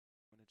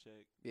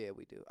check. Yeah,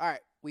 we do. All right,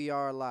 we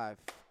are live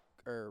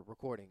or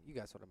recording. You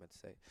guys know what I meant to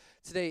say.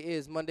 Today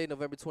is Monday,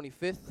 November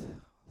 25th.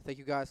 Thank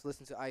you guys for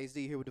listening to ISD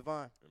here with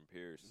Devon. And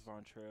Pierce.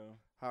 Von Trail.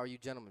 How are you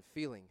gentlemen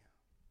feeling?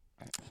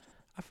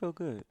 I feel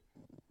good.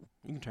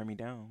 You can turn me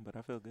down, but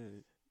I feel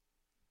good.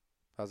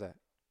 How's that?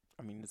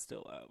 I mean, it's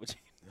still loud, but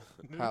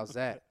How's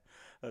that?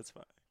 That's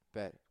fine.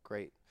 Bet.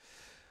 Great.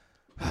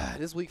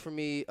 This week for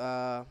me,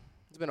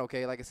 it's been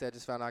okay. Like I said,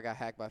 just found out I got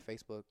hacked by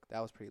Facebook. That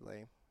was pretty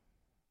lame.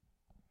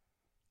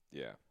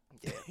 Yeah.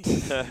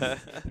 Yeah.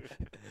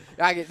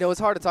 It's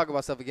hard to talk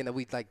about stuff again that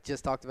we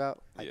just talked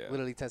about,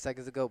 literally 10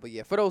 seconds ago. But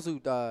yeah, for those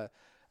who are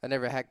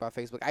never hacked by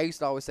Facebook, I used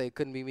to always say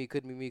couldn't be me,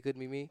 couldn't be me, couldn't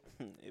be me.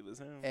 It was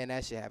him. And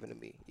that shit happened to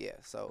me. Yeah.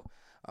 So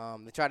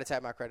they tried to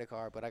tap my credit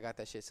card, but I got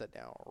that shit shut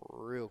down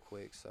real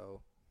quick.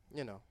 So,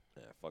 Yeah,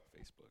 fuck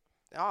Facebook.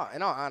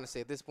 In all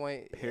honesty, at this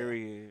point.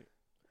 Period.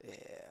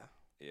 Yeah.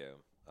 Yeah.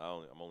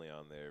 I'm only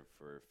on there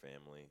for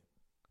family.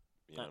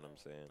 You know what I'm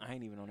saying? I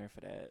ain't even on there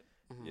for that.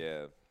 Mm-hmm.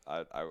 Yeah.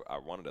 I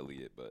want to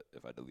delete it, but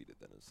if I delete it,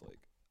 then it's like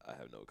I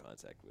have no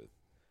contact with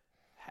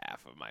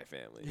half of my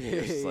family.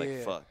 It's just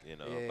like, fuck, Yeah,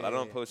 but I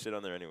don't yeah. post shit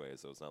on there anyway,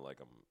 so it's not like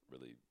I'm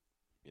really,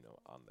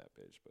 on that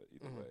page. But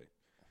either Mhm. way,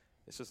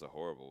 it's just a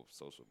horrible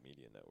social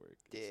media network.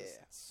 It's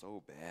just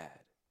so bad.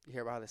 You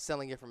hear about how they're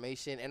selling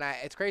information. And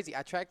it's crazy.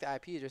 I tracked the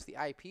IP address. The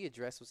IP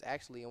address was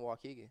actually in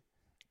Waukegan.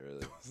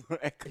 Really.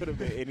 It could have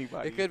been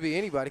anybody. It could be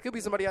anybody. It could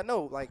be somebody I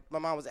know. Like, my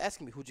mom was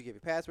asking me, who'd you give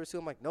your password to?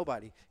 I'm like,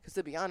 nobody. Because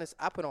to be honest,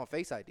 I put on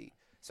Face ID.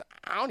 So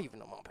I don't even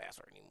know my own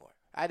password anymore.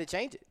 I had to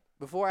change it.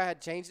 Before I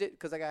had changed it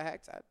because I got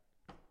hacked,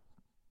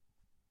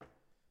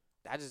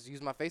 I just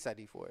used my Face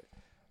ID for it.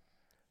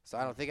 So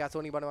I don't think I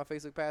told anybody my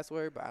Facebook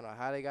password, but I don't know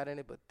how they got in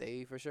it, but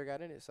they for sure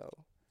got in it. So,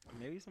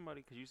 Maybe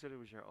somebody, because you said it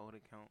was your old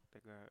account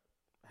that got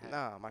hacked.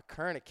 nah, my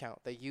current account,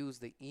 they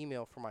used the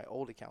email from my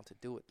old account to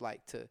do it.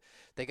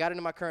 They got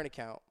into my current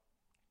account,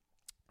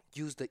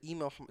 used the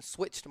email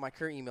switched my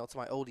current email to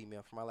my old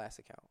email from my last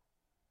account.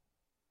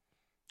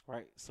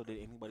 Right. So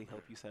did anybody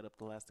help you set up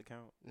the last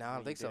account? No, I when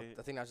don't you think so. did it?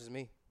 I think that's just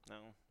me.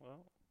 No. Well,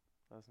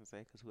 I was gonna say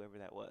because whoever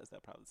that was,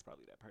 it's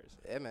probably that person.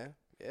 Yeah, man.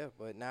 Yeah,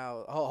 but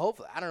now,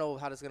 hopefully, I don't know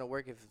how this is gonna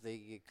work if they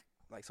get,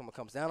 someone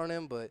comes down on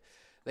them, but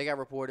they got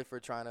reported for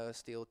trying to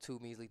steal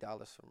 $2 measly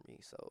from me.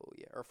 So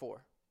yeah, or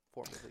four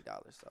measly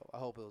dollars. So I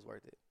hope it was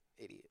worth it.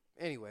 Idiot.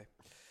 Anyway,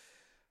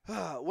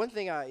 one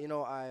thing I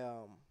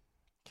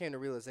came to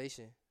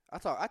realization. I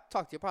probably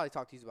talked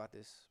to you about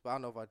this, but I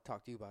don't know if I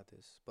talked to you about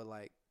this. But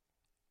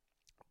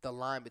the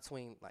line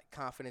between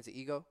confidence and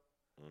ego.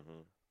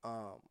 Mm-hmm.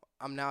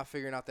 I'm now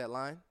figuring out that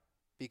line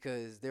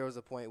because there was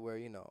a point where,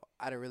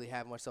 I didn't really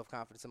have much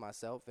self-confidence in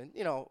myself. And,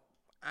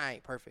 I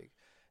ain't perfect.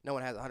 No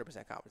one has 100%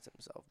 confidence in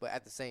himself. But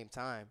at the same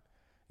time,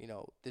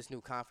 this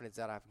new confidence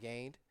that I've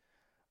gained,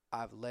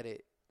 I've let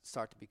it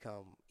start to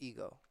become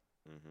ego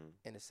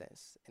in a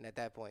sense. And at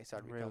that point, it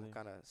started to become Really?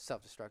 kind of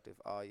self-destructive.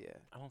 Oh, yeah.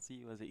 I don't see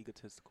you as an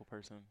egotistical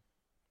person.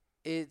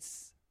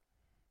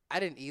 I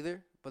didn't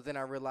either. But then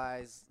I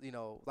realized,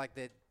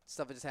 that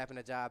stuff that just happened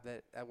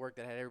at work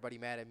that had everybody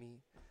mad at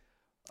me.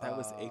 That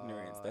was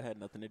ignorance. That had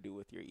nothing to do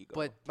with your ego.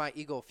 But my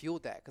ego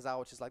fueled that because I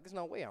was just like, there's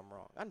no way I'm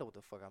wrong. I know what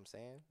the fuck I'm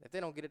saying. If they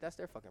don't get it, that's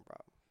their fucking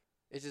problem.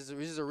 It's just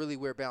a really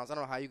weird balance. I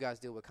don't know how you guys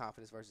deal with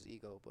confidence versus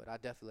ego, but I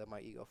definitely let my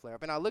ego flare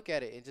up. And I look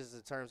at it in just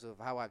in terms of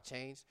how I've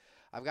changed.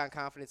 I've gotten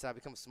confidence and I've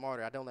become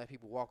smarter. I don't let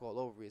people walk all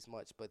over me as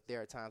much, but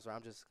there are times where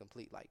I'm just a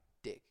complete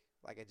dick.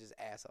 I just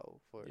asshole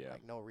for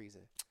no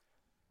reason.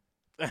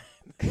 I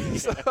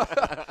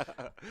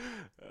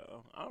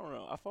don't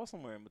know. I fall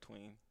somewhere in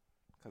between.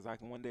 Because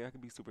one day I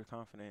can be super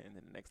confident, and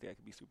then the next day I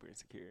can be super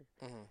insecure.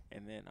 Mm-hmm.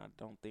 And then I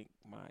don't think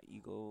my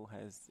ego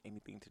has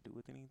anything to do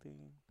with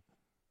anything.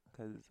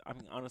 Because,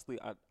 honestly,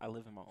 I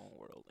live in my own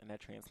world, and that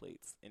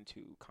translates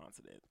into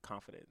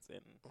confidence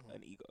and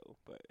an ego.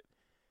 But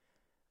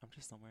I'm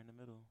just somewhere in the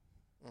middle.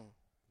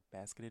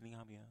 Basket in the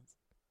ambiance.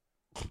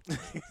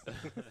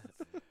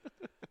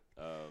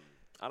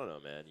 I don't know,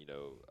 man.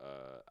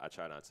 I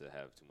try not to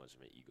have too much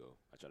of an ego.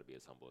 I try to be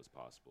as humble as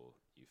possible.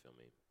 You feel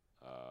me?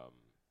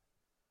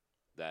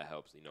 That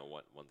helps.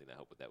 One thing that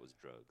helped with that was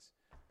drugs,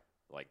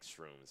 like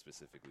shrooms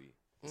specifically.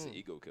 It's an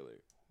ego killer.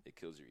 It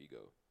kills your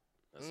ego.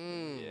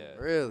 Yeah.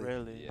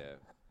 Really?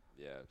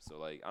 Yeah.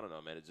 So I don't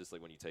know, man. It's just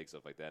when you take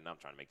stuff like that. And I'm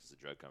trying to make this a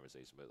drug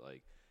conversation, but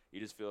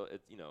you just feel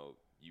it.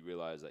 You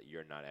realize that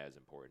you're not as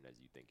important as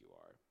you think you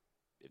are.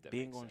 If that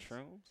Being makes on sense.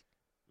 shrooms?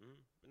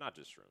 Not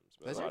just shrooms,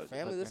 but Does a lot your of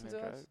family different- listen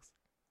to us? drugs?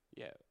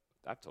 Yeah,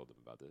 I've told them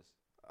about this.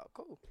 Oh,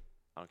 cool.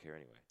 I don't care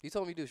anyway. You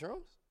told me you do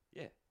shrooms?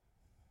 Yeah.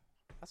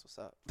 That's what's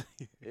up.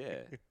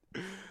 Yeah.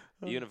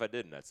 Even if I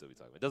didn't, I'd still be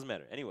talking about it. It doesn't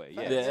matter. Anyway,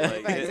 yeah. Yeah.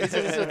 so, It's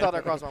just a thought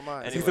that crossed my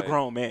mind. He's a Anyway,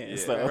 grown man. yeah,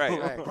 So.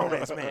 right.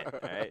 Grown-ass man.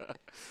 Right?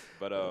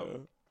 But,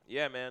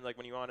 yeah, man,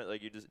 when you're on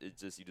it, you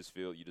just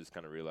feel, you just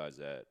kind of realize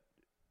that,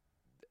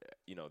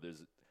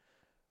 there's,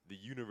 the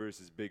universe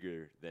is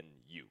bigger than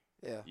you.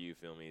 Yeah. You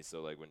feel me?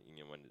 So, when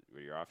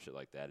you're off shit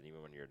like that, and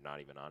even when you're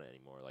not even on it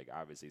anymore,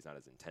 obviously it's not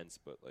as intense,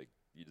 but,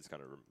 you just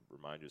kind of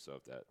remind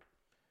yourself that,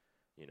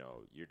 you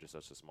know, you're just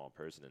such a small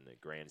person in the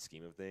grand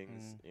scheme of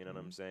things. You know what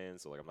I'm saying?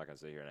 So like, I'm not gonna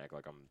sit here and act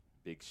like I'm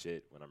big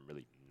shit when I'm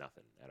really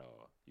nothing at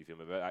all. You feel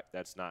me? But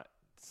that's not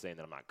saying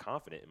that I'm not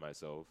confident in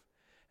myself,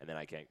 and then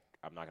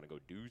I'm not gonna go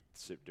do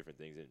different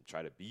things and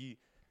try to be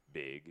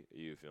big.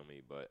 You feel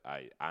me? But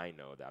I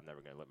know that I'm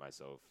never gonna let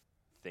myself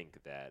think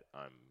that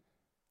I'm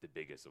the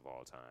biggest of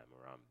all time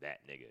or I'm that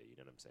nigga. You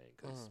know what I'm saying?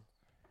 Because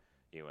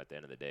you know, at the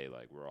end of the day,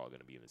 like, we're all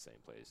gonna be in the same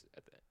place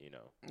at the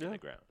in the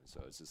ground.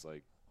 So it's just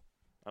like,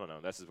 I don't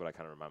know. That's just what I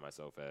kind of remind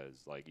myself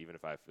as. Like, even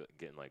if I feel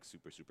getting like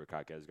super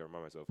cocky, I just gotta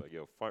remind myself like,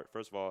 yo,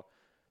 first of all,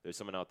 there's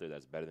someone out there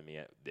that's better than me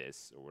at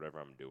this or whatever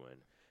I'm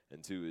doing,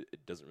 and two,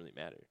 it doesn't really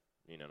matter.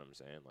 You know what I'm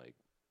saying? Like,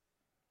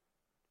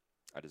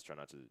 I just try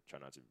not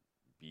to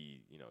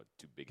be, you know,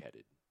 too big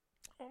headed.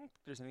 I don't think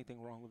there's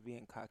anything wrong with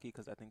being cocky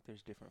because I think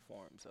there's different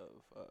forms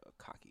of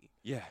cocky.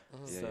 Yeah.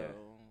 So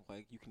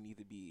like, you can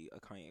either be a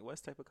Kanye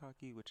West type of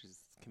cocky, which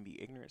can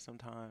be ignorant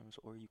sometimes,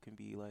 or you can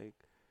be like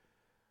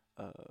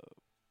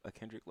a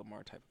Kendrick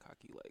Lamar type of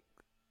cocky, like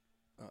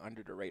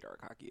under the radar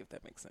cocky, if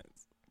that makes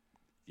sense.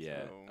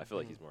 Yeah, So, I feel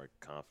like he's more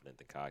confident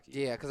than cocky.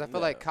 Yeah, because I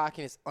feel like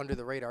cockiness under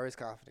the radar is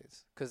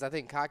confidence. Because I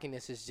think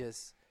cockiness is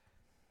just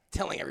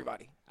telling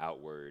everybody.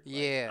 Outward.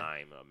 Yeah. Like,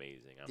 I'm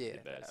amazing. I'm the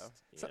best.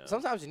 You know?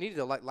 Sometimes you need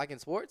to, like in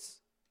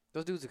sports,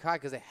 those dudes are cocky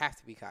because they have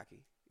to be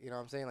cocky. You know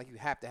what I'm saying? Like, you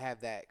have to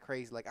have that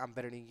crazy, like, I'm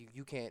better than you.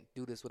 You can't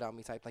do this without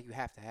me type. Like, you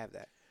have to have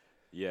that.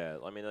 Yeah,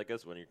 I mean, I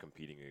guess when you're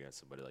competing against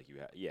somebody, like,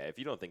 if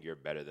you don't think you're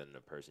better than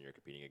the person you're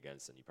competing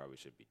against, then you probably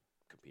should be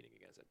competing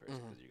against that person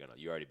because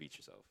you already beat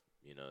yourself.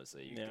 You know, so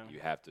you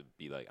have to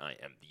be like, I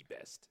am the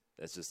best.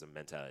 That's just a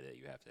mentality that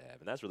you have to have,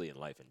 and that's really in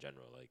life in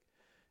general. Like,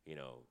 you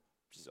know,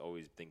 just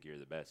always think you're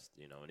the best.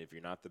 You know, and if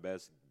you're not the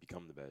best,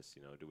 become the best.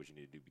 You know, do what you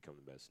need to do, become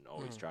the best, and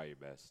always try your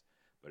best.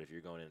 But if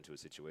you're going into a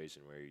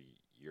situation where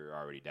you're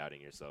already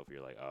doubting yourself,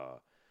 you're like,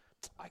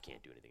 I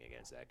can't do anything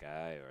against that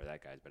guy, or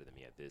that guy's better than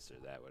me at this or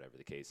that, whatever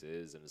the case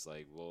is. And it's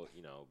like, well,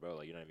 you know, bro,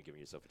 like, you're not even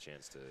giving yourself a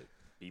chance to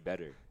be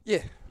better.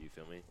 Yeah. You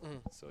feel me?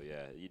 So,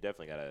 yeah, you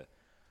definitely got to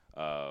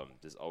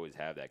just always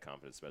have that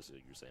confidence, especially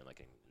like you're saying,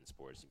 like, in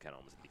sports, you kind of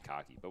almost be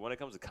cocky. But when it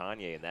comes to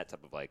Kanye and that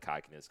type of, like,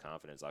 cockiness,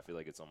 confidence, I feel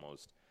like it's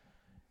almost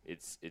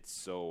it's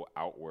so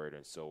outward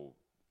and so,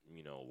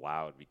 you know,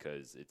 loud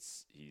because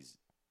he's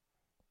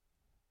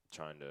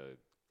trying to,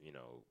 you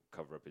know,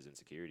 cover up his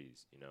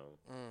insecurities, you know.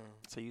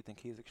 So you think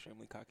he's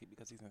extremely cocky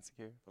because he's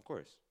insecure? Of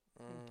course.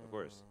 Of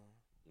course.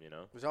 You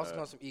know? Which also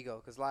comes from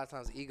ego, because a lot of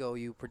times ego,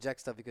 you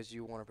project stuff because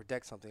you want to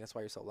protect something. That's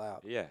why you're so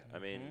loud. Yeah, I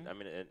mean,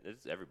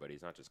 it's everybody.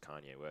 It's not just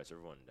Kanye West.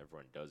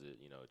 Everyone does it.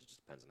 You know, it just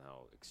depends on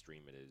how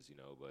extreme it is. You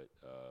know, but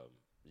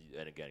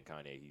and again,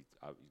 Kanye, he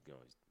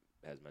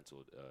has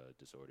mental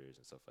disorders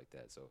and stuff like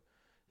that. So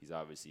he's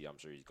obviously, I'm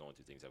sure he's going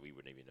through things that we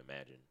wouldn't even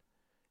imagine.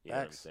 You know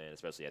what I'm saying?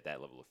 Especially at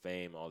that level of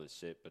fame, all this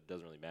shit. But it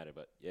doesn't really matter.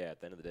 But yeah, at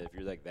the end of the day, if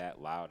you're like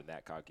that loud and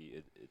that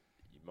cocky,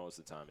 most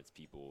of the time it's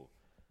people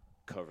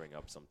covering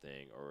up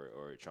something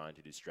or trying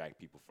to distract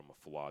people from a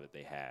flaw that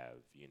they have,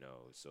 you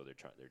know. So they're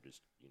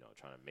just, you know,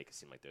 trying to make it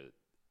seem like they're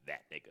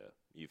that nigga.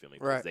 You feel me?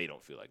 Because they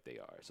don't feel like they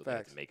are. So they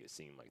have to make it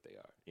seem like they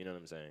are. You know what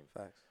I'm saying?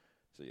 Facts.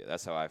 So yeah,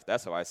 that's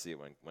how I see it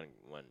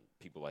when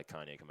people like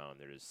Kanye come out and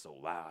they're just so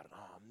loud. And,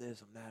 I'm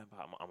this, I'm that,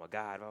 I'm a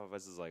god.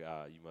 It's just like,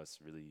 you must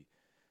really,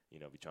 you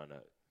know, be trying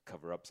to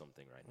cover up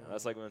something right now.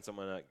 That's like when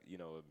someone, you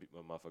know,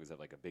 when motherfuckers have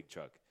like a big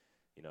truck.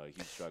 You know, a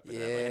huge truck. But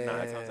like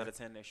 9 times out of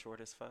 10, they're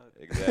short as fuck.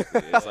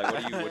 Exactly. It's like,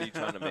 what are you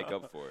trying to make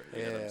up for?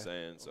 You know what I'm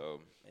saying?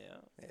 So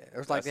yeah.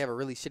 It's like they have a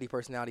really shitty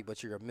personality,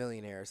 but you're a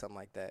millionaire or something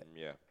like that.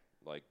 Yeah,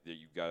 like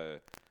you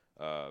gotta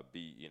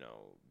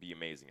be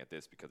amazing at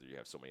this because you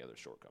have so many other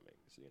shortcomings.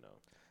 You know,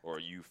 or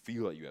you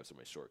feel like you have so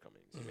many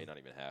shortcomings. You may not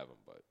even have them,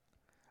 but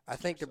I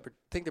think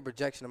the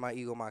projection of my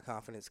ego, my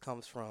confidence,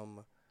 comes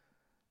from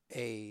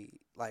a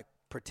like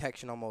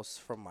protection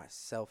almost from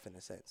myself in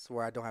a sense,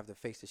 where I don't have to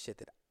face the shit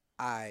that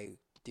I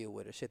deal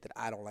with or shit that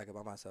I don't like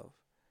about myself.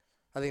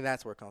 I think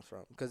that's where it comes from.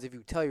 Because if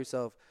you tell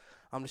yourself,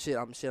 I'm the shit,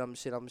 I'm the shit, I'm the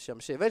shit, I'm the shit, I'm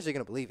the shit, eventually you're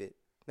going to believe it,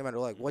 no matter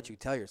like what you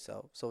tell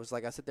yourself. So it's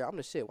like I sit there, I'm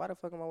the shit. Why the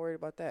fuck am I worried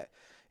about that?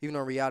 Even though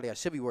in reality I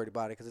should be worried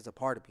about it because it's a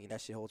part of me and that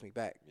shit holds me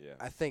back. Yeah.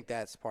 I think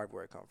that's part of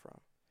where it comes from.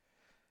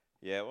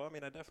 Yeah, well, I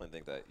mean, I definitely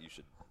think that you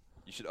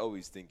should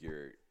always think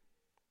you're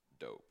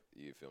dope.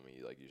 You feel me?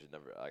 Like, you should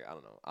never, like, I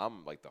don't know.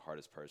 I'm, like, the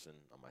hardest person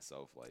on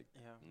myself. Like,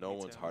 no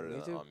one's harder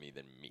on me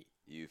than me.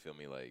 You feel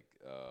me? Like,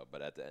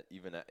 but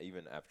even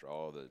after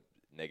all the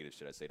negative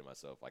shit I say to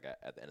myself, like,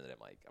 at the end of the day,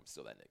 I'm like, I'm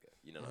still that nigga.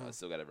 You know, I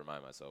still got to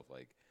remind myself,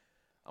 like,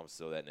 I'm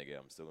still that nigga.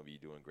 I'm still going to be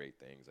doing great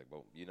things. Like,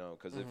 well, you know,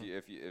 because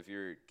if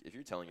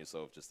you're telling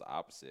yourself just the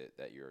opposite,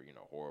 that you're, you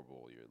know,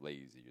 horrible, you're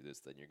lazy, you're this,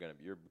 then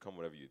you're become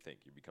whatever you think.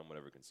 You become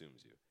whatever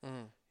consumes you.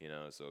 You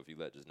know, so if you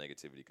let just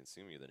negativity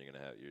consume you, then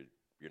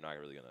you're not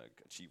really going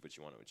to achieve what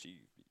you want to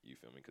achieve, you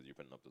feel me? Because you're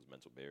putting up those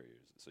mental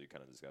barriers. So you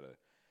kind of just got to,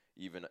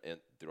 even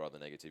through all the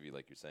negativity,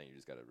 like you're saying, you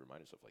just got to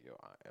remind yourself, like, yo,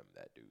 I am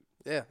that dude.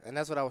 Yeah, and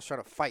that's what I was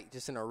trying to fight,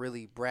 just in a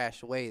really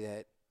brash way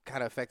that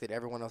kind of affected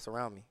everyone else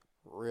around me.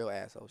 Real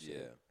asshole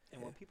shit.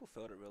 And what people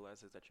fail to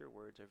realize is that your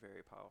words are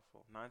very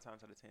powerful. 9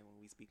 times out of 10,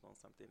 when we speak on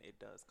something, it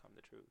does come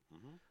to truth.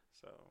 Mm-hmm.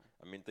 So,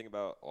 I mean, think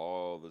about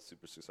all the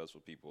super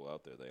successful people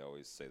out there. They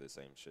always say the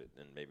same shit,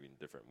 and maybe in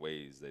different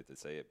ways they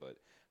say it, but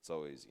it's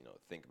always,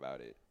 think about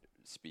it,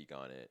 speak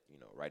on it,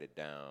 write it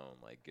down,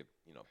 like give,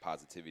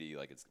 positivity,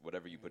 like it's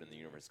whatever you put in the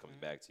universe comes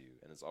back to you.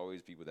 And it's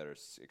always people that are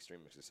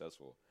extremely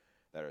successful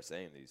that are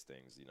saying these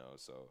things,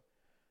 so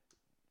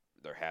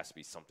there has to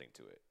be something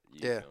to it.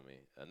 You feel me?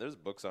 And there's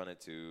books on it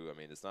too. I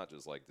mean, it's not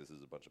just like this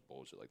is a bunch of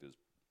bullshit. Like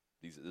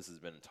this has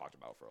been talked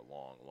about for a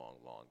long, long,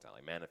 long time.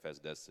 Like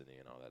Manifest Destiny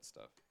and all that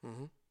stuff.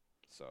 Mm-hmm.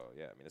 So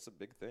yeah, I mean, it's a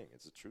big thing.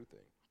 It's a true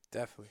thing.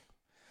 Definitely.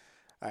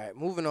 All right,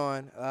 moving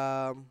on.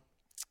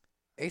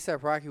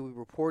 ASAP Rocky was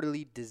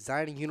reportedly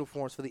designing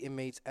uniforms for the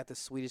inmates at the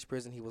Swedish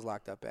prison he was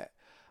locked up at.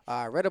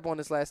 I read up on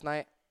this last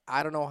night.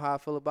 I don't know how I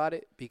feel about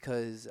it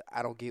because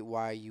I don't get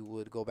why you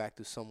would go back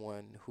to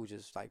someone who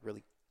just like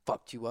really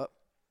fucked you up.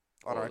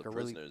 Well, the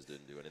prisoners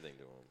didn't do anything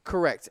to him.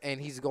 Correct, and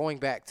he's going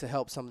back to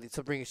help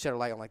to bring a shed of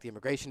light on like the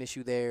immigration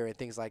issue there and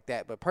things like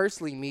that. But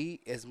personally,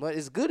 me, as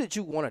good as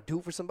you want to do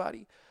for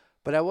somebody,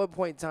 but at what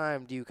point in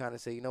time do you kind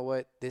of say, you know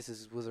what,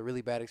 was a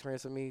really bad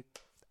experience for me?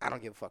 I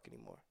don't give a fuck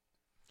anymore.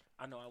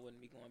 I know I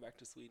wouldn't be going back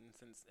to Sweden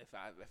since if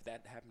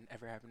that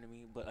ever happened to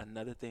me. But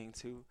another thing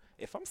too,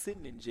 if I'm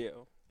sitting in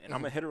jail and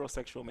I'm a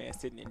heterosexual man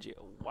sitting in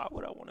jail, why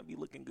would I want to be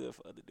looking good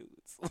for other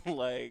dudes?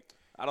 Like,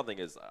 I don't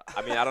think it's.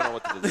 I mean, I don't know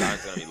what the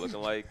design's gonna be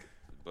looking like,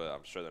 but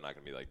I'm sure they're not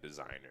gonna be like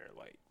designer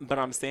like. But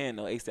I'm saying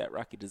though, ASAP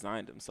Rocky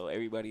designed them, so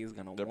everybody is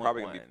gonna. They're want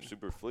probably one. gonna be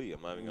super flea.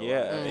 I'm not even gonna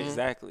Yeah, lie.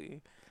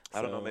 exactly.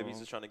 I don't know. Maybe he's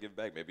just trying to give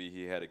back. Maybe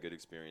he had a good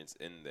experience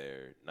in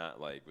there,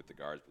 not like with the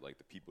guards, but like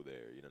the people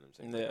there. You know what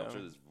I'm saying? Yeah. I'm sure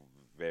there's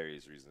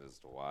various reasons as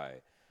to why.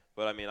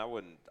 But I mean, I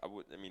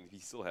mean, he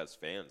still has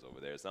fans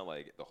over there. It's not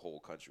like the whole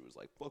country was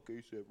like, "Fuck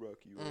ASAP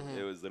Rocky."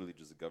 It was literally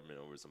just the government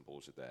over some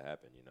bullshit that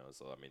happened.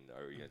 So I mean,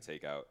 are you gonna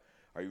take out?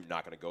 Are you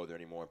not gonna go there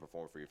anymore and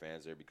perform for your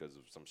fans there because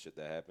of some shit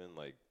that happened?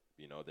 Like,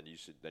 then you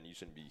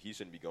shouldn't be. He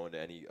shouldn't be going to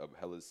any of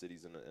hella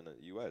cities in the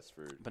U.S.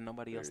 for. But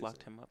nobody else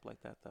locked him up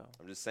like that though.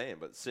 I'm just saying,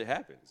 but shit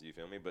happens. You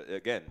feel me? But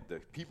again, the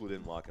people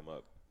didn't lock him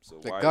up. So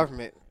The why?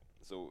 government.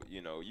 So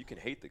you can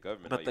hate the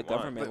government, But all the you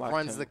want. government But locked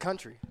runs him. the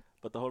country.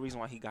 But the whole reason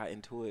why he got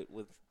into it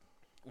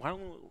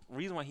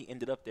reason why he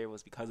ended up there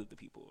was because of the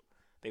people.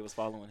 They was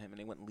following him and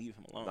they wouldn't leave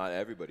him alone. Not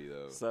everybody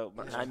though. So,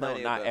 but There's I know plenty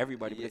of not the-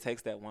 everybody, but yeah. it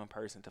takes that one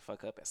person to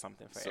fuck up at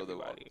something for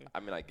everybody. I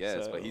mean, I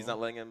guess, but he's So- not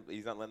letting him.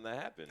 He's not letting that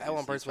happen. That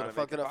one person would have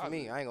fucked it up for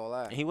me. positive. I ain't gonna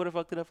lie. He would have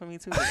fucked it up for me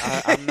too.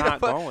 I'm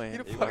not going. He'd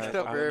have He fucked would've- it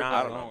up for everybody.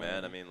 I don't know,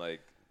 man. I mean, like,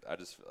 I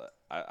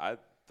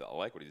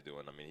like what he's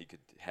doing. I mean, he could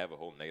have a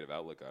whole negative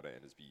outlook on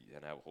it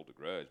and hold a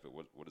grudge. But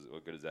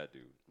what good does that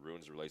do?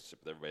 Ruins the relationship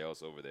with everybody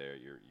else over there.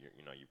 You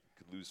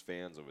could lose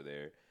fans over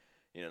there.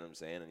 You know what I'm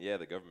saying? And yeah,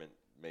 the government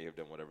may have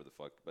done whatever the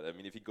fuck. But I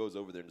mean, if he goes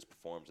over there and just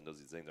performs and does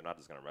these things, they're not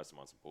just gonna arrest him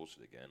on some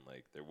bullshit again.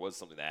 Like, there was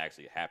something that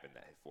actually happened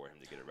for him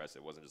to get arrested.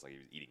 It wasn't just like he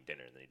was eating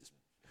dinner and then he just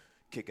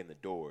kick in the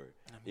door.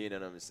 You know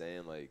what I'm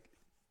saying? Like,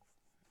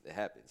 it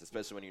happens,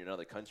 especially when you're in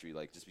another country.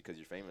 Like, just because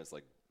you're famous,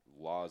 like,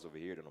 laws over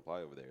here don't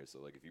apply over there. So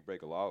like, if you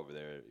break a law over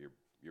there,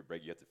 you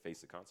have to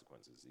face the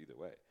consequences either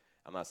way.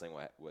 I'm not saying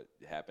what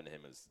happened to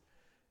him is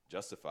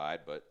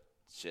justified, but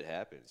shit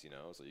happens,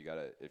 So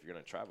if you're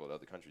gonna travel to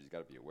other countries, you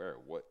gotta be aware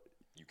of what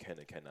you can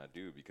and cannot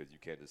do, because you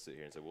can't just sit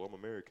here and say, "Well, I'm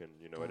American,"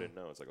 I didn't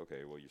know. It's like,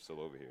 okay, well, you're still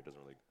over here. It doesn't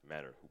really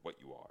matter what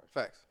you are.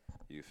 Facts.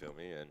 You feel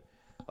me? And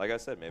like I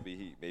said,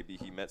 maybe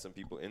he met some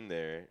people in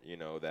there,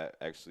 that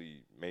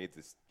actually made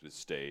this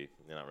stay,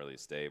 not really a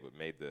stay, but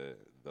made the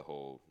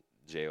whole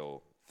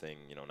jail thing,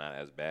 not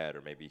as bad.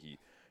 Or maybe he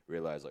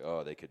realized like,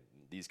 oh,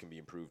 these can be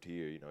improved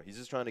here. He's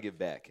just trying to give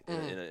back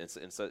in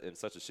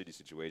such a shitty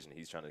situation.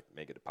 He's trying to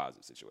make it a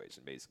positive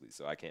situation, basically.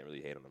 So I can't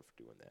really hate on him for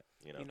doing that.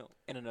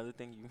 And another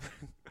thing,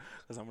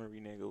 because I'm gonna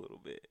renege a little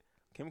bit.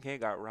 Kim K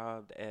got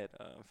robbed at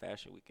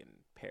Fashion Week in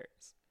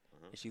Paris,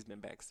 and she's been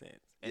back since.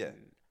 And Yeah.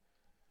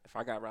 if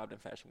I got robbed in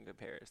Fashion Week in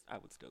Paris, I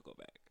would still go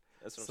back.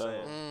 That's what So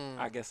I'm saying.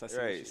 I guess I see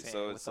what Right, you're saying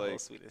so with it's the whole like-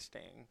 Swedish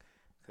thing.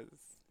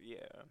 Because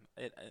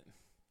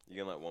You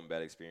can let one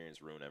bad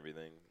experience ruin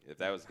everything. If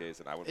that was the case,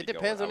 then I would. It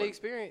depends on the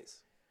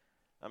experience.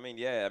 I mean,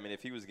 yeah. I mean,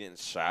 if he was getting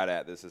shot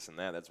at, this and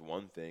that, that's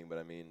one thing. But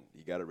I mean,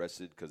 he got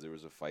arrested because there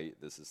was a fight,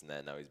 this and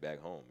that. Now he's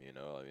back home.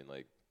 I mean,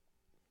 like.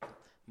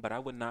 But I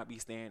would not be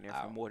staying there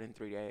for more than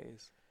 3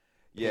 days.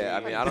 Yeah, I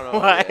mean, I don't know.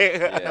 Like-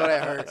 yeah, I know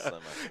that hurts. so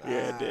much.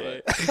 Yeah,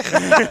 it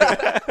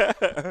But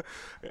did.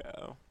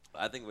 Yeah.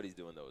 I think what he's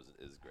doing though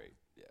is great.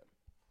 Yeah,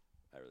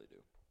 I really do.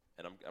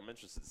 And I'm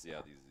interested to see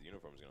how these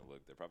uniforms are gonna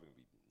look. They're probably gonna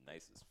be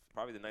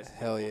probably the nicest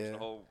Hell uniforms in yeah. the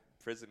whole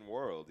prison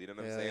world. You know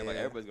what I'm Yeah, saying? Like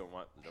yeah. everybody's gonna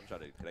want.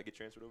 Can I get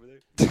transferred over there?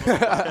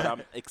 But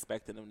I'm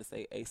expecting them to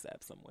say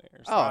ASAP somewhere.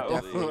 Oh, Probably.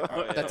 definitely.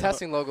 Oh, yeah. The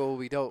testing logo will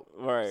be dope.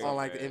 Right. On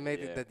like Okay, it made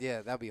yeah. it.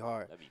 Yeah, that'd be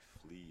hard. That'd be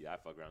flea. I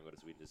fuck around, go to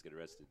Sweden, just get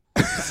arrested.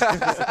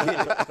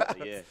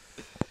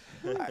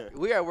 Yeah.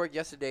 We were at work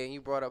yesterday, and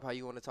you brought up how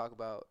you want to talk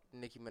about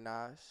Nicki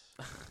Minaj.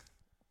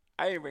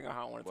 I didn't bring up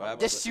how I wanted to What talk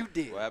about happened? Yes, you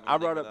did. What happened I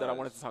with brought Nicki up that I Minaj?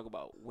 wanted to talk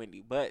about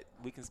Wendy, but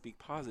we can speak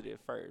positive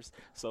first.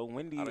 So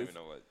Wendy I don't is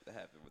even know what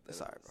happened with that.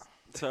 Sorry, bro.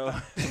 so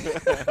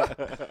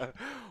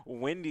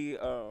Wendy.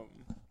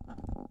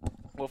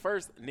 Well,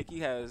 first, Nicki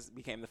has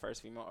became the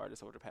first female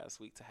artist over the past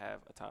week to have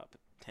a top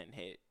 10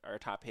 hit or a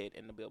top hit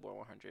in the Billboard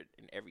 100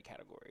 in every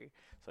category.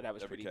 So that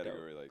was Every pretty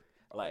category, dope. like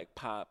Like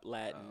pop,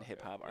 Latin, okay.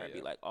 hip hop, Yeah, R&B,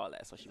 yeah. like all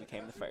that. So she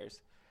became the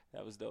first.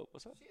 That was dope.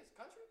 What's up? She is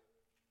country?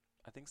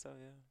 I think so.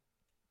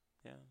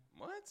 Yeah. Yeah.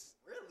 what?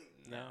 Really?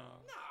 No.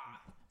 Nah.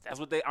 That's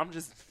what they.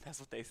 That's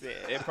what they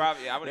said. It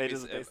probably. I That wouldn't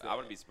is what they be. said. I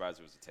wouldn't be surprised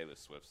if it was a Taylor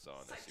Swift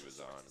song that she was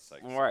on. It's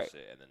like Right.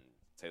 shit, and then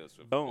Taylor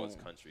Swift Boom. was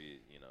country,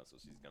 so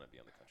she's gonna be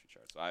on the country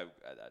chart. So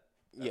that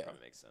Yeah.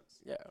 probably makes sense.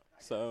 Yeah.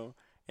 So,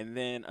 and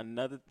then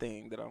another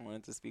thing that I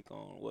wanted to speak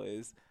on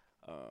was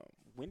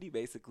Wendy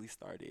basically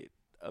started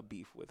a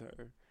beef with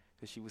her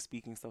because she was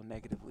speaking so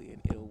negatively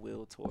and ill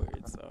will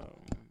towards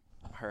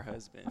her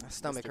husband. My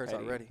stomach Mr. hurts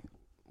Petty. already.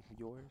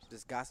 Yours?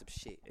 This gossip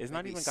shit. It's Make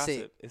not me even sick.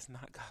 gossip. It's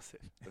not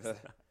gossip. It's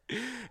not.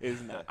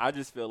 It's not. I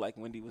just feel like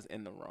Wendy was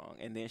in the wrong,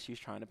 and then she's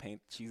trying to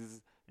paint.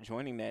 She's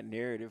joining that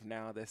narrative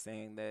now that's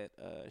saying that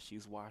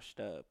she's washed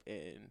up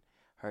and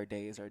her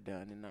days are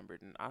done and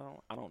numbered. And I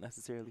don't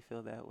necessarily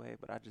feel that way,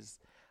 but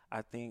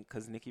I think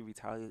because Nicki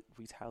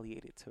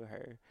retaliated to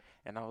her,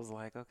 and I was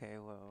like, okay,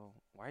 well,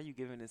 why are you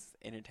giving this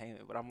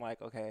entertainment? But I'm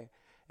like, okay,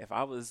 if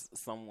I was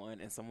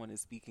someone and someone is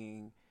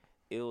speaking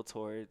ill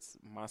towards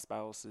my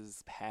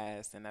spouse's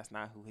past and that's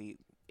not who he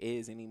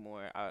is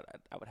anymore, I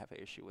would have an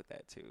issue with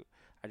that too.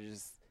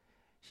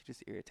 She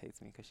just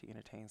irritates me because she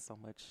entertains so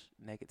much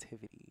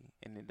negativity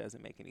and it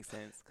doesn't make any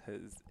sense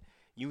because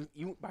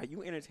by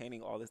you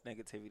entertaining all this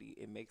negativity,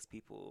 it makes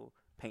people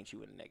paint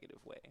you in a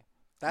negative way.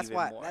 That's Even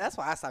why. more. That's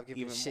why I stopped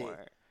giving Even a shit.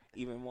 more.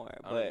 Even more.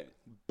 I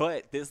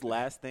But this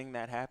last thing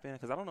that happened,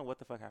 because I don't know what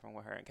the fuck happened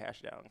with her and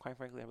Cash Down. Quite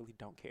frankly, I really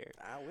don't care.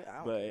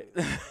 I don't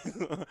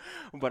But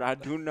but I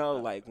do know,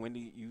 like,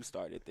 Wendy, you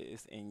started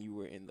this and you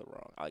were in the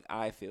wrong. Like,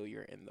 I feel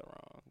you're in the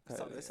wrong.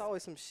 So it's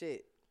always some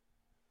shit.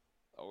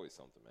 Always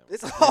something, man.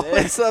 It's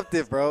always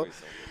something, bro. Always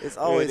something. It's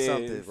always It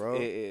something, is, bro.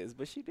 It is.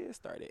 But she did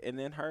start it. And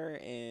then her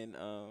and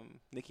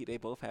Nicki, they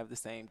both have the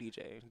same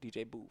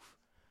DJ Booth.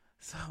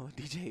 So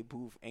DJ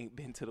Booth ain't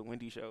been to the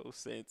Wendy show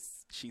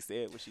since she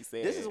said what she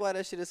said. This is why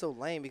that shit is so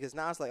lame, because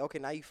now it's like, okay,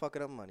 now you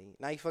fucking up money.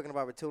 Now you fucking up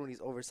opportunities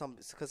over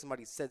because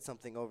somebody said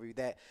something over you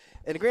that,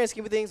 in the grand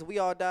scheme of things, we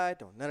all died.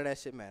 Don't none of that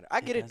shit matter.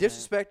 I get it.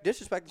 doesn't.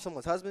 Disrespecting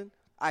someone's husband,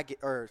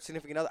 or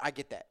significant other, I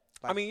get that.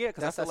 I mean, yeah,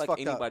 because I that's feel like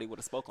fucked up. anybody would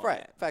have spoken Right. on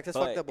that. Fact, that's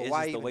But fucked up, but it's why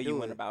just the even way do you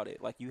went it? about it.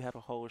 Like, you had a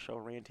whole show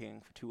ranting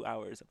for 2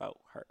 hours about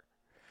her.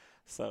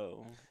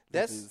 So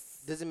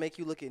Does it make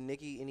you look at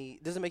Nicki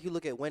does it make you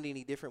look at Wendy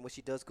any different when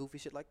she does goofy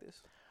shit like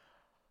this?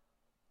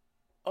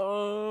 a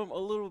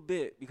little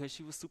bit, because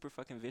she was super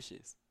fucking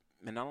vicious.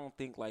 And I don't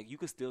think, like, you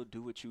could still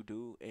do what you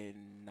do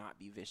and not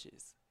be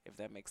vicious, if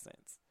that makes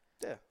sense.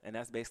 Yeah. And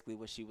that's basically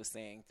what she was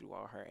saying through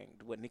all her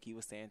anger. What Nicki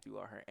was saying through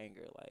all her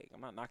anger. Like,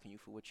 I'm not knocking you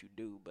for what you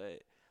do,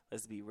 but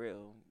let's be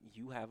real.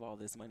 You have all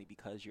this money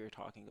because you're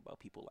talking about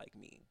people like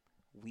me.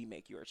 We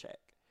make your check.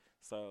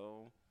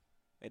 So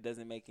it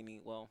doesn't make any,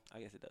 well, I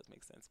guess it does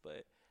make sense,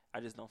 but I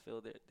just don't feel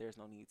that there's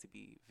no need to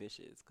be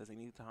vicious, because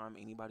anytime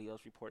anybody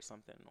else reports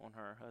something on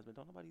her husband,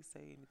 don't nobody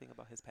say anything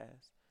about his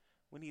past.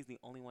 Wendy is the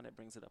only one that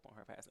brings it up on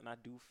her past. And I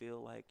do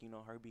feel like,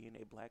 her being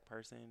a black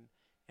person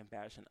and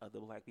bashing other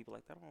black people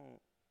like that, I don't.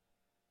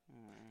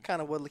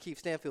 Kind of what Lakeith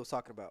Stanfield's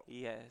talking about.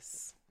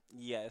 Yes,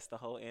 the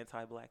whole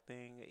anti-black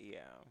thing.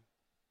 Yeah.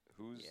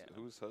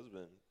 Whose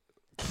husband?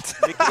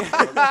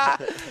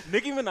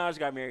 Nicki Minaj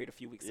got married a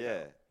few weeks Yeah.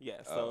 ago.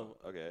 Yeah. So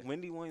okay.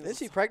 Wendy Williams.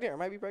 Isn't she pregnant or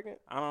might be pregnant?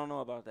 I don't know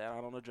about that.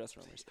 I don't know dress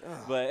rumors.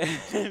 But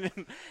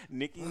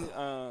Nicki,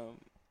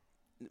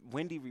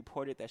 Wendy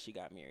reported that she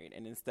got married,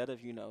 and instead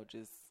of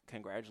just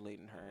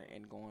congratulating her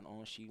and going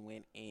on, she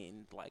went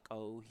in like,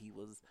 oh, he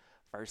was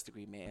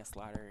first-degree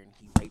manslaughter and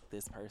he raped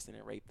this person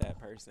and raped that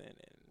person,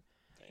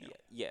 and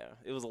yeah,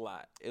 it was a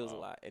lot. It was a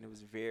lot, and it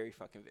was very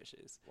fucking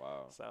vicious.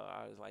 Wow. So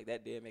I was like,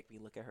 that did make me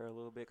look at her a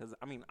little bit, because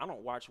I mean, I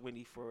don't watch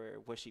Wendy for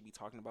what she be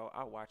talking about.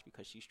 I watch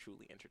because she's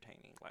truly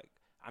entertaining. Like,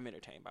 I'm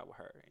entertained by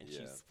her, and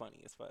she's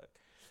funny as fuck.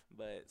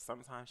 But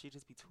sometimes she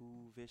just be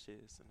too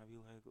vicious, and I be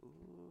like,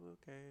 ooh,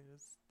 okay,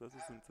 let's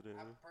listen to this.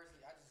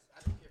 Personally, I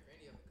don't care for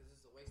any of it because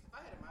it's a waste. If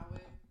I had it my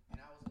way and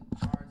I was in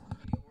charge of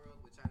the media world,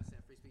 which I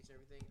understand free speech and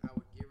everything, I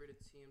would get rid of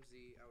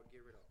TMZ. I would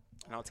get rid of.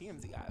 Now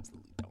TMZ, I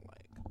absolutely don't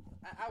like.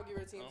 I would get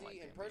rid of TMZ, like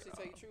and TMZ personally, at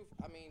tell you all. the truth,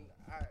 I mean,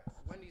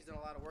 Wendy's done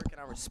a lot of work,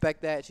 and I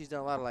respect that. She's done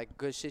a lot of like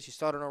good shit. She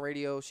started on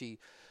radio. She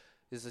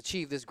has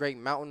achieved this great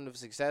mountain of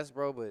success,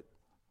 bro. But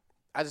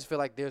I just feel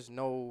like there's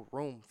no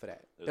room for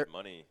that. There's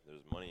money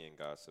in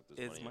gossip.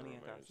 There's It's money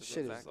in rumors. gossip, Shit is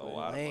There's a exactly.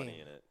 lot of money lame.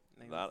 in it.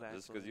 Exactly.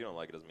 Just because you don't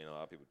like it doesn't mean a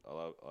lot of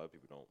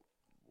people don't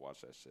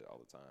watch that shit all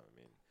the time. I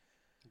mean,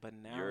 But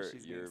now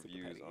she's your being super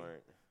views petty.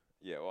 aren't.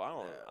 Yeah,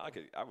 well,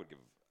 I would give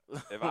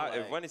if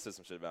Like- Wendy says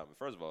some shit about me.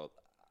 First of all,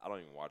 I don't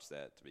even watch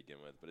that to begin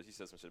with. But if she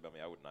says some shit about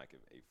me, I would not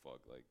give a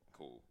fuck. Like,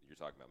 cool, you're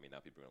talking about me now.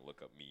 People are gonna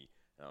look up me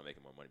and I'm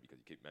making more money because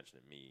you keep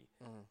mentioning me,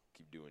 Mhm.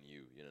 keep doing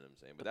you. You know what I'm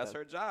saying? But But that's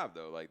her job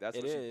though. Like that's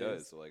It what she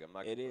does. is. So like I'm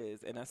not. It gonna,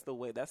 is, and that's the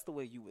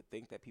way you would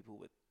think that people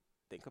would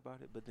think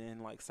about it. But then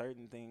like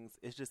certain things,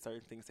 it's just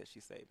certain things that she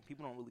say.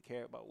 People don't really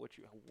care about what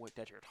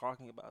that you're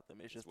talking about them.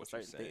 It's just what a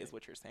you're certain thing. It's saying.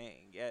 what you're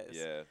saying. Yes.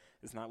 Yeah,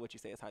 It's not what you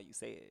say. It's how you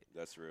say it.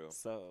 that's real.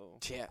 So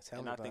Yeah, tell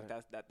and me I about think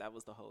it. that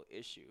was the whole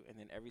issue. And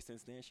then ever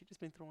since then, she just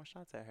been throwing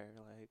shots at her.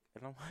 Like,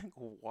 and I'm like,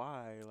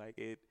 why? Like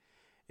it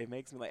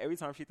makes me like every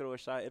time she throw a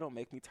shot, it don't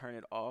make me turn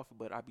it off.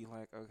 But I be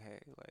like, okay,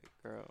 like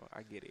girl,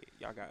 I get it.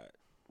 Y'all got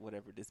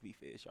whatever this beef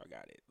is. Y'all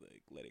got it.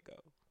 Like, let it go.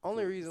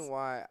 Only Please. reason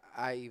why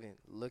I even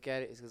look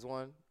at it is because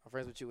one, I'm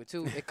friends with you, and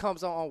two, it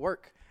comes on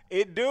work.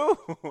 It do.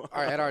 All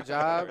right, at our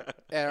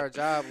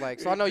job,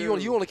 like, so I know you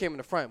only came in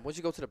the front. Once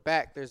you go to the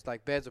back, there's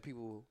like beds of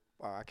people.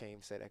 Well, I can't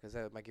even say that because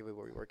that might give away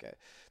where we work at.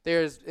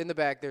 There's in the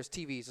back, there's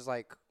TVs. There's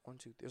like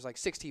there's like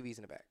 6 TVs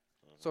in the back,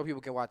 so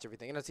people can watch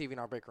everything. And a TV in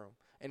our break room,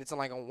 and it's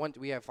like on one.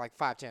 We have like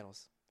 5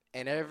 channels,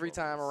 and every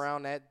time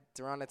around that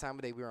time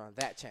of day, we're on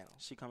that channel.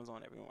 She comes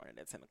on every morning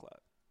at 10 o'clock.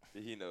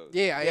 He knows.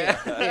 Yeah,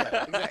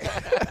 exactly.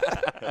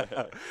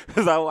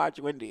 Because I watch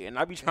Wendy, and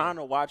I be trying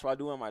to watch while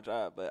doing my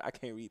job, but I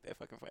can't read that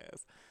fucking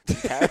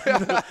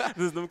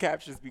fast. Them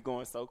captions be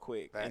going so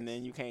quick, Facts. and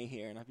then you can't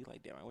hear, and I be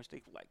like, damn, I wish they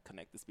could like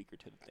connect the speaker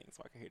to the thing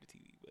so I can hear the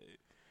TV, but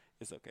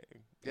it's okay.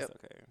 It's Yep.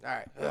 okay. All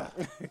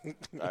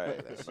right. All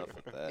right, enough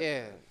of that.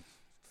 Yeah,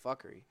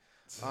 fuckery.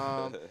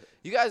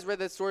 You guys read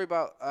that story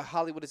about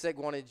Hollywood exec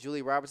wanted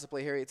Julia Roberts to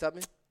play Harriet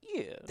Tubman?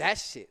 Yeah. That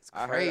shit's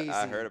crazy.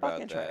 I heard about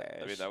Fucking that. I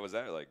trash. mean, that was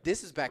that like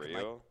This is back in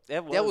like real.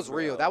 that was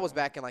real. That was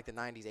back in like the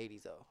 90s,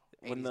 80s though.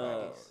 When 80s, the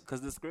 90s.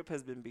 because the script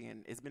has been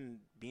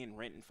being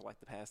written for like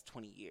the past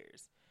 20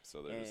 years.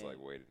 So they're just like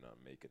and- waiting on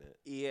making it.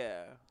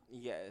 Yeah,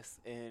 yes,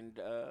 and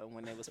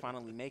when they was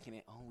finally making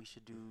it, we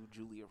should do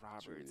Julia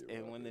Roberts. Julia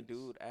And when the Roberts.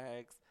 dude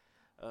asked,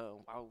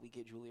 why would we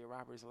get Julia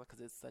Roberts? Because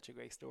it's such a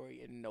great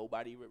story, and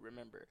nobody would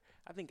remember.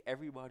 I think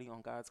everybody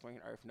on God's green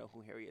earth know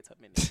who Harriet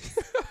Tubman is.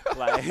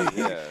 Like,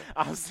 Yeah.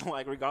 I was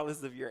like,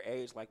 regardless of your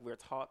age, like we're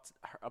taught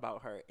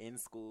about her in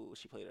school.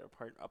 She played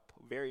a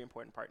very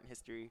important part in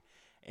history.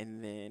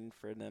 And then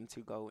for them to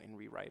go and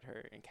rewrite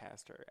her and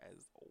cast her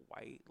as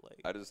white,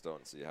 like I just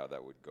don't see how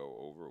that would go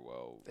over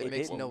well. It Like,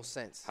 makes what- no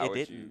sense. How it would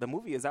didn't. you- The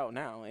movie is out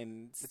now,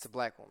 and It's a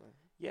black woman.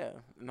 yeah,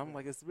 and I'm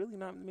like, it's really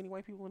not many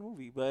white people in the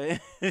movie, but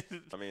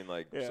I mean,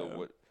 like, so Yeah.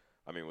 what?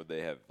 I mean, would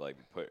they have like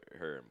put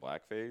her in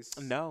blackface?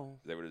 no,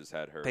 They would have just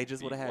had her. they just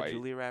be would have had white.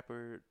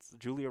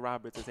 Julia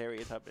Roberts as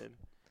Harriet Tubman,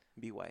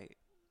 be white.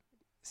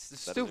 It's That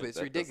stupid. doesn't- It's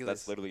that- ridiculous.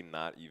 That's literally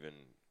not even.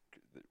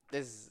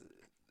 It's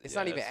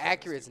Yeah, not even that's fucking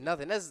accurate. It's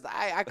stupid. nothing.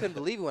 I couldn't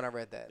believe it when I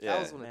read that. Yeah, That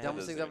was one of man, the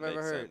dumbest that things I've doesn't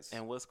ever make heard. sense.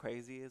 And what's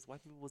crazy is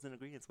white people was in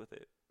agreement with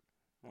it.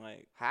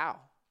 Like, How?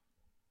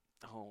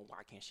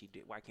 why can't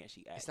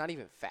she act? It's not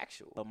even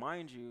factual. But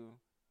mind you,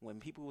 when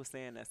people were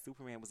saying that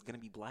Superman was gonna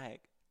be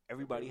black,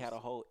 everybody had a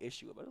whole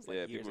issue about it. It was like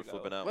Yeah, years people were ago.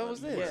 flipping out When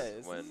was this?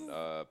 Yes.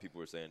 when people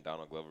were saying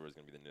Donald Glover was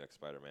gonna be the next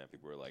Spider-Man.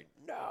 People were like,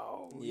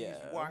 "No,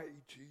 Yeah. he's white.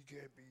 He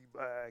can't be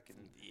black."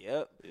 And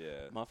Yep.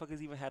 yeah,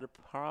 Motherfuckers even had a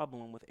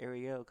problem with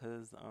Ariel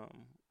because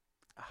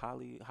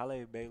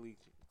Halle Bailey,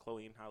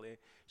 Chloe and Halle,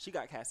 she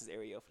got cast as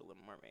Ariel for The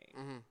Little Mermaid.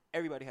 Mm-hmm.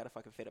 Everybody had a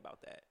fucking fit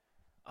about that.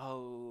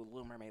 Oh,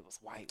 Little Mermaid was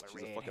white with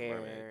She's a red fucking hair.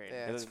 mermaid. and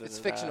Yeah, it's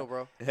da-da-da-da-da. fictional,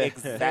 bro.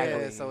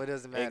 Exactly. Yeah, so it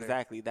doesn't matter.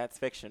 Exactly. That's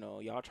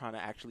fictional. Y'all trying to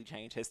actually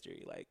change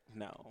history. Like,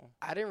 no.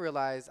 I didn't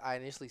realize I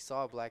initially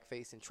saw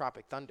blackface in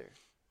Tropic Thunder.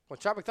 When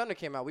Tropic Thunder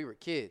came out, we were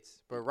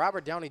kids. But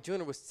Robert Downey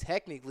Jr. was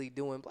technically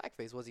doing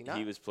blackface, was he not?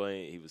 he was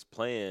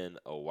playing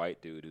a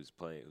white dude who's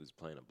playing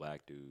a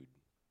black dude,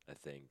 I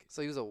think.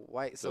 So he was a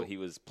white. So he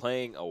was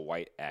playing a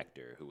white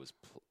actor who was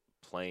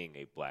playing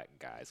a black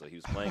guy. So he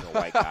was playing a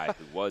white guy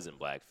who was in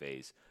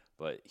blackface,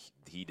 but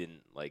he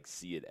didn't like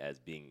see it as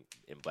being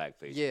in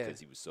blackface Yeah. because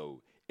he was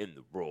so in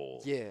the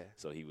role. Yeah.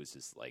 So he was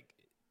just like,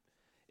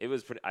 it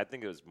was pretty. I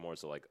think it was more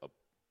so like a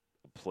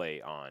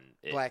play on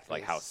it, like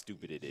Blackface. how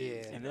stupid it is.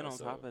 Yeah. you And then know, on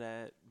so top of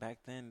that, back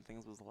then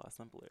things was a lot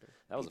simpler.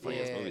 that was a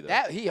funny ass Yeah, movie though.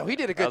 that he did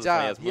a That good was a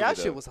funny job. ass Yeah, that movie,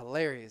 shit though. was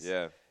hilarious.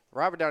 Yeah.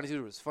 Robert Downey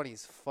Jr. was funny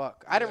as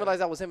fuck. I didn't Yeah. realize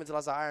that was him until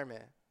I saw Iron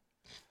Man.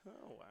 Oh,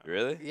 wow.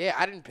 Really? Yeah,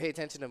 I didn't pay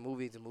attention to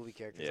movies and movie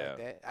characters Yeah. like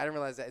that. I didn't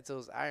realize that until it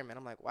was Iron Man.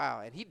 I'm like,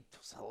 wow, and he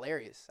was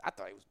hilarious. I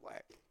thought he was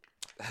black.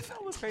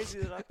 That was crazy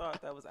that I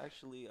thought that was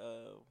actually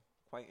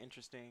quite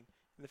interesting.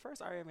 In the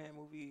first Iron Man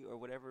movie, or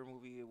whatever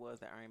movie it was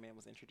that Iron Man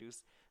was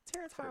introduced,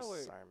 Terrence First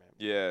Howard Iron Man.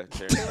 Yeah.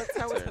 Terrence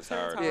Terrence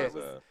Howard. Howard was,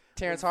 was-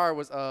 Terrence Howard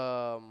was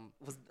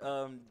was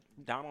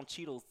Donald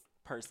Cheadle's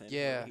person.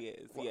 Yeah. He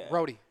is. Yeah.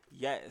 Rhodey.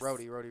 Yes.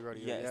 Rhodey.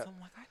 Yes. Yeah. I'm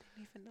like, I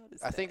didn't even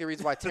notice. I think the that.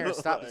 reason why Terrence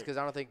stopped is Like, because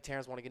I don't think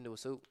Terrence wanted to get into a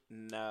suit.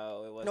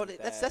 no, it wasn't. No,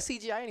 that's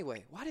CGI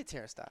anyway. Why did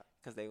Terrence stop?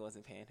 because they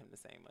wasn't paying him the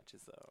same much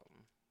as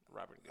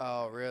Robert.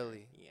 Oh, Goodman.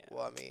 really? Yeah.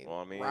 Well, I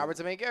mean, Well, Robert's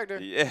the main character.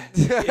 Yeah.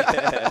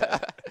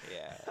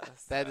 Yeah.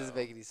 That so, doesn't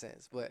make any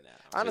sense. But no.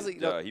 honestly,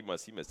 look, he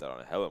missed out on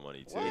a hella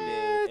money too. What? He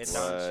did. And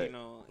Don What?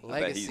 Chino, I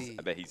bet Legacy. he's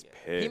Yeah.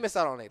 pissed. he missed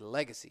out on a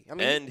legacy. I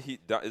mean, and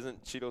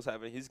isn't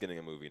Cheetos he's getting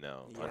a movie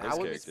now Yeah. on I his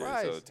wouldn't be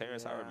character. So surprised.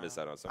 Terrence Yeah. Howard missed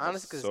out on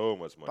Honestly, 'cause- so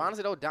much money. but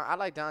honestly though, I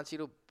like Don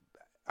Cheadle.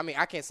 I mean,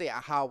 I can't say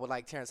how I would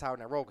like Terrence Howard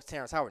in that role because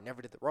Terrence Howard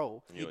never did the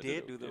role. And He only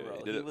did do the yeah,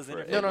 role. did He it was in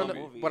for a a No,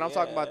 movie. but I'm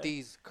talking about Yeah.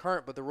 these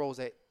current, but the roles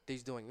that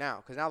he's doing now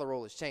because now the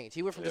role has changed.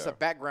 He went from just Yeah. a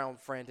background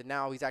friend to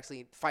now he's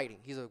actually fighting.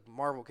 He's a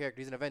Marvel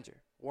character. He's an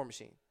Avenger, War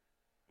Machine.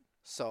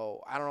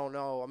 So I don't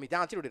know. I mean,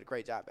 Don Cheadle did a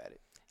great job at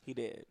it. He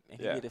did, and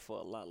he Yeah. did it for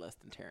a lot less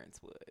than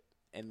Terrence would,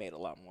 and made a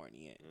lot more in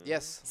the end.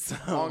 Yes, So,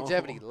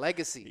 longevity,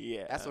 legacy.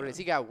 Yeah, That's what it is.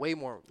 He got way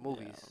more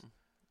movies.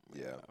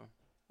 Yeah.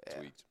 Yeah.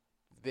 Tweaked.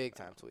 Big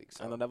time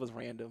tweaks. I know that was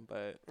random,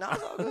 but No,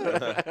 it's all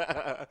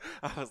good.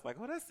 I was like,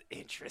 "Well, that's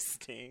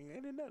interesting. I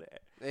didn't know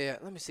that." Yeah,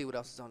 let me see what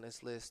else is on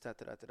this list.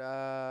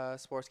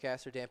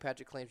 Sportscaster Dan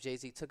Patrick claims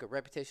Jay-Z took a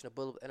reputational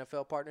bullet with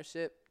NFL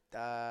partnership. Did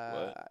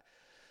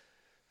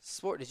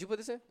you put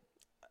this in?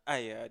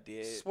 Yeah, I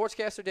did.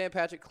 Sportscaster Dan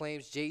Patrick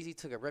claims Jay-Z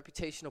took a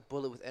reputational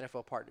bullet with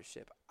NFL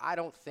partnership. I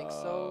don't think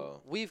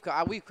so. We've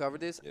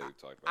covered this. Yeah, we've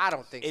talked about I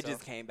don't think It so.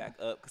 just came back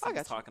up because I I was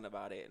got you. talking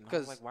about it, and I Because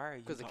was like, "Why are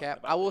you?" Because of talking Cap.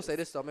 about I will this? say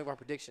this though. I'll make my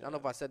prediction. I don't know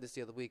if I said this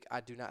the other week. I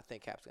do not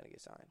think Cap's gonna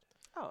get signed.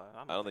 Oh,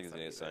 I don't think he's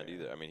gonna get signed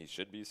either. I mean, he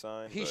should be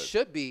signed. He but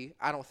should be.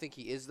 I don't think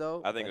he is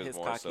though. I think But it his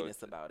was more so.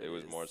 cockiness about it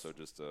was more is- so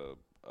just a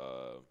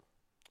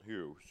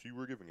here. See,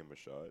 we're giving him a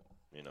shot.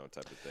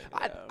 Type of thing.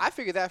 I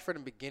figured that from the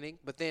beginning,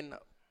 but then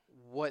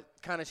what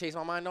kind of changed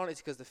my mind on it is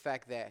because the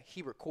fact that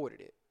he recorded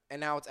it and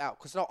now it's out.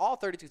 Because all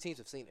 32 teams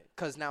have seen it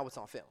because now it's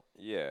on film.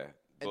 Yeah. And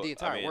But, the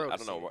entire I mean, world I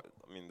has don't know. seen Why,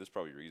 I mean, there's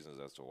probably reasons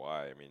as to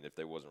why. I mean, if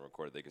they wasn't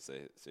recorded, they could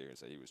sit here and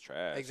say he was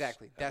trash.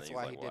 Exactly. And That's then he's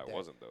why like, he well, did that. I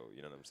wasn't though.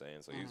 You know what I'm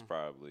saying? So he was Mhm.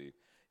 probably.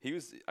 He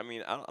was. I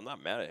mean, I'm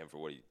not mad at him for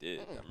what he did.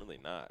 I'm really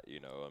not.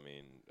 I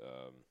mean,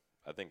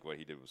 I think what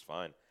he did was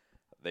fine.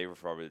 They were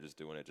probably just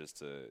doing it just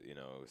to,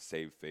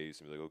 save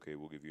face and be like, okay,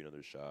 we'll give you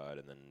another shot,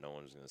 and then no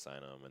one's gonna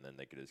sign him, and then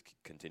they could just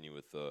continue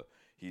with the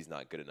he's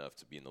not good enough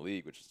to be in the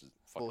league, which is just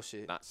fucking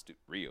Bullshit. not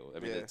real. I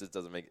mean, Yeah. it just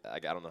doesn't make. I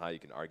don't know how you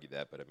can argue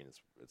that, but I mean,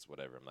 it's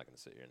whatever. I'm not gonna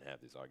sit here and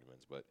have these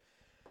arguments, but.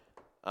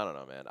 I don't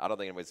know, man. I don't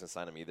think anybody's gonna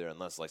sign him either,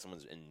 unless like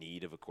someone's in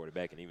need of a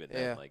quarterback, and even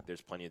Yeah. then, like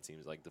there's plenty of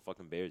teams like the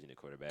fucking Bears need a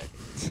quarterback.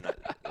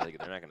 And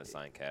they're not gonna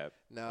sign Cap.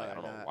 No, Like, I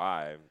don't they're know not.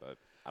 why, but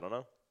I don't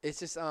know. It's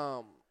just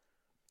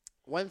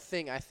one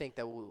thing I think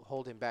that will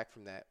hold him back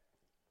from that.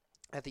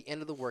 At the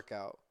end of the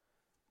workout,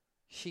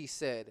 he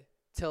said,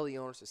 "Tell the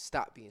owners to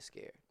stop being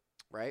scared."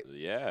 Right?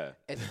 Yeah.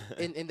 And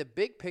in the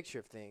big picture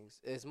of things,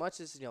 as much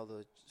as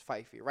the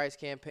fight for your rights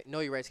campaign,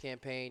 know your rights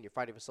campaign, you're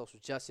fighting for social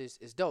justice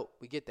is dope.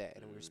 We get that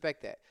and we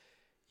respect that.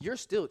 You're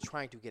still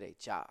trying to get a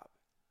job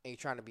and you're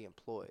trying to be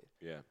employed.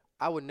 Yeah.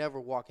 I would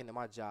never walk into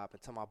my job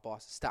and tell my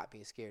boss to stop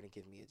being scared and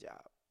give me a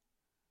job.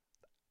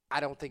 I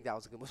don't think that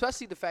was a good move,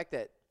 especially the fact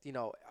that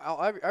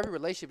every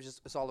relationship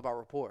is it's all about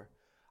rapport.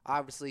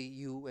 Obviously,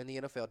 you and the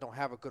NFL don't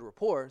have a good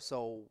rapport,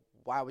 so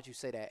why would you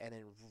say that and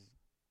then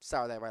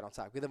sour that right on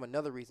top? Give them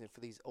another reason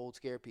for these old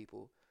scared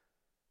people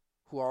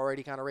who are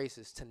already kind of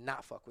racist to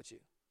not fuck with you.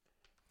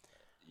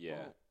 Yeah.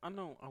 Well, I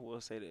know I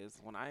will say this.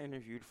 When I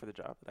interviewed for the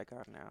job that I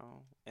got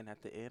now, and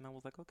at the end I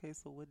was like, okay,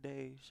 so what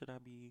day should I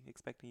be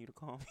expecting you to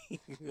call me?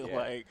 Yeah.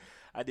 Like,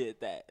 I did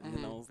that. And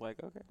then I Mhm. was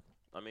like, okay.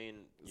 I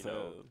mean,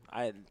 So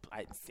I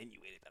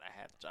insinuated that I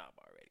had the job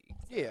already.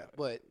 So, Yeah,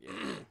 but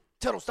yeah.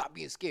 tell them stop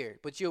being scared.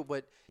 But you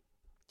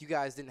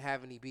guys didn't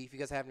have any beef. You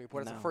guys haven't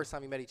reported. That's the No. first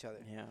time you met each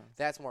other. Yeah.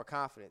 That's more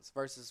confidence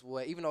versus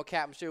what. Even though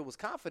Captain Sure was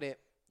confident,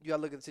 you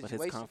gotta look at the But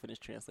situation. his confidence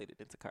translated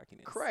into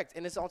cockiness. Correct.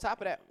 And it's on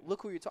top of that,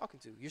 look who you're talking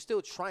to. You're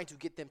still trying to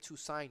get them to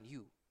sign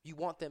you. You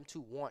want them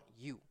to want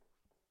you.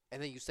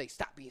 And then you say,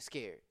 stop being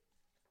scared.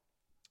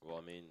 well,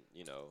 I mean,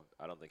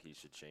 I don't think he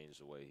should change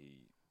the way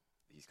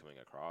he's coming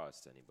across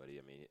to anybody.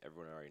 I mean,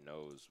 everyone already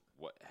knows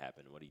what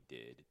happened, what he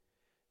did.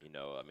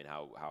 I mean,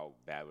 how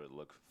bad would it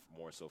look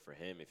more so for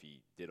him if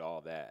he did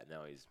all that and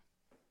now he's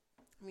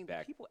I mean,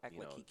 back, people act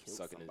like he killed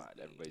sucking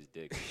somebody. everybody's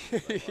dick.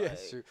 Yeah,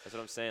 it's true. That's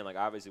what I'm saying. Like,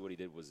 obviously, what he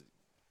did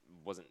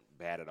wasn't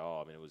bad at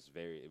all. I mean, it was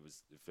very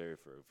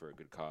for a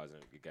good cause,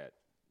 and it got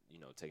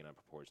taken out of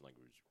proportion, like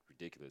it was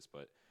ridiculous.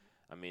 But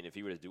I mean, if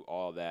he were to do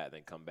all that and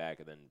then come back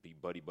and then be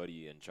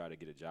buddy and try to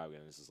get a job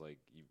again, it's just like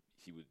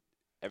he would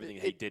everything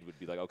he did would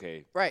be like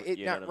okay, Right,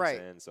 you know what I'm right,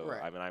 saying? So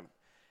right. I mean,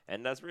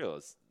 and that's real.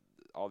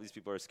 All these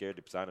people are scared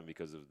to sign him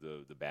because of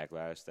the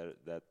backlash that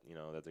that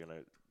they're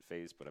gonna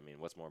face. But I mean,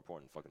 what's more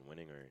important, fucking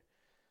winning or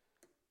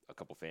a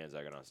couple fans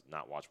that are gonna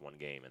not watch one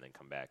game and then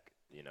come back?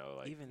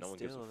 Like Even no one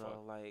gives a still, fuck.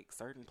 though, like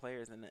certain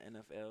players in the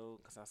NFL,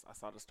 because I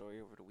saw the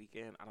story over the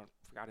weekend. I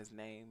forgot his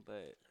name,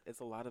 but it's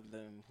a lot of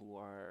them who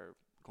are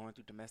going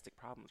through domestic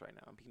problems right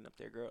now, beating up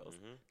their girls.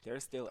 Mhm. They're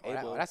still Oh,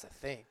 able. that's a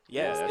thing.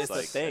 Yes, Yeah, it's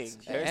that's a thing.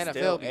 that's They're NFL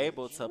still be-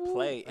 able to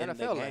play in the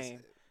NFL has game.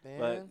 it, man.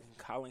 But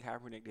Colin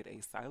Kaepernick did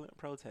a silent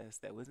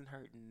protest that wasn't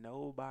hurting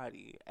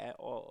nobody at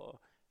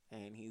all,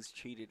 and he's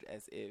treated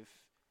as if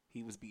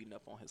he was beating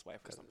up on his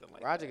wife or something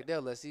like Roger that.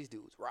 Goodell lets these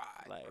dudes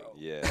ride, Like, bro.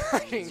 Yeah, I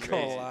It's ain't gonna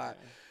crazy, lie.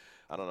 man.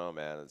 I don't know,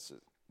 man. It's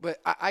just, But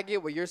I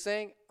get what you're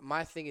saying.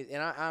 My thing is, and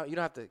I you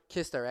don't have to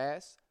kiss their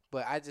ass,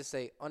 but I just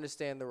say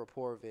understand the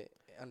rapport of it,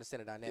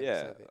 understand the dynamics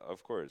yeah, of it.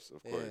 of course.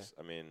 Yeah.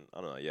 I mean,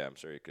 I don't know. Yeah, I'm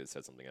sure he could have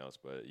said something else,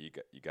 but he's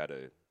got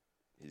to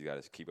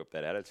keep up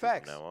that attitude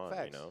Facts, from now on.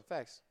 facts,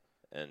 facts.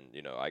 And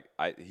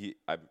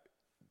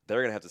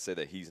they're gonna have to say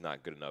that he's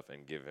not good enough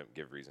and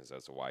give reasons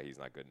as to why he's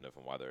not good enough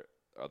and why their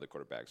other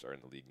quarterbacks are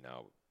in the league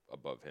now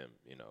above him.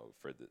 You know,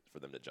 for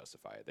them to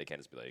justify it, they can't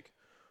just be like,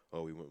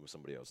 oh, we went with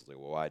somebody else. It's like,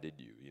 well, why did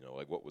you? You know,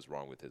 like what was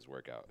wrong with his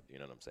workout? You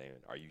know what I'm saying?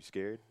 Are you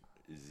scared?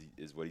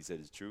 Is what he said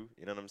is true?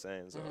 You know what I'm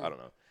saying? So I don't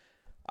know.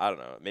 I don't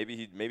know. Maybe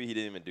he didn't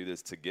even do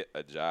this to get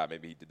a job.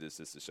 Maybe he did this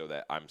just to show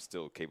that I'm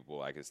still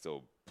capable. I can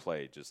still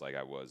play just like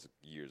I was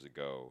years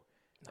ago,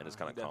 and just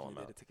kind of call him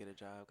out. Did it to get a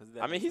job.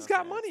 I mean, he's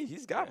got money.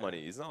 He's got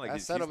money. He's not like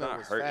he's not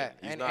hurting. Fat.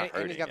 He's and, not and,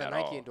 hurting and he's got the at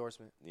Nike all.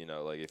 endorsement. You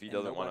know, like if he And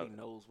doesn't want nobody to,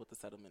 knows what the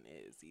settlement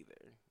is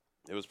either.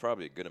 it was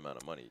probably a good amount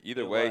of money.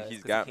 Either It way, was, he's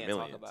 'cause got he can't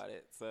millions. Talk about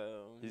it,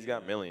 so He's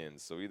got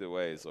millions. So either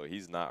way, so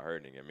he's not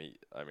hurting.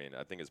 I mean,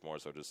 I think it's more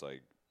so just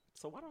like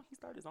So why don't he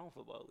start his own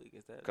football league?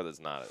 Is that because it's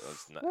not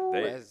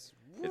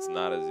it's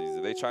not as easy.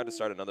 They tried to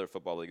start another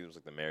football league. It was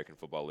like the American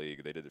Football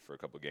League. They did it for a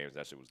couple of games.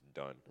 That shit was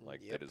done.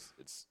 Like Yep. it's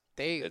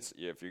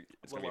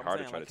gonna be hard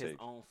to try to his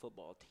take. own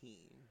football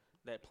team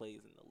that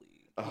plays in the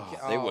league.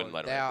 They wouldn't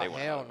let him in. They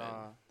wouldn't hell let him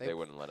nah. in. They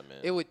wouldn't let him in.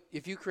 It would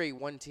if you create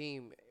one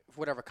team for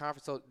whatever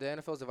conference. So the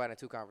NFL's divided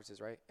into two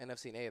conferences, right?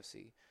 NFC and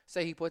AFC.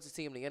 Say he puts his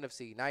team in the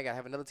NFC. Now you gotta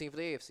have another team for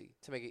the AFC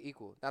to make it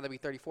equal. Now there'll be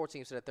 34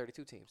 teams instead of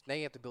 32 teams. Now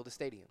you have to build a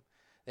stadium.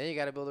 Then you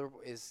gotta build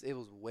it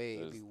was way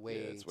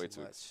it's way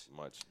too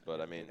much.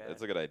 But I mean, Yeah.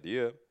 it's a good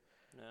idea,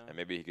 No. and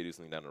maybe he could do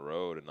something down the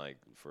road and like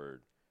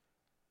for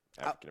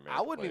African American.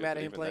 I wouldn't be mad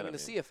at him playing in the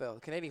CFL.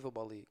 CFL, Canadian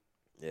Football League.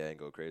 Yeah, and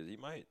go crazy. He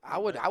might. I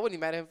wouldn't be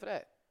mad at him for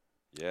that.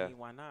 Yeah. I mean,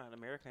 why not?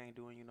 America ain't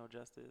doing you no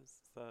justice.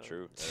 So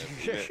True.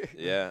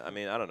 Yeah. I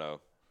mean, I don't know.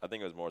 I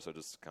think it was more so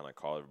just kind of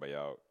call everybody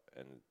out,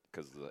 and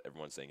because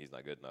everyone's saying he's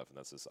not good enough, and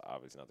that's just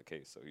obviously not the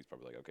case. So he's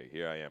probably like, okay,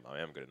 here I am. I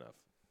am good enough.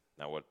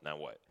 Now what?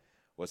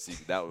 What's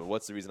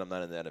the reason I'm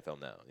not in the NFL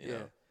now? You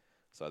know?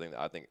 So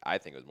I think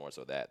it was more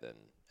so that than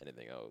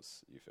anything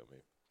else. You feel me?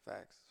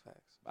 Facts.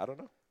 I don't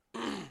know.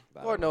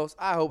 Lord knows.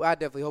 I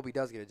definitely hope he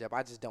does get a job.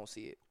 I just don't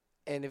see it.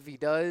 And if he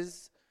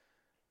does,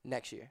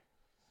 next year.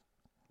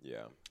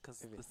 Yeah. because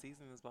the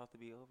season is about to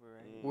be over,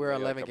 right? We're We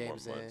got a 11 couple more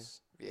games in.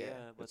 months. Yeah.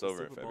 But It's the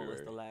over in Super Bowl is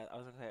February. the last. I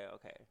was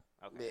okay.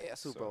 Yeah,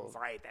 Super So- Bowl.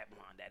 Sorry, that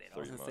on that. I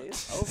was 3 gonna say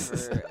months.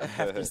 it's over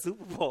after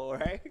Super Bowl,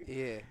 right?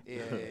 Yeah.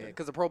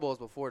 Because the Pro Bowl is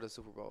before the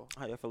Super Bowl.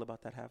 How y'all feel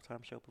about that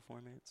halftime show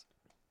performance?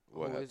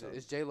 What Who is it? halftime?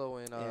 It's J-Lo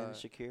and And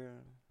Shakira.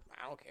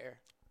 I don't care.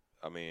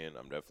 I mean,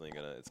 I'm definitely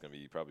it's gonna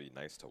be probably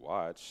nice to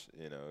watch,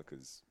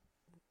 because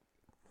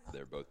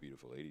they're both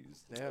beautiful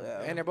ladies. Yeah.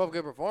 Yeah. And they're both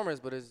good performers,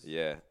 but it's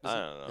Yeah, I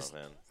don't know, it's-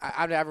 man.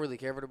 I never really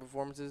care for the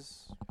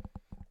performances.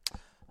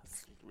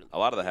 That's really A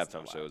lot of the easy to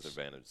halftime shows watch. are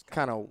banned. It's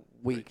Kind of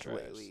weak trash,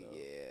 lately. so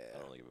Yeah. I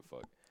don't really give a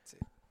fuck. That's it.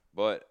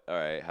 But all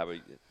right, how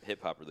about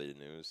hip hop related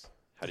news?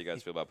 How do you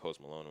guys feel about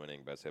Post Malone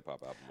winning Best Hip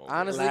Hop Album? Over?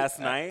 Honestly, Last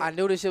night, I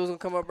knew this shit was gonna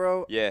come up,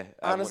 bro. Yeah.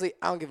 Honestly,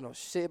 I don't give no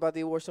shit about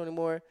the award show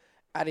anymore.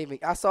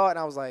 I saw it and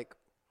I was like,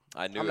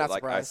 I knew I'm it. not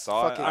Like I surprised.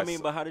 saw Fuck it. it. I mean,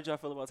 but how did y'all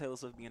feel about Taylor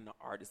Swift being the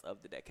artist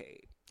of the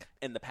decade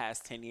in the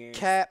past 10 years?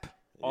 cap,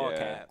 all yeah,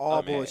 cap. all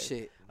I mean,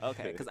 bullshit.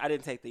 Okay, because I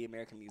didn't take the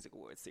American Music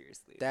Awards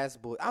seriously. That's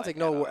bull. I don't Like, take at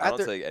no all. award. I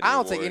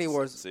don't take any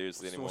awards awards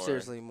seriously anymore.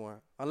 Seriously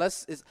anymore.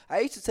 Unless it's.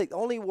 I used to take the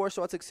only award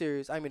show I took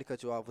serious. I didn't mean to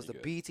cut you off. Was You the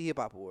good. BET Hip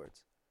Hop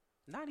Awards.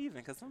 Not even,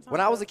 because sometimes When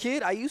I was a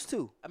kid, I used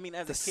to. I mean,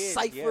 as the a kid,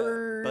 ciphers, yeah,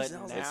 and I but was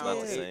now like, It's not the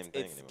yeah. same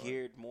thing it's anymore.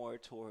 geared more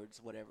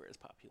towards whatever is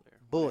popular.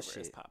 Bullshit.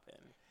 Whatever is popping.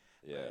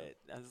 Yeah.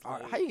 But I was All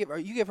right, like- how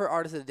you give her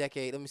artist of the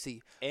decade? Let me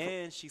see.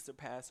 and she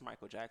surpassed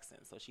Michael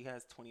Jackson, so she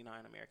has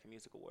 29 American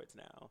Music Awards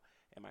now,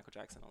 and Michael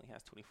Jackson only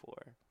has 24.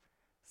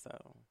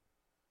 So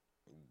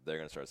They're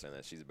gonna start saying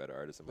that she's a better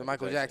artist than Than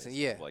Michael Jackson,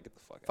 yeah. Like get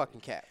the fuck.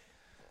 Fucking cap.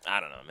 I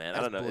don't know, man.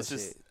 I That's don't know. It's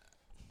bullshit.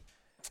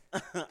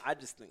 just I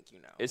just think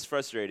it's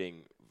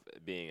frustrating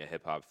being a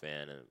hip hop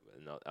fan, and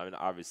I mean,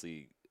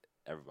 obviously,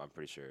 I'm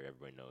pretty sure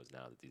everybody knows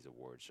now that these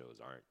award shows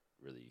aren't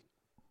really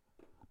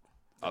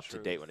The up to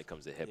date truth. when it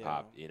comes to hip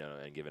hop,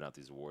 and giving out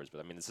these awards. But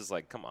I mean, it's just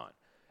like, come on.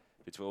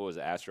 Between what was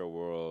it, Astro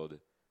World,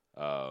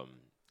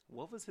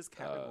 what was his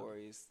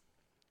categories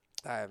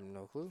I have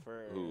no clue.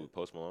 for who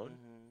Post Malone?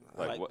 Mhm.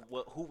 Like Like,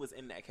 what- who was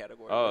in that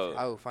category? Oh, with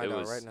I him? will find it out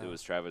was right now. it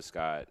was Travis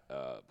Scott,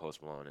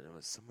 Post Malone, and it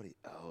was somebody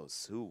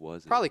else. Who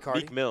was it? Probably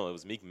Cardi. Meek Mill. It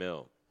was Meek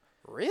Mill.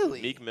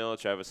 Really? Meek Mill,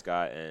 Travis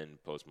Scott,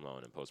 and Post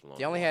Malone. And Post Malone.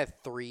 They only won.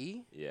 had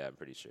 3. Yeah, I'm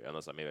pretty sure.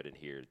 Unless maybe I didn't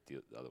hear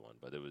the other one,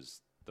 but it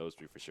was those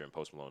 3 for sure. And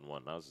Post Malone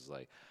won. And I was just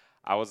like,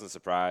 I wasn't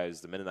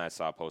surprised. The minute I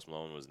saw Post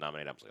Malone was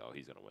nominated, I was like, oh,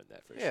 he's gonna win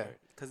that for Yeah. sure.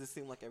 Because it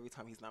seemed like every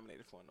time he's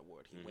nominated for an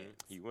award, he wins.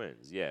 He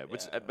wins. Yeah.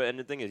 Which, Yeah. but and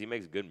the thing is, he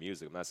makes good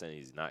music. I'm not saying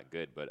he's not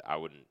good, but I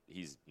wouldn't.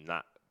 He's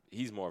not.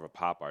 He's more of a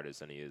pop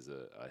artist than he is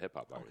a hip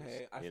hop artist.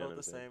 Okay, I You know felt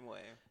what the I'm saying? same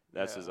way.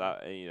 That's Yeah.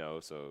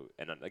 just so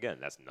and again,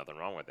 that's nothing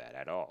wrong with that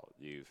at all.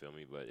 You feel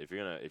me? But if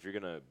you're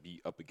gonna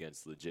be up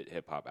against legit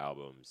hip hop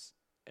albums,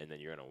 and then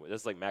you're gonna win,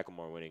 that's like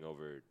Macklemore winning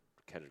over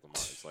Kendrick Lamar.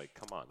 It's like,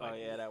 come on. Oh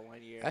like, yeah, that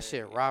 1 year. That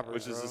shit yeah. robbery.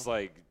 which is bro. just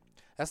like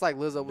That's like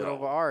Lizzo went No.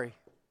 over Ari.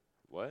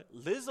 what?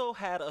 Lizzo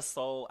had a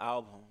soul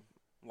album.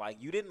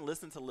 Like, you didn't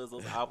listen to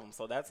Lizzo's album,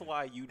 so that's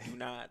why you're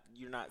not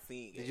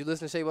seeing it. Did you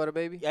listen to Shea Butter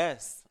Baby?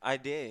 Yes, I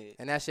did.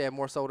 And that shit had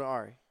more soul than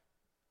Ari.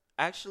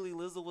 Actually,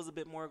 Lizzo was a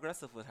bit more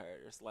aggressive with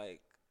hers.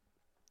 Like,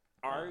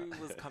 Ari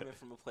was coming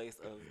from a place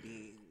of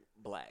being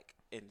black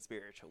and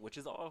spiritual, which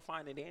is all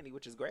fine and dandy,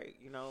 which is great.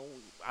 You know,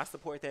 I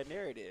support that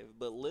narrative.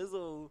 But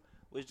Lizzo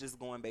was just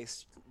going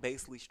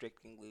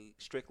basically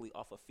strictly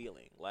off of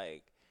feeling.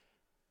 Like,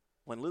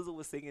 when Lizzo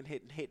was singing,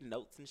 hitting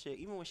notes and shit,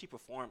 even when she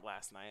performed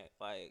last night,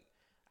 like,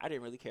 I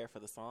didn't really care for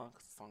the song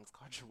because the song is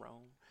called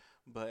Jerome.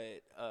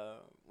 But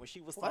when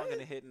she was singing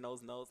and hitting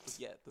those notes,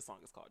 yeah, the song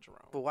is called Jerome.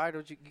 But why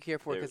don't you care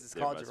for it? Because it's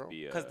called Jerome.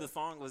 Because the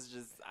song was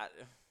just,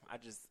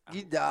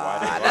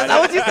 that's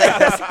not what you said.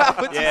 That's not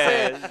what you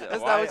said.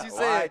 That's not what you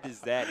said. Why does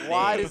that name?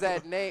 Why does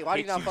that name? Why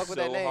do you not fuck with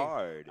that name?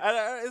 Hard?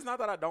 It's not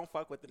that I don't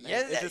fuck with the name.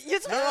 Yes, it's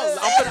just,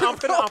 I'm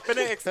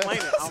finna explain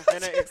it. I'm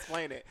finna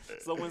explain it.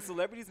 So when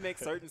celebrities make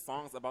certain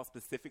songs about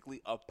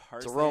specifically a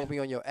person, Jerome be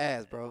on your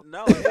ass, bro.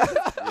 No,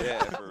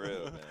 Yeah, for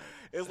real, man.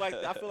 it's like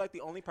I feel like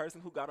the only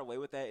person who got away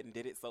with that and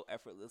did it so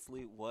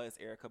effortlessly was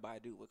Erykah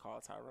Badu with Call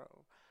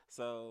Tyrone.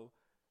 So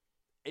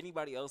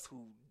anybody else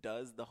who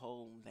does the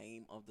whole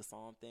name of the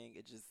song thing,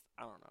 it just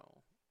I don't know,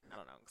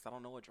 because I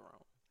don't know a Jerome.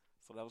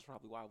 So that was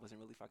probably why I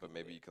wasn't really fucking. But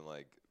maybe with you can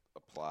like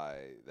apply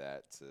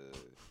that to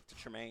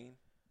Tremaine.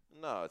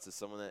 No, it's to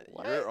someone that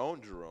What? your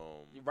own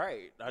Jerome.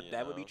 Right, You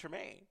that would be know?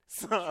 Tremaine.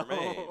 So,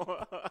 Tremaine,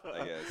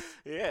 I guess.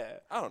 Yeah,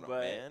 I don't know,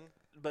 man.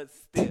 But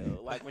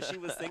still, like when she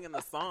was singing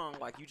the song,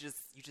 like you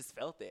just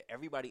felt it.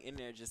 Everybody in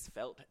there just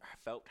felt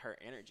her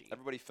energy.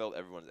 Everybody felt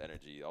everyone's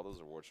energy. All those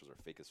award shows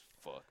are fake as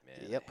fuck,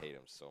 man. Yep. I hate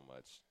them so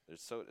much.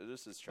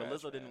 This is But trash.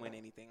 Lizzo didn't man. win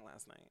anything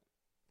last night.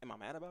 Am I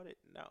mad about it?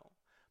 No.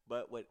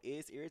 But what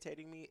is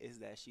irritating me is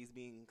that she's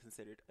being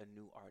considered a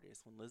new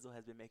artist when Lizzo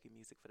has been making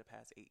music for the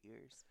past 8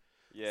 years.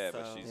 Yeah,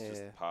 but So- she's Yeah.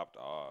 just popped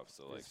off.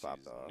 So like Just popped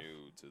she's off.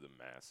 new to the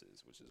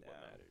masses, which is what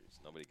Yeah. matters.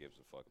 Nobody gives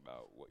a fuck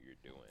about what you're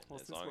doing. Well,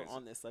 as since long we're as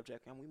on this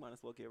subject, and we might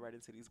as well get right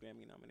into these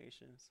Grammy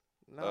nominations.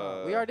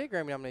 No, we already did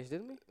Grammy nominations,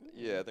 didn't we?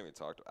 yeah, I think we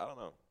talked. I don't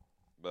know.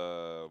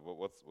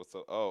 What's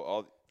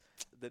the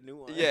The new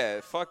one.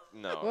 yeah, fuck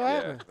no. What Yeah,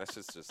 happened? that's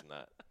just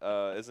not.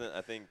 Isn't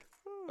I think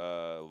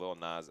Lil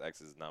Nas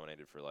X is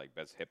nominated for like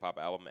best hip hop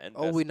album and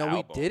Oh, best we know we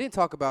album. didn't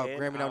talk about And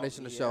Grammy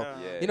nomination on the show.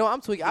 Yeah. You know,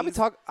 I'm tweaking. I've been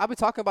He's-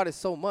 talking about it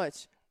so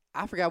much.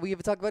 I forgot we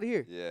even talked about it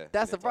here. Yeah,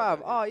 That's we the didn't talk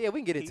problem. about Oh it. yeah,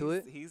 we can get into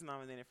it. He's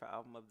nominated for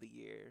Album of the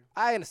Year,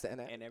 I understand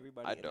that. and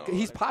everybody. I in don't. the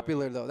He's category-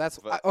 popular though. That's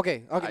But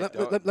okay. I Let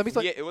don't- me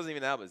explain. Yeah, it wasn't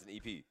even an album. It's an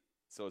EP.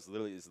 So it's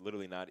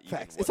literally not even.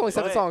 Facts. what It's only the-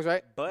 7 But- songs,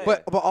 right?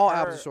 But all her,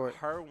 albums are short.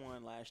 Her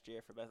won last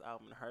year for best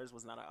album. Hers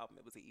was not an album;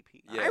 it was an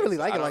EP. Yeah, I really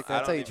so like it don't- like that, I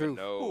I'll tell you don't the even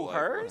truth. know, Who, like,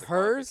 hers? what the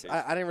Hers,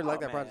 qualifications- I didn't really like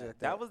Oh, that man. project. Like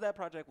That was that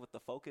project with the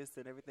focus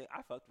and everything.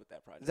 I fucked with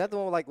that project. Is that the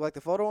one with like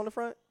the photo on the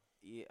front?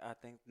 Yeah, I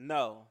think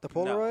no. The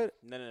Polaroid?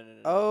 No.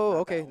 Oh, not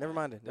okay, that never one.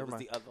 mind it, It never was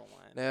mind. the other one.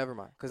 Never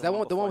mind. Because The that one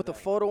one, the one before with the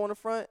that. photo on the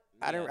front,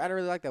 I Yeah. didn't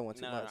really like that one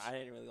too No, much. I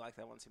didn't really like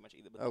that one too much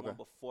either. But Okay. the one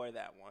before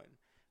that one,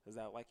 because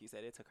that, like you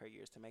said, it took her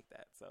years to make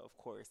that. So of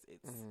course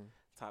it's Mhm.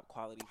 top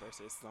quality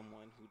versus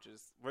someone who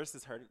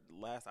versus her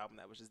last album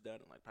that was just done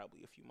in like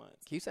probably a few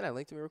months. Can you send that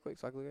link to me real quick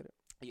so I can look at it?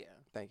 Yeah.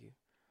 Thank you.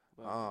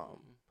 But,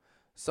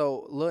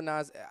 So Lil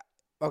Nas,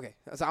 okay.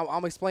 So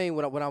I'm explaining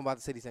what I'm about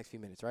to say these next few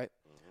minutes, right?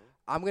 Mhm.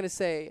 I'm gonna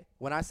say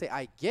when I say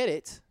I get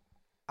it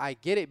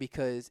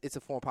because it's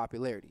a form of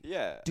popularity.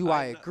 Yeah. Do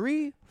I kn-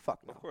 agree?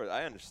 Fuck no. Of course,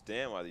 I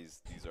understand why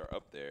these are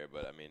up there,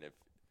 but I mean, if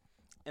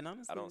and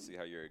honestly, I don't see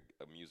how you're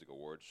a music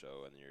award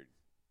show and you're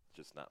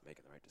just not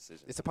making the right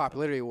decision. It's a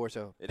popularity award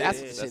show. It That's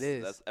is. what the That's- shit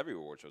is. That's every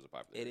award show is a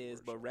popularity. it is.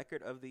 award But show.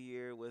 record of the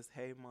year was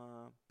Hey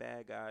Ma,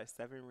 Bad Guy,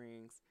 Seven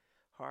Rings,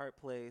 Hard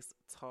Place,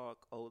 Talk,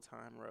 Old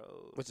Time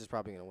Road. Which is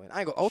probably gonna win. I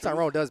ain't gonna. Old Town Truth-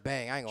 Road does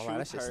bang. I ain't gonna lie.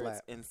 That Truth shit Hurts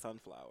slap. and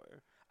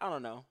Sunflower. I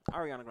don't know.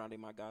 Ariana Grande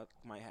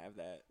might have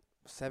that.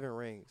 7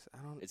 Rings. I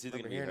don't. It's either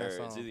gonna remember be hearing her.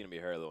 that It's song. either gonna be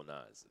her or Lil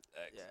Nas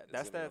X. Yeah, It's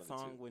that's gonna be that one of the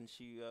song two. when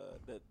she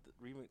the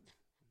remix.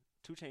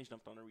 2 Chainz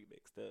jumped on the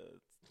remix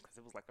because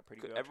it was like a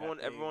pretty girl. Everyone,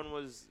 trap thing. everyone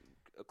was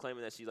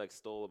claiming that she like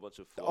stole a bunch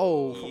of.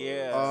 Oh, flows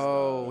yeah. and Oh,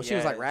 stuff. when she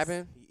was like Yes.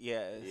 rapping.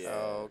 Yes. Yeah.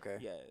 Oh, okay.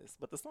 Yes,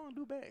 but the song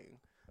do bang.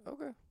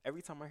 Okay.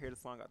 Every time I hear the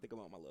song, I think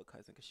about my little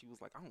cousin because she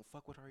was like, "I don't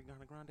fuck with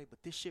Ariana Grande,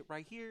 but this shit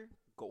right here,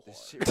 go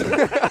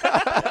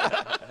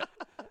hard."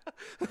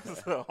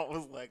 So I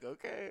was like,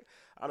 okay,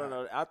 I don't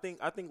know. I think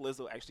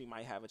Lizzo actually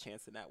might have a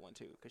chance in that one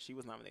too because she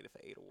was nominated for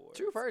 8 awards.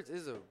 Truth Hurts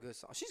is a good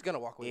song. She's gonna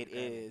walk away. It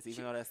is,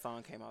 even though that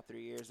song came out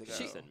 3 years ago.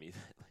 She sent me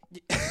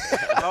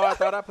that. Oh, I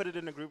thought I put it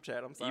in the group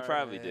chat. I'm sorry. You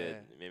probably Yeah. did.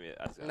 Maybe.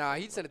 I just got Nah, it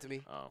he from sent it to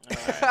me. Oh.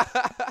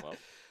 Alright.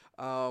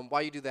 Well,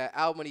 While you do that,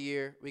 album of the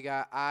year, we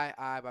got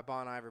I by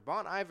Bon Iver.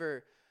 Bon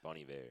Iver. Bon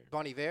Iver.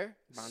 Bon Iver.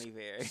 Bon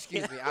Iver.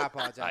 Excuse me, I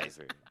apologize.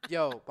 Iver.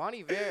 Yo, Bon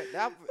Iver.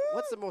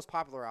 What's the most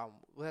popular album?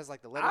 What has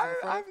like the letters on the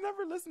front? I've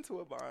never listened to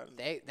a Bond.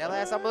 That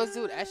last album I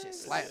listened to, that shit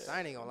slaps.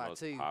 I ain't gonna lie Most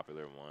to you.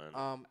 popular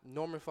one.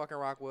 Norman fucking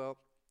Rockwell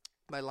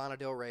by Lana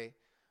Del Rey.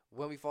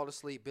 When We Fall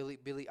Asleep, Billie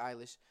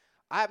Eilish.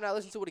 I have not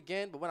listened to it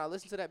again, but when I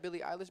listened to that Billie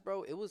Eilish,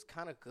 bro, it was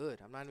kind of good.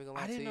 I'm not even gonna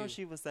lie I to you. didn't know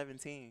she was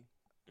 17.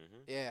 Mm-hmm.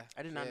 Yeah.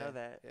 I did not yeah, know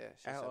that. Yeah,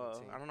 she's At all.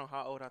 17. I don't know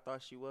how old I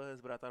thought she was,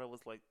 but I thought it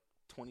was like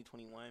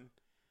 2021.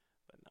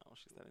 But no,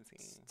 she's 17.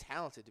 It's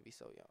talented to be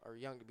so young, or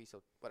young to be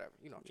so whatever.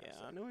 You know what I'm Yeah,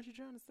 I trying know what you're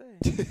trying to say.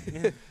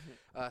 to say.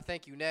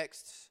 Thank You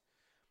Next.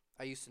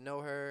 I used to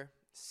know her.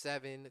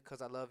 7,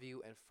 Cause I Love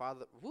You, and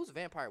Father. Who's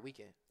Vampire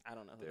Weekend? I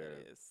don't know who They're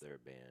that is. they're a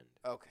band.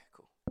 Okay,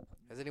 cool.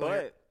 Has anyone?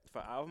 But for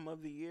album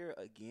of the year,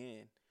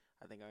 again,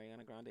 I think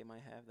Ariana Grande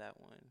might have that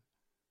one.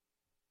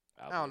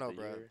 Album don't of know,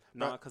 the bro. year?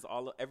 No, because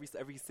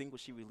every single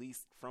she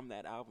released from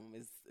that album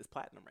is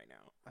platinum right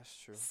now. That's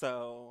true.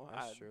 So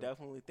That's I true.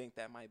 definitely think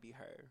that might be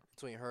her.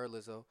 Between her and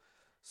Lizzo.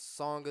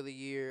 Song of the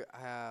year.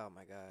 Oh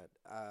my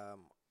God.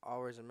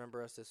 Always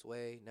Remember Us This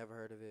Way. Never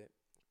heard of it.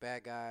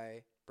 Bad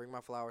Guy. Bring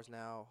My Flowers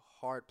Now.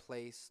 Hard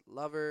Place.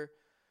 Lover.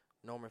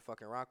 Norman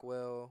fucking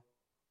Rockwell.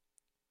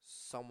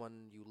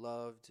 Someone You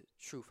Loved.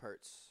 Truth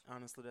Hurts.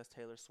 Honestly, that's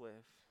Taylor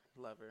Swift.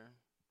 Lover.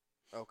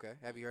 Okay.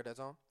 Have you heard that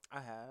song? I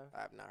have.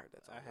 I have not heard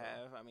that song. I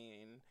have. I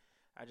mean,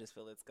 I just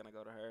feel it's gonna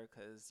go to her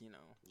because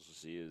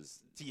She is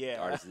Yeah.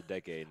 artist of the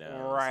decade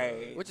now.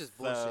 Right. Which is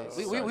So- bullshit.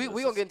 We So gonna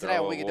just get into that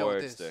throw when we get done with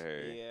awards this. to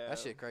her. Yeah. That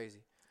shit crazy.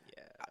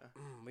 Yeah.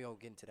 We gonna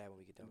get into that when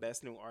we get done.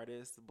 Best new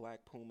artist: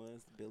 Black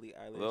Pumas, Billie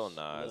Eilish, Lil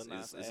Nas. Lil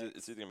Nas It's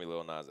X. either gonna be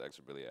Lil Nas X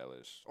or Billie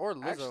Eilish. Or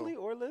Lizzo. Actually,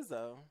 or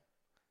Lizzo.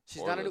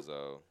 She's or not a new.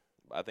 Lizzo.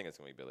 I think it's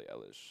gonna be Billie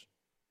Eilish.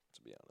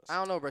 To be honest. I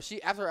don't know, bro.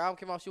 She after her album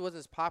came out, she wasn't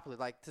as popular.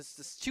 Like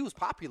she was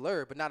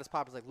popular, but not as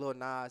popular as like Lil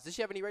Nas. Did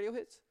she have any radio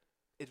hits?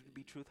 It would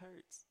be Truth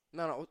Hurts.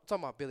 No, I'm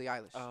talking about Billie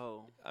Eilish.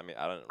 Oh, I mean,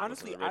 I don't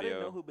honestly, listen to I radio.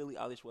 didn't know who Billie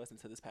Eilish was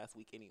until this past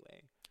week.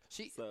 Anyway,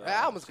 She So, her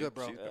album's She- good,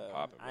 bro. She's been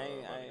popping, bro. I-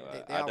 I'm not gonna I-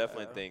 lie. they I all-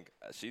 definitely think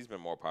she's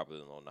been more popular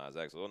than Lil Nas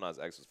X. Lil Nas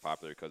X was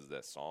popular because of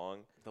that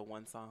song, the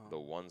one song. the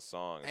one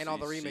song, And all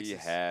the She remixes.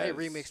 has They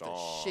remixed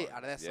the shit songs.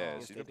 out of that Yeah, song.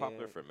 she's Yes, been they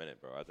popular did. for a minute,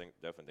 bro.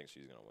 Definitely think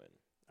she's gonna win.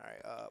 All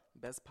right,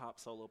 Best pop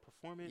solo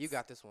performance. you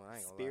got this one. I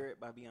ain't gonna lie. Spirit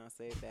by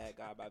Beyonce, Bad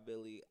Guy by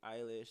Billie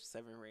Eilish,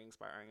 Seven Rings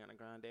by Ariana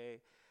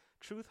Grande,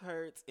 Truth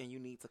Hurts, and You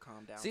Need to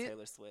Calm Down, See-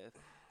 Taylor Swift.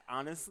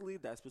 Honestly,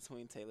 that's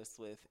between Taylor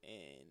Swift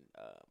and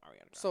Ariana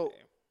Grande. So-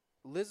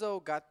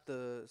 Lizzo got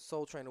the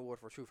Soul Train Award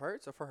for Truth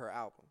Hurts or for her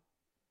album?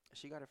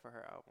 she got it for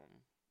her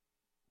album.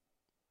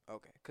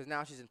 Okay, because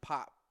now she's in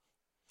pop.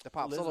 The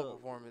pop solo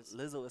performance.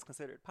 Lizzo is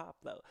considered pop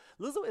though.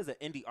 Lizzo is an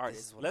indie is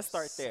artist. what Let's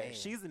I'm start there. saying.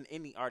 She's an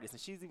indie artist,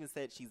 and she's even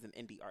said she's an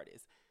indie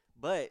artist.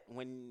 But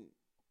when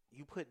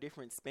you put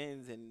different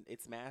spins and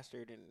it's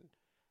mastered and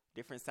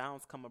different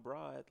sounds come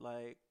abroad,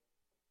 like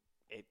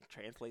it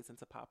translates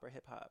into pop or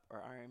hip hop or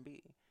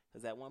R&B.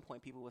 Because at one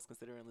point people was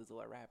considering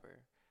Lizzo a rapper,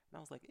 and I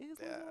was like, is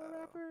Lizzo a Yeah.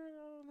 rapper?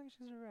 I don't think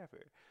she's a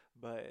rapper,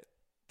 but.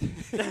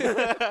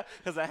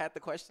 Because I had to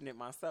question it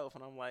myself,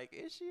 and I'm like,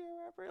 is she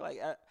a rapper? Like,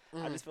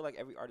 I just feel like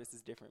every artist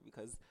is different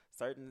because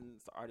certain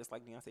artists,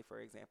 like Beyonce, for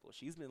example,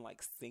 she's been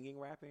like singing,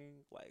 rapping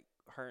like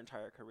her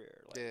entire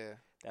career. Like Yeah,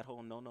 that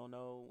whole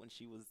no, when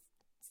she was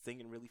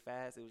singing really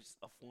fast, it was just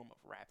a form of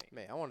rapping.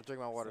 man, I want to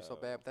drink my water so So-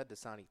 bad, but that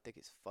Dasani thick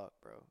as fuck,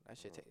 bro. That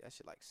shit, that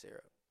shit like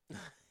syrup.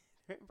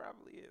 It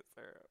probably is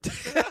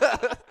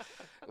her.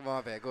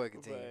 My bad. Go ahead,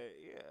 continue. But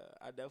yeah,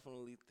 I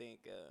definitely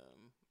think.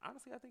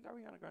 Honestly, I think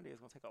Ariana Grande is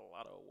gonna take a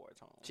lot of awards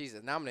home. She's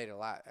nominated a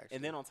lot, actually.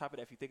 And then on top of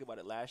that, if you think about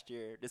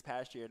it, this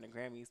past year in the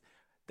Grammys,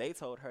 they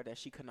told her that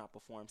she could not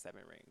perform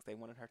Seven Rings. They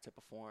wanted her to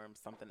perform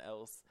something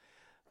else,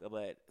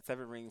 but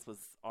Seven Rings was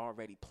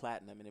already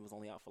platinum, and it was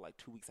only out for like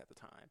 2 weeks at the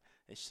time.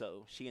 And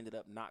so she ended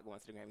up not going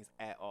to the Grammys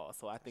at all.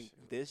 So I think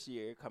this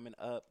year coming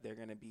up, they're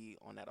gonna be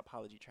on that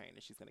apology train,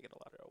 and she's gonna get a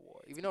lot of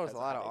awards. even though there's a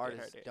because lot how of they get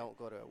her artists there. don't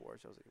go to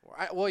award shows anymore.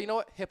 Well, you know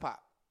what? Hip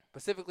hop,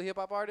 specifically hip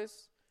hop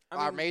artists, I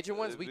our mean, major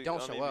ones, we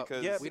don't show up.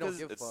 because Yeah, we don't because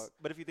give a it's- fuck.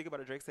 But if you think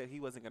about it, Drake said he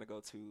wasn't going to go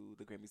to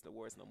the Grammys and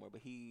awards no more,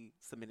 but he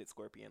submitted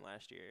Scorpion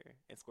last year,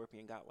 and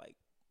Scorpion got like,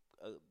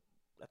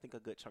 I think a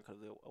good chunk of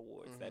the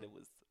awards that it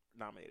was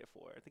nominated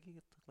for. I think he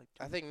took like.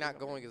 I 2 think or not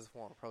something. going is a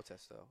form of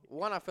protest, though.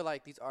 One, I feel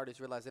like these artists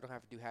realize they don't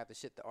have to do half the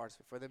shit the artists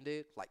before them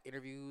did, like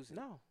interviews and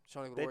No,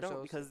 showing they award don't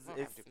shows. because They don't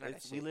have to do none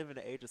of that we shit. live in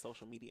the age of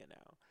social media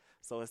now.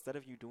 So instead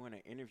of you doing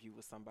an interview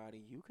with somebody,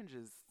 you can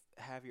just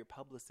have your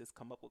publicist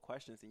come up with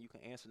questions and you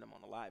can answer them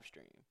on a live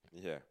stream.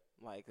 Yeah.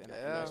 Like, and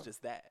Yeah. that's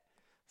just that.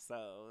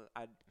 So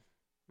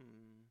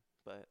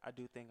but I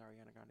do think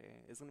Ariana Grande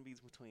is going to be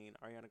between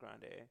Ariana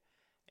Grande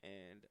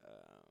and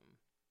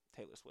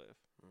Taylor Swift.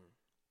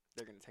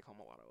 They're going to take home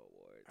a lot of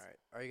awards. All right,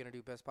 are you gonna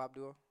do best pop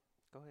duo?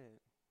 Go ahead.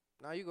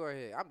 No, you go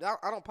ahead.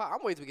 I don't pop.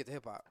 I'm waiting till we get to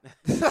hip hop.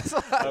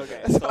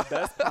 Okay, so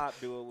best pop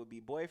duo would be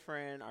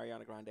Boyfriend,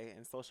 Ariana Grande,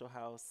 and Social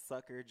House,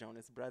 Sucker,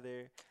 Jonas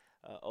Brother,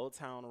 Old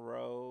Town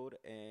Road,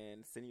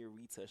 and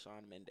Senorita,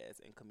 Shawn Mendes,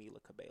 and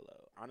Camila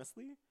Cabello.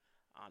 Honestly,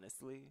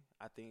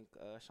 I think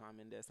Shawn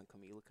Mendes and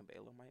Camila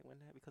Cabello might win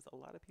that because a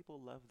lot of people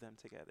love them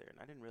together, and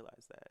I didn't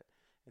realize that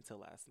until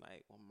last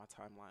night when my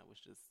timeline was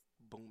just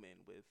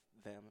booming with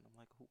them, and I'm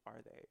like, who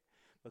are they?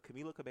 But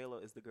Camila Cabello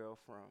is the girl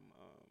from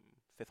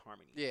Fifth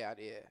Harmony. yeah.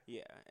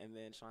 Yeah, and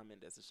then Shawn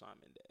Mendes is Shawn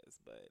Mendes,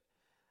 but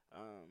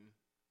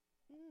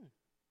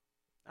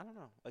I don't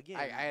know. Again,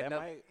 I had that no-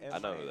 might- I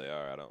know who might- they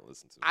are. I don't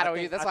listen to I them. don't.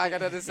 think- That's I all I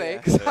got think- nothing to say.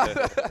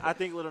 yeah. 'cause I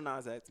think Lil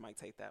Nas X might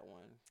take that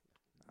one.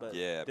 But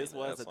Yeah, I this mean,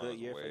 was that a good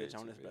song's year for way the too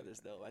Jonas big. Brothers,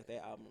 though. Like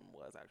their album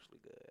was actually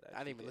good. I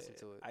didn't even listen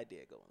to it. I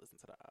did go and listen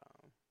to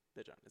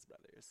the Jonas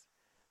Brothers.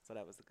 So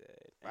that was good.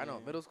 I know in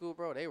And middle school,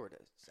 bro, they were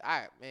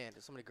man,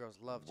 so many girls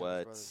loved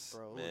Jonas Brothers,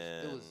 bro.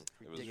 Man, It was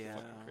it was ridiculous.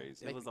 fucking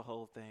crazy. It was a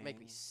whole thing. Make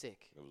me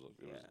sick. It was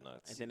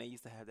nuts. And then they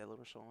used to have that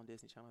little show on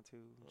Disney Channel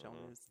too,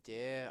 Jonas.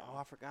 Yeah. Oh,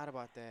 I forgot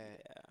about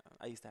that. Yeah,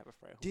 I used to have a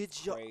friend who Did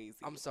was you? crazy.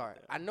 I'm about sorry.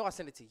 that. I know I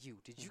sent it to you.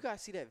 Did you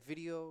guys see that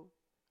video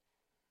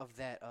of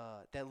that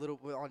little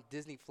on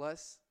Disney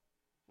Plus?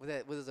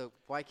 Was a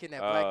white kid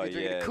and that black dude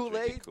drinking the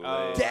Kool-Aid?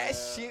 Oh, That yeah.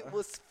 shit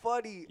was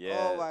funny. Yeah.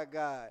 Oh my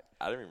god.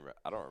 I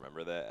don't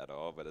remember that at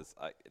all. But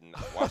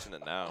watching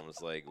it now, I'm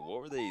just like, what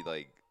were they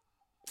like?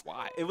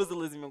 Why? It was the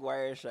Lizzie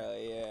McGuire show.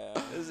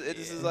 Yeah.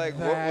 This is like,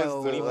 That what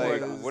was the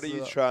was like? What are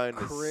you trying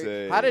to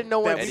say? How did no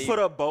one? That And we he- put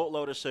a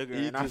boatload of sugar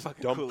he in our just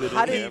fucking dumped Kool-Aid. it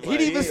How in did- him, he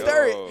didn't even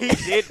stir it. yo. He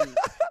didn't.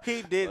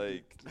 He didn't.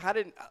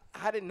 Like,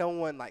 How did no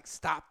one like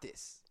stop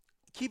this?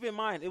 Keep in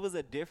mind, it was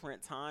a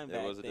different time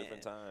back it was a then.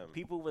 different time.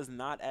 People was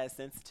not as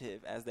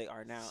sensitive as they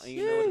are now. And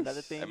you know what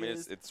another thing I mean,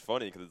 is? it's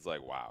funny because it's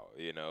like, wow,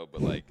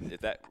 but like if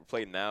that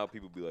played now,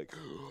 people be like,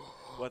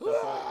 What the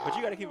fuck? But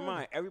you got to keep in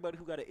mind, everybody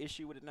who got an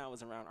issue with it now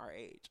is around our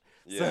age.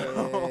 yeah,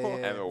 So,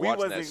 and we're we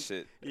watching that wasn't-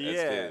 shit as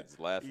yeah, kids,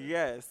 laughing.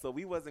 Yes, so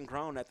we wasn't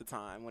grown at the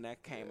time when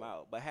that came Yeah.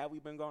 out. But had we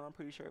been grown, I'm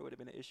pretty sure it would have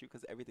been an issue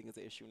because everything is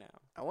an issue now.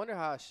 I wonder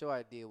how a show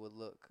idea would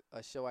look.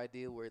 A show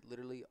idea where it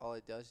literally all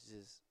it does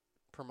is just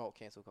promote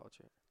cancel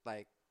culture.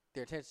 Like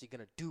they're intentionally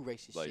gonna do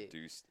racist Like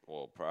shit.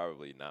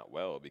 probably not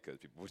well because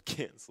people would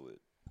cancel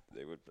it.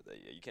 They would.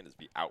 You can't just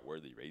be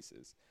outwardly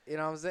racist. You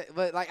know what I'm saying?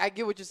 But like I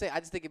get what you're saying. I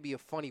just think it'd be a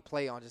funny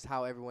play on just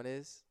how everyone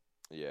is,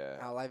 Yeah.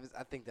 how life is.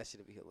 I think that shit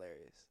would be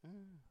hilarious.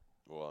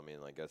 Well, I mean,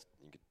 I guess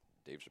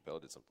Dave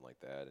Chappelle did something like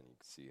that, and you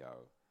can see how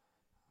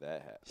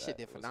that Shit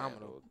did was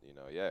phenomenal.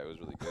 handled. Yeah, it was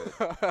really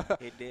good.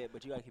 It did,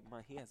 but you got to keep in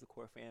mind, he has a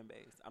core fan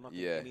base. I don't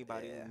Yeah. think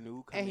anybody Yeah.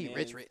 knew coming And he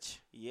in.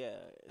 rich. Yeah,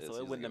 It's so easy it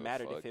to wouldn't have give a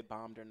mattered if fuck. it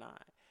bombed or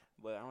not.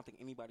 But I don't think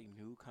anybody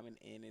knew coming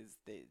in is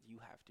that you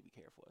have to be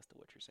careful as to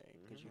what you're saying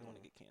because you don't want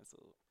to get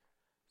canceled.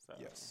 So,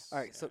 Yes. All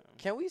right, so yeah.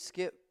 can we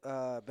skip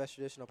best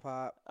traditional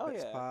pop? Oh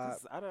best yeah, pop?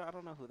 'cause I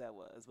don't know who that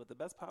was, but the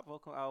best pop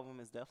vocal album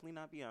is definitely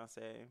not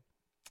Beyonce.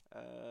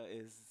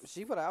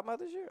 She put an album out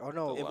this year? Oh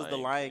no, It was the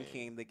Lion Lion King.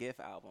 King, the GIF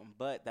album,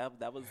 but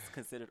that was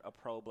considered a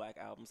pro-black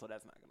album, so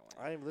that's not gonna win.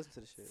 I didn't even listen to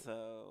the shit.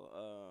 So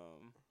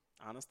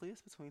honestly,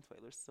 it's between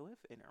Taylor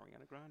Swift and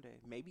Ariana Grande,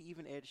 maybe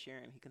even Ed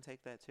Sheeran. He can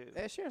take that too.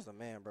 Ed Sheeran's the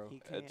man, bro. He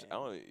can. I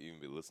don't even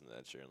be listening to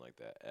that Sharon like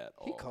that at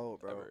all. He cold,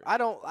 bro. ever. I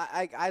don't.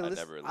 I listen.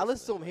 never I listened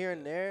listen to to him him here like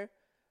and that. there.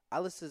 I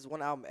listen to his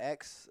one album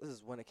X. This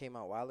is when it came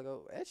out a while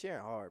ago. Ed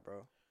Sheeran hard,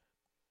 bro.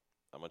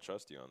 I'm gonna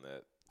trust you on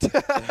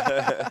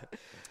that.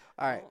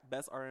 All right. Well,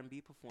 best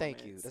R&B performance.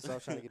 Thank you. That's what I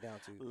was trying to get down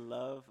to.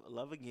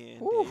 Love Again,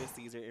 Woo. Daniel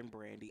Caesar and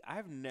Brandy.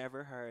 I've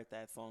never heard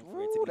that song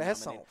for it to Ooh, be that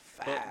song nominated.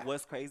 fire. But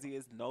what's crazy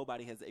is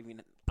nobody has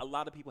even. A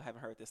lot of people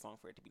haven't heard this song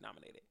for it to be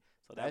nominated.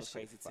 So that was shit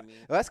crazy fire. to me.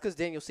 Well, that's because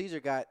Daniel Caesar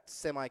got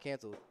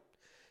semi-canceled.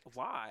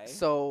 Why?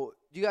 So,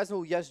 do you guys know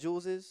who Yes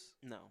Jules is?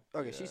 No.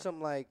 Okay, Yeah. she's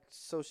some like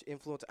social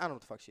influencer. I don't know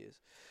what the fuck she is,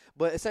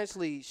 but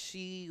essentially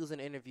she was in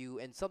an interview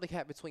and something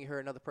happened between her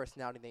and another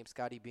personality named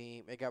Scotty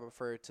Beam. It got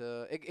referred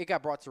to. It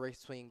got brought to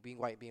race between being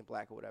white, and being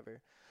black, or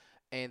whatever.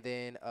 And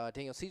then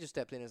Daniel Caesar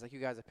stepped in and was like,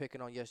 "You guys are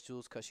picking on Yes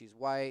Jules because she's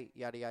white,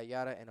 yada yada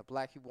yada, and the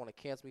black people want to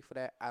cancel me for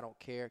that. I don't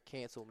care.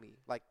 Cancel me."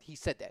 Like he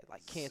said that,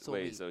 like cancel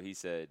Wait, me. so he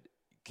said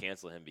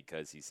cancel him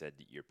because he said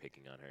that you're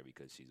picking on her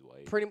because she's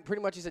white.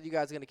 Pretty much, he said, "You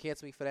guys are gonna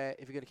cancel me for that.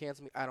 If you're gonna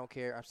cancel me, I don't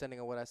care. I'm standing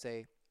on what I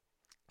say.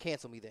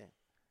 Cancel me then."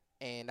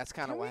 And that's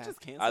kind of Can what we happened.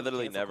 just cancel I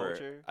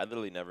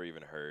literally never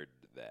even heard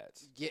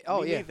that. Yeah.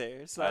 Oh Me yeah.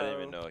 neither. So I didn't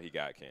even know he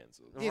got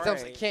canceled. Yeah, so I'm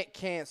saying Right. can't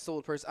cancel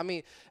the person. I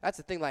mean, that's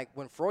the thing. Like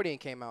when Freudian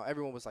came out,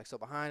 everyone was like so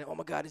behind it. Oh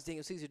my God, this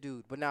Daniel Caesar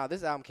dude. But now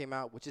this album came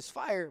out, which is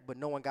fire, but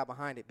no one got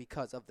behind it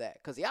because of that.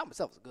 Because the album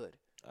itself is good.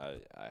 I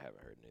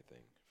haven't heard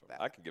anything. That-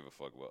 I can give a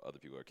fuck what other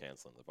people are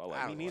canceling. If I I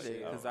like don't Me it, know, neither. shit.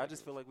 Because don't I like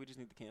just it. feel like we just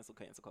need to cancel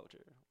culture.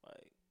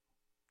 Like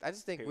I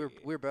just think Period.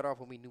 we're better off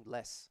when we knew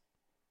less.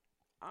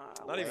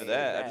 Not even way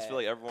that. I just feel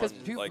like Because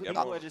everyone, people, like people,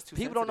 everyone, are just too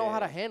people don't know how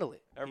to sensitive. handle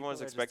it. everyone's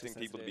people are just too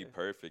expecting people to be sensitive.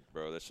 perfect,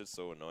 bro. That shit's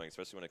so annoying,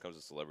 especially when it comes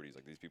to celebrities.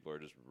 Like these people are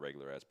just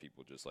regular ass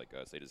people, just like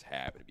us. They just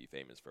happen to be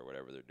famous for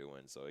whatever they're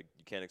doing. So like,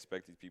 you can't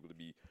expect these people to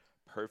be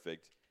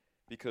perfect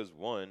because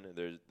one,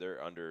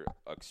 they're under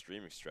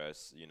extreme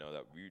stress. You know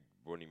that we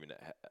wouldn't even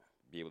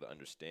be able to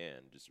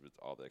understand just with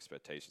all the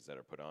expectations that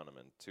are put on them.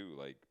 And two,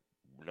 like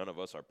none of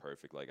us are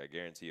perfect. Like I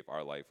guarantee, if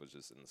our life was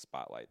just in the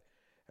spotlight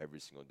every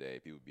single day,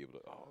 people would be able to,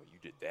 oh, you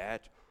did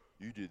that.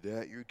 You did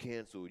that. You're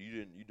canceled. You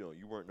didn't.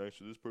 You weren't nice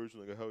to this person.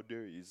 Like, how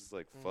dare you? It's just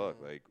like,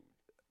 fuck. Like,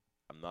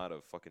 I'm not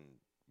a fucking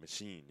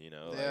machine. You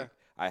know. Yeah. Like,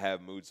 I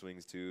have mood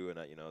swings too,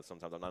 and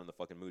sometimes I'm not in the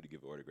fucking mood to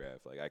give an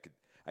autograph. Like, I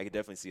could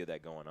definitely see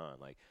that going on.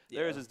 Like,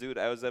 there was Yeah. this dude.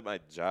 I was at my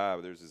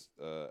job. There's this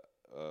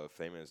a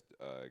famous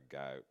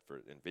guy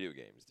in video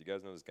games. Do you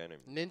guys know this guy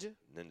named Ninja.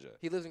 Ninja?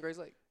 He lives in Grace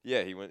Lake.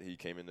 Yeah, he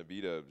came into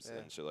B-dubs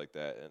Yeah. and shit like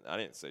that, and I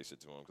didn't say shit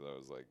to him because I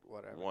was like,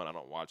 Whatever. one, I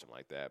don't watch him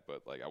like that,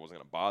 but like I wasn't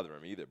gonna bother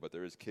him either. But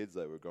there was kids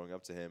that were going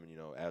up to him and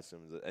asked him,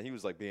 and he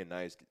was like being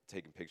nice,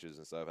 taking pictures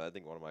and stuff. And I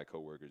think one of my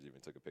coworkers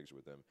even took a picture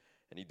with him,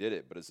 and he did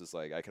it. But it's just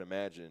like I can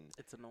imagine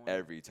It's annoying.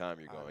 every time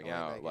you're going annoying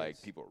out, that like is.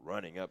 people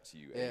running up to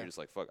you, and Yeah. you're just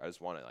like, fuck, I just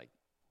want to like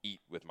eat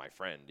with my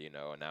friend, and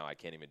now I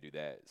can't even do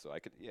that. So I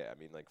could, I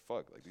mean, like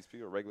fuck, like these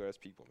people are regular ass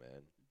people,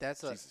 man.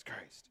 That's Jesus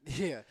Christ.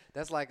 Yeah,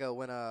 that's like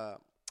when I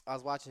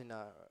was watching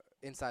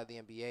Inside the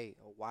NBA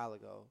a while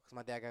ago because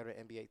my dad got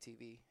an NBA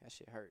TV. That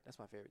shit hurt. That's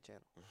my favorite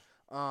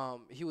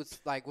channel. He was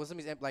like, when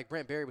somebody's like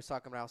Brent Barry was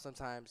talking about,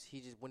 sometimes he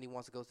just when he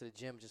wants to go to the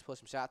gym, just push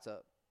some shots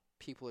up.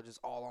 People are just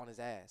all on his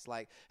ass.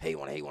 Like, hey, you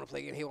want to play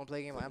a game? Hey, you want to play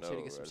a game? Like, I'm sure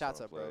to get some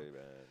shots up, bro. Man.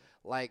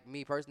 Like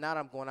me personally, now that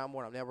I'm going out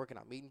more, I'm networking,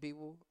 I'm meeting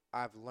people.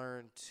 I've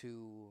learned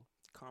to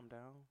Calm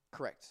down.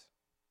 correct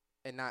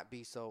and not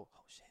be so,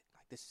 oh shit,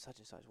 like this is such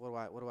and such. What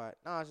do I?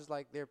 No, it's just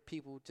like they're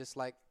people just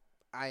like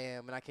I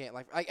am, and I can't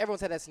like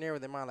everyone's had that scenario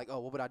in their mind, like, oh,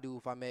 what would I do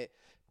if I met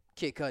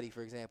Kid Cudi,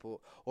 for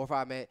example, or if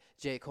I met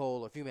J.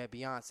 Cole, or if you met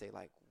Beyonce,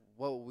 like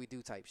what would we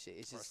do type shit.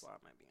 It's First just of all,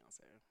 I met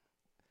Beyonce.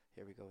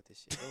 here we go with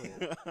this shit. Go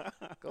ahead.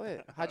 Go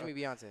ahead. How'd you meet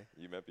Beyonce?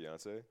 You met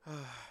Beyonce?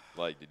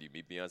 Like, did you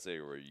meet Beyonce,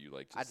 or were you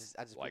like I just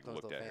like put those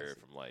looked little at her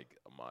fancy. from like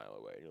a mile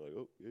away? You're like,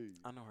 oh, hey.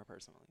 I know her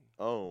personally.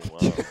 Oh,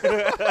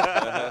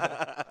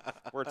 wow.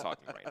 We're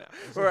talking right now.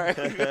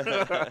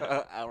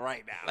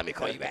 Right now. Let me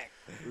call you back.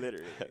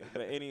 Literally.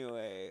 But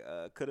anyway,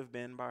 could have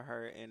been by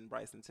her and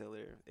Bryson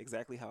Tiller.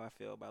 Exactly how I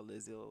feel about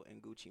Lizzo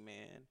and Gucci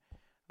Man.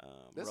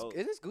 Is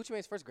this Gucci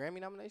Mane's first Grammy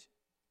nomination?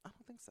 I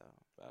don't think so.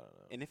 I don't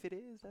know. And if it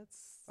is,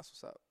 that's That's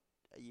what's up.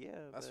 yeah.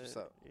 That's but what's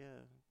up. Yeah,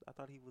 I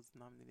thought he was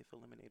nominated for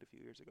Lemonade a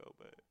few years ago,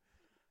 but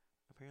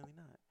apparently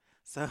not.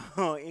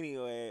 So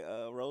anyway,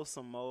 Roll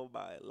Some Mo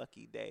by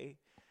Lucky Day.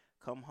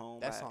 Come Home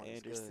That by song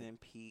is good. Anderson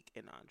Peak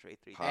and Andre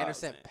 3000.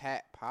 Anderson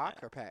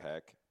Paak or Pack?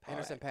 Pac.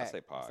 Anderson I Paak.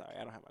 say Pac. Sorry,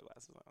 I don't have my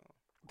glasses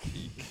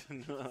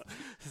on.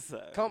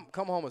 So,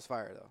 Come Home is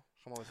fire though.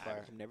 Come Home is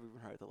fire. I've never even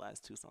heard the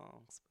last two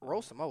songs.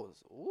 Roll Some Mo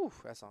is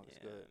that song is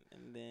Yeah, good.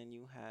 and then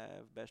you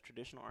have Best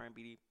Traditional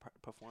R&B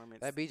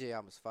Performance. That BJ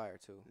album is fire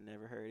too.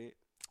 Never heard it.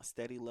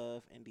 Steady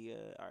Love, India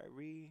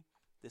Ari.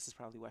 This is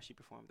probably why she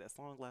performed that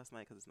song last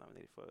night because it's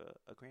nominated for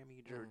a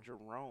Grammy.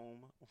 Jerome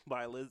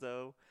by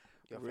Lizzo.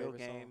 Your Real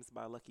favorite song? Games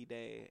by Lucky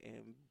Day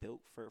and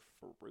Built for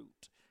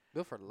Fruit.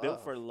 Built for Love.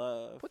 Built for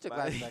Love. Put your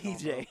by glasses back on, bro.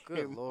 DJ.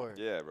 Good lord.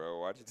 Yeah, bro.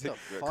 Why'd you The take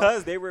fuck?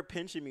 Because they were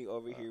pinching me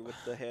over here with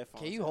the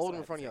headphones. Can you so hold I him in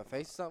had front of to your take 'em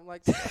face or off. something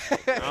like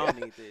that? I don't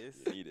need this.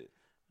 You need it.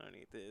 I don't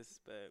need this.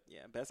 But yeah,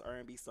 best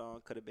R&B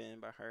song could have been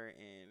by her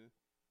and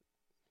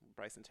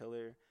Bryson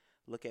Tiller.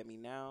 Look at Me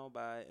Now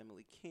by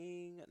Emily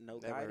King. No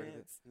Never heard of it.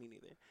 Guidance. Me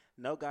neither.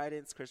 No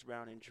Guidance. Chris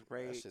Brown and That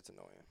Drake. shit's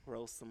annoying.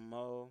 Roll Some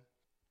Mo.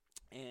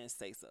 And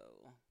Say So.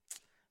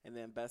 And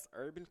then best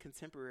urban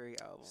contemporary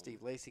album.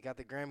 Steve Lacy got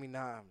the Grammy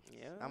nom.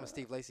 Yeah. I'm a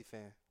Steve Lacy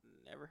fan.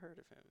 Never heard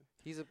of him.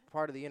 He's a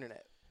part of the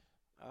internet.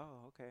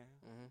 Oh, okay.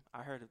 Mm-hmm.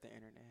 I heard of the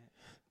internet.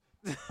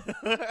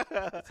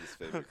 It's his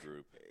favorite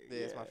group. Yeah,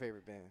 it's my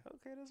favorite band.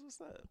 Okay, that's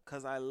what's up.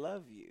 Cause I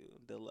Love You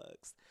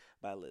Deluxe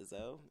by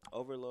Lizzo,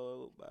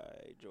 Overload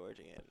by George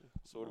Ann.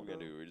 So what are we gonna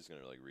do? We're just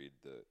gonna like read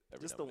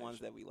every Just the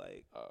ones nomination? that we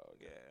like. Oh,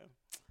 okay. Yeah.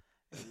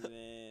 And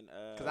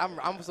then Cause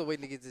I'm still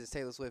waiting to get to this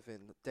Taylor Swift and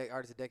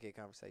Artist of the Decade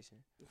conversation.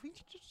 we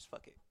just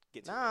fuck it.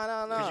 Get to Nah,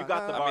 it. nah. 'Cause you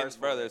got the I bars,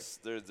 mean, bro,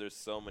 for it. there's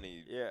so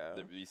many. Yeah.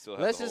 We still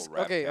have Let's the just whole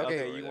rap okay. category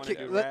you that wanna we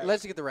do got. rap?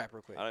 Let's get the rap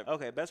real quick. I don't-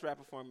 Okay, best rap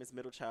performance: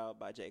 Middle Child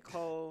by J.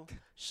 Cole,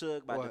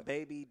 Suge by What?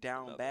 DaBaby,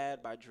 Down Another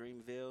Bad by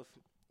Dreamville,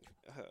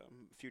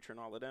 Future and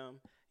all of them,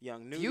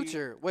 Young Nudy.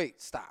 Future.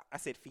 Wait, stop. I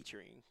said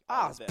featuring.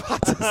 I all was of them.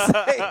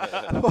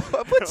 about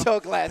to say, put your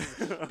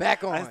glasses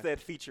back on. I said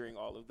featuring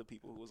all of the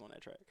people who was on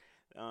that track.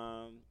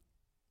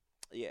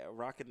 Yeah,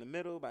 Rock in the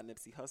Middle by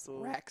Nipsey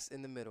Hussle. Racks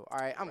in the middle. All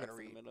right, I'm Racks gonna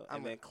in read. the Middle, I'm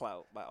and gonna, then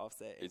Clout by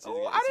Offset. It's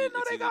Oh, either- I didn't know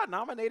it's they either- got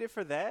nominated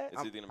for that.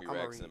 It's either gonna be I'm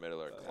Rex in read. the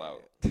middle or Okay.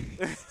 Clout.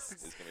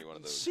 It's gonna be one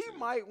of those. She two.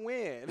 might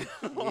win.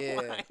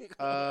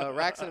 yeah.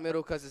 Racks in the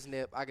middle because it's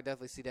Nip. I could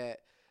definitely see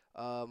that.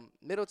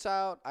 Middle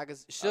Child. I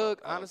guess Suge.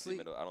 Honestly,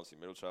 I don't see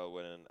Middle Child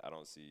winning. I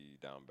don't see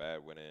Down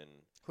Bad winning.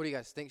 who do you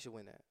guys think should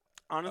win that?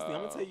 Honestly,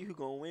 I'm gonna tell you who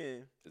gonna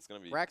win. It's gonna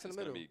be Racks in it's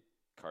the gonna middle. be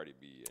Cardi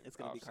B. And It's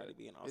gonna be Offset. Cardi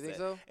B and You Offset. think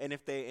so? And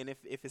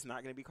if it's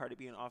not gonna be Cardi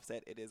B and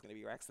Offset, it is gonna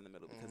be Racks in the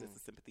Middle because it's a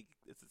sympathy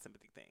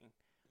thing.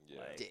 Yeah.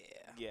 Like, Yeah.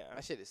 Yeah.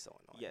 That shit is so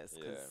annoying. Yes,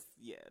 because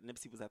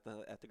Nipsey was at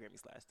the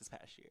Grammys this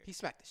past year. He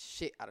smacked the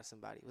shit out of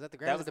somebody. Was that the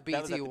That Grammys was- or the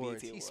that was BET at the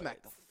Awards? BET He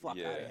smacked the Awards. fuck out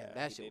of Yeah. him.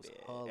 That he shit was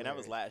did. hilarious. And that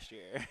was last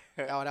year.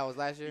 Oh, that was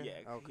last year? Yeah,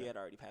 Okay. he had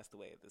already passed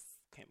away. This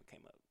came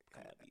up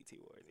BET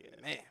Awards.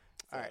 Yeah, Man.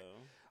 All right.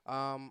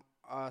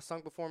 So,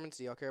 Song performance.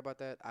 Do y'all care about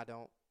that? I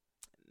don't.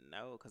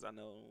 No, because I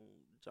know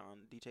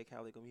DJ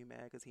Khaled gonna be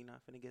mad because he not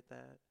finna get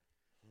that.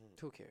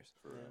 Who cares?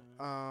 For real.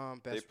 Yeah.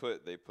 Best.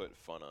 They put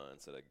Funna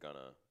instead of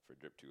Gunna for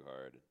Drip Too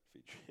Hard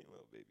featuring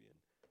Lil Baby.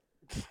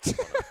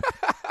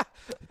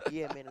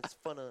 Yeah, man, it's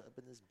Funna up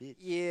in this bitch.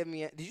 Yeah,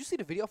 man. Did you see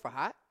the video for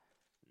Hot?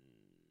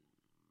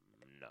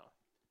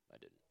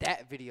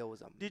 That video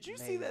was amazing. Did you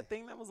see that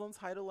thing that was on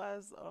Tidal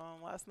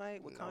last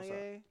night with No, Kanye?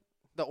 sir.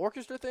 The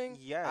orchestra thing?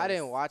 Yes. I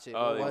didn't watch it.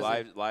 Oh, What they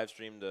was it? live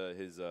streamed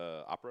his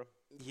opera.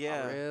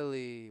 Yeah.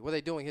 Really? Were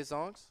they doing his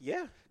songs?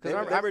 Yeah, 'Cause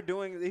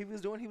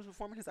he was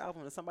performing his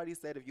album, and somebody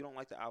said if you don't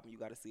like the album, you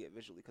got to see it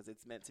visually because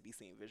it's meant to be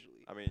seen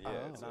visually. I mean, yeah.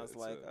 Oh. it's And I was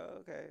like, oh,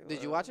 okay.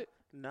 Did you well, watch it?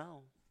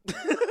 No.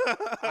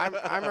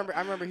 I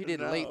remember he did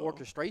late No.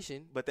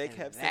 orchestration. But they and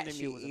kept that sending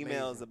shit me was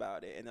emails amazing.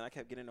 about it, and then I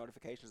kept getting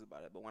notifications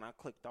about it. But when I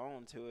clicked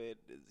on to it,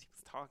 he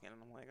was talking,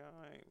 and I'm like,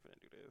 oh, I ain't gonna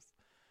do this.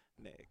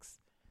 Next.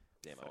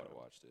 Damn, I would have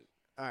watched it.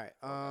 All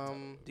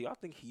right. Do y'all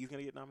think he's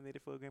gonna get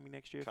nominated for a Grammy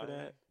next year for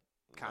that?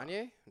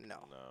 Kanye?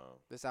 No. No.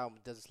 This album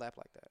doesn't slap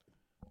like that.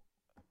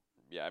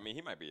 Yeah, I mean,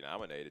 he might be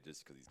nominated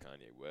just because he's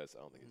Kanye West.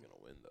 I don't think he's gonna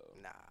win though.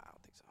 Nah, I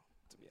don't think so.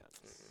 To be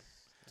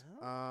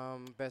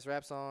honest. Best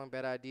rap song,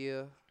 Bad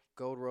Idea,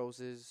 Gold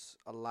Roses,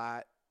 A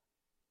Lot,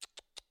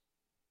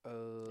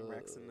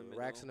 Racks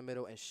in the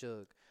Middle, and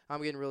Suge.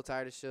 I'm getting real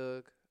tired of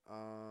Suge.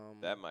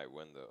 That might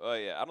win though. Oh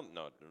yeah, I don't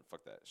know.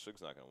 Fuck that.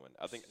 Suge's not gonna win.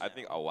 I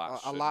think a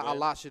lot. A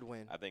lot should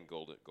win. I think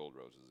Gold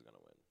Roses is gonna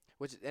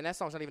win. And that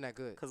song's not even that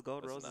good. Because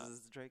Gold It's Roses not. is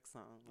Drake's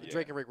song. Yeah.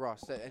 Drake and Rick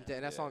Ross, and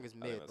that Yeah, song is I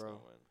think mid, that's bro.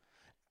 gonna win.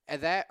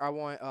 At that, I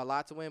want A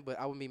Lot to win, but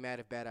I wouldn't be mad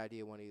if Bad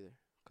Idea won either,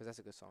 because that's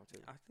a good song too.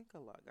 I think a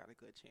lot got a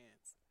good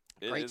chance.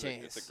 Great It's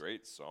chance. a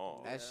great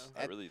song. That's-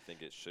 I really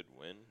think it should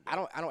win. I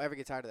don't ever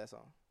get tired of that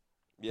song.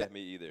 Yeah,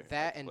 me either.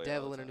 That I and play it all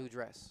Devil the in a time. New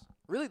Dress.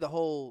 Really, the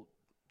whole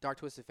Dark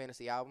Twisted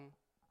Fantasy album.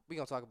 We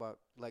gonna talk about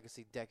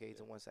Legacy decades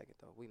in 1 second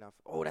though. We not.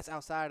 Oh, that's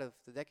outside of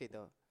the decade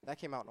though. That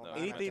came out in No, 09.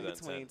 Anything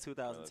 2010. between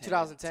 2010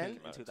 2010?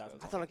 and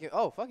 2020. I thought it came.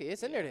 Oh, fuck it,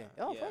 it's in there then.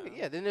 Yeah, Oh, fuck it, yeah.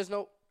 yeah. Then there's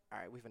no. All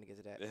right, we finna get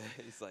to that.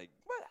 He's like,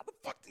 what? How the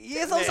fuck?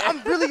 Yeah, so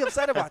I'm really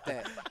upset about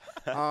that.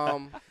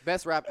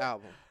 Best rap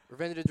album: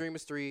 Revenge of the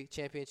Dreamers 3,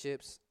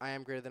 Championships, I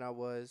Am Greater Than I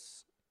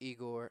Was,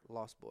 Igor,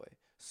 Lost Boy.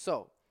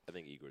 So I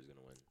think Igor's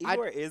gonna win.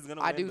 Igor is gonna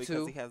I win do because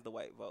too. he has the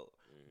white vote.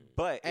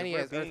 But And if he we're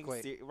has being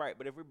Earthquake. right,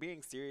 but if we're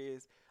being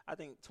serious, I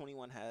think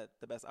 21 had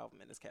the best album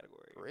in this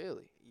category.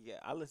 really, Yeah,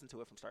 I listened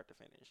to it from start to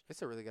finish.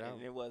 it's a really good And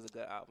album. it was a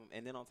good album.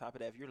 And then on top of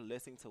that, if you're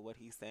listening to what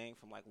he's saying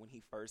from like when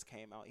he first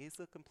came out, it's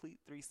a complete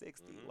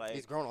 360. Like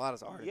He's grown a lot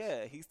as an artist.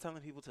 yeah, he's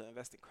telling people to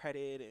invest in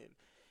credit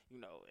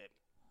and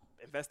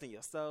invest in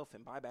yourself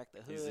and buy back the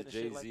hood. He's the and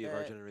shit like Jay-Z of our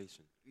that.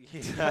 generation.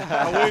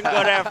 I wouldn't go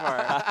that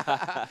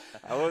far.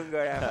 I wouldn't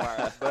go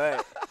that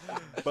far.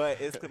 But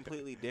it's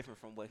completely different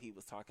from what he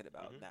was talking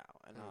about now.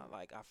 And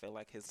I feel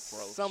like his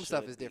growth. Some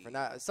stuff should is different.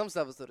 be- some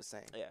stuff is still the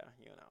same. Yeah,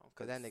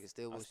 Cause that nigga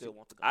still I was. still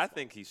want the. I Ghost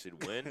think one. he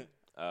should win.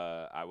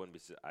 I wouldn't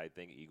be. I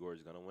think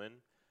Igor's gonna win.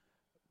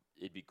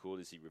 It'd be cool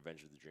to see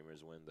Revenge of the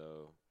Dreamers win,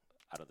 though.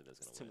 I don't think that's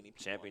gonna It's too win. many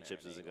people on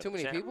Championships there, isn't nigga. gonna.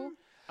 Too many people.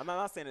 I'm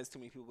not saying there's too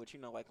many people,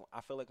 but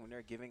I feel like when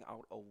they're giving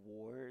out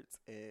awards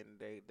and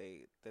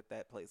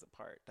that plays a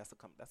part. That's a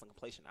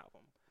completion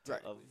album.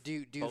 Right. Of Do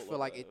you feel boatload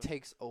like it of-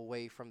 takes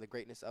away from the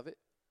greatness of it,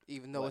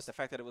 even though What, it's the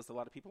fact that it was a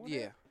lot of people? In yeah,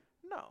 there?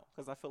 No,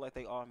 because I feel like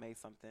they all made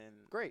something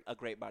Great. a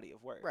great body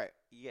of work. right.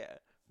 Yeah,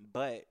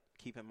 but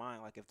keep in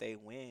mind, like if they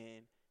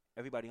win,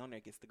 everybody on there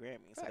gets the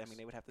Grammy. So that Facts. mean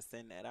they would have to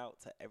send that out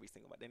to every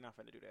single. But they're not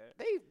going to do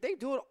that. They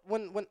do it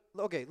when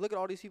okay. Look at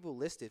all these people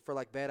listed for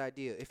like Bad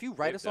Idea. If you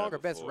write They've a song done or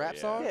it best before, rap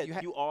yeah. song, Yeah, you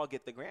you all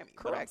get the Grammy.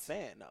 But I'm Correct.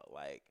 saying though,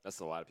 like That's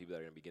a lot of people that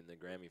are gonna be getting the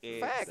Grammy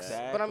for facts.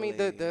 Exactly. But I mean,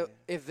 the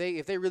if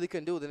they really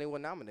couldn't do it, then they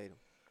wouldn't nominate him.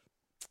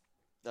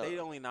 they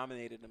only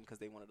nominated them because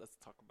they wanted us to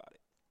talk about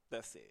it.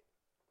 That's it.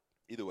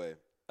 Either way,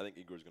 I think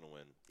Igor's gonna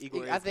win.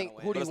 Igor I is think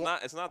gonna who win. do But you it's want?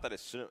 not. It's not that it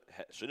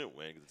shouldn't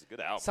win because it's a good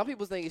album. Some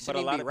people think it But a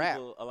shouldn't lot even of be rap.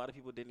 people, a lot of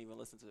people didn't even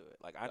listen to it.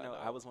 Like I I know, know.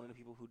 I was one of the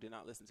people who did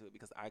not listen to it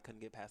because I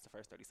couldn't get past the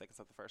first 30 seconds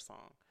of the first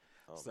song.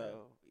 Oh, So man.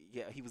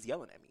 yeah, he was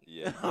yelling at me.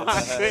 Yeah.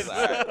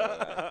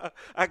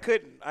 I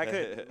couldn't. I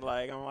couldn't.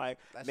 Like I'm like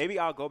That's- maybe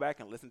I'll go back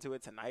and listen to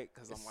it tonight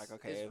because I'm It's- like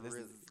okay, it's if this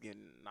really- is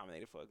getting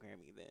nominated for a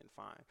Grammy, then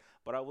fine.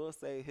 But I will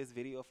say his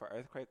video for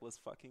Earthquake was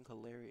fucking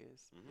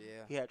hilarious. Mhm.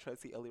 Yeah. He had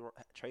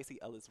Tracy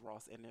Ellis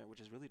Ross in there,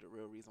 which is really the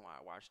real reason why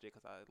I watched it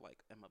because I like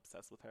am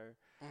obsessed with her.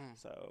 Mm.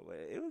 So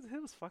it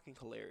was fucking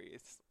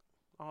hilarious.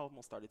 I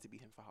almost started to be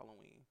him for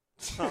Halloween.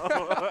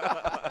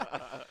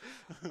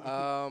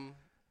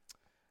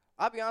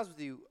 I'll be honest with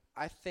you.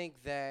 I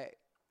think that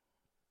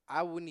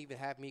I wouldn't even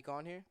have Meek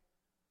on here.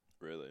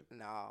 Really?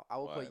 No, I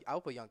would Why?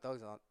 put Young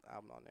Thug's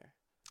album on there.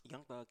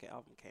 Young Thug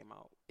album came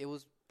out It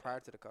was prior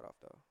to the cutoff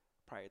though.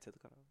 prior to the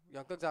cutoff.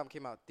 Young Thug's album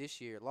came out this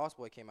year. Lost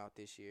Boy came out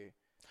this year.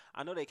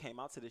 I know they came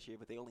out to this year,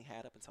 but they only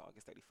had up until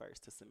August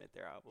 31st to submit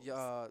their albums.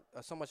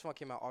 So Much Fun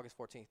came out August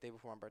 14th, day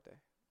before my birthday.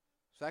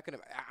 So I could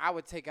have. I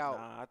would take out.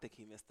 Nah, I think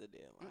he missed the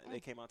deadline. Mm-mm. They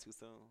came out too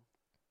soon.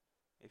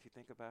 If you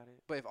think about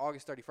it. But if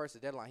August 31st is the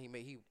deadline,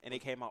 he And it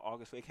came out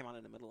August. It came out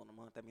in the middle of the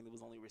month. I mean, it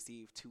was only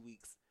received 2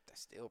 weeks.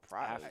 that's still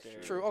probably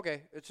After. true.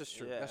 Okay, it's just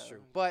true. That's Yeah.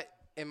 true. But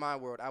in my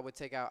world, I would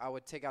take out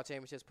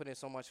Championships, put in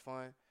So Much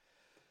Fun.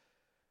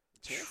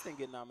 Chance didn't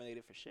get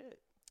nominated for shit.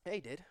 Yeah,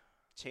 he did.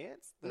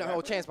 Chance? The No,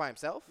 rapper? Chance by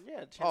himself. Yeah,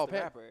 Chance Oh, the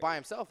rapper. by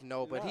himself,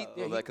 no. But he, No.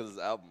 yeah, Well, he because his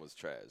album was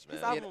trash, man.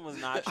 His album was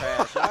not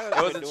trash.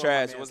 It wasn't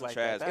trash. It wasn't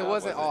trash. It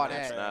wasn't all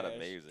It's that. not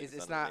amazing.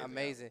 it's not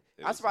amazing.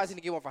 It I'm was surprised just- he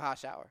didn't get one for Hot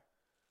Shower.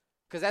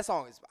 Because that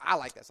song is, I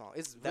like that song.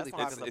 It's That really song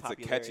good. is It's, a it's a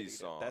popularity catchy thing.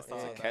 song. That It's song,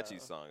 a catchy uh,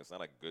 song. It's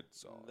not a good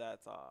song.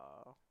 That's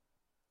all.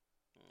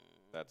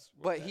 That's.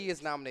 What But that he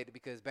is nominated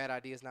because Bad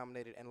Idea is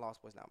nominated and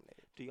Lost Boys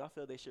nominated. Do y'all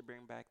feel they should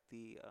bring back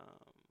the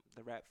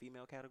rap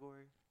female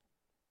category?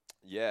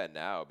 Yeah,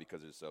 now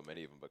because there's so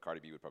many of them. But Cardi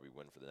B would probably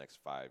win for the next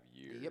 5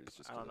 years. Yep.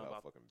 Just I don't 'cause of know how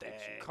about fucking big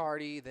she that. is.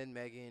 Cardi, then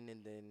Megan,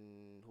 and then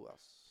who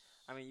else?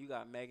 I mean, you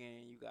got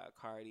Megan, you got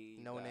Cardi,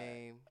 you No got-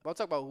 name. But I'm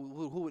talking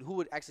about who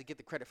would actually get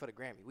the credit for the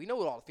Grammy. We know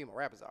what all the female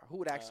rappers are. Who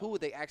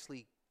would they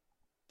actually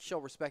show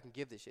respect and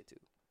give this shit to?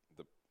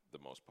 The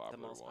most the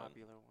popular most one.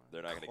 popular one.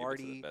 They're not gonna give it to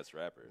Cardi, the best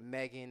rapper.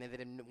 Megan, and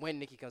then when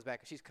Nicki comes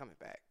back, she's coming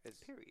back.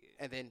 Period.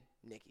 And then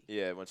Nicki.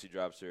 Yeah, when she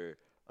drops her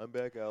 "I'm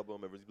Back"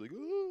 album, everyone's gonna be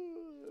like,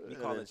 "Ooh." We And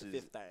call then it the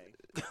she's- fifth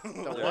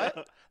thing. The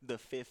what? The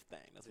fifth thing.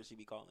 That's what she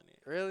be calling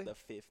it. Really? The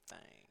fifth thing.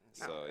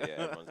 So yeah,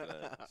 everyone's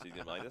gonna. She's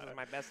gonna be like, "This is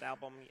my best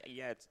album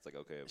yet." It's like,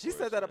 okay. Of She course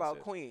said you're that gonna about say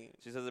it. Queen.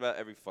 She says it about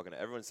every fucking.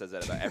 Everyone says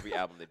that about every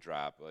album they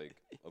drop. Like,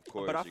 of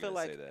course. But I you're feel gonna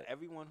like say that.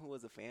 everyone who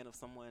is a fan of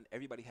someone,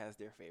 everybody has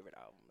their favorite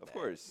album. Of that-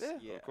 course.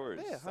 Yeah. Of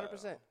course. Yeah,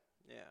 100%.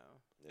 Yeah.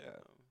 Yeah.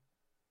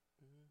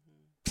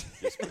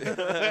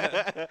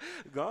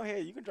 Go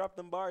ahead. You can drop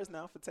them bars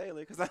now for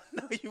Taylor because I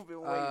know you've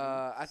been waiting.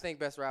 I think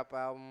best rap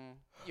album.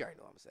 You already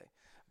know what I'm gonna say.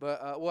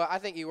 But well, I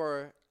think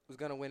Igor was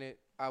gonna win it.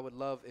 I would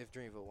love if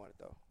Dreamville won it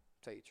though.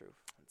 Tell you the truth.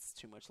 It's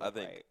too much. I love,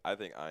 think. right? I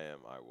think I Am.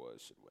 I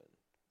Was should win.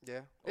 Yeah,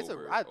 over it's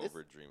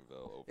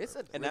Dreamville. Over it's a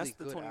everything. And really that's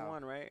the good 21,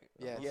 album. right?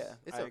 Yes. Yeah.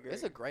 It's I it's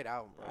agree. a great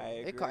album, bro. I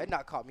It agree.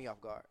 not caught me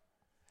off guard.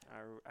 I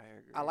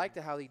agree. I liked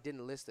how he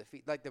didn't list the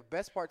like the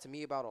best part to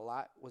me about a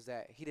lot was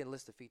that he didn't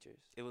list the features.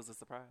 It was a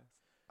surprise.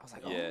 I was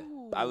like, Yeah.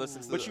 oh. I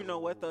listened to But the- you know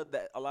what though?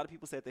 That a lot of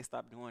people said they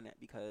stopped doing that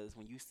because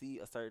when you see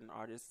a certain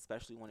artist,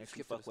 especially when if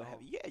you skip to fuck the with song.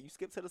 heavy, yeah, you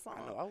skip to the song.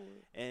 I know I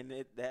would.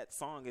 And that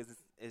song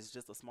is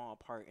just a small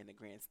part in the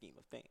grand scheme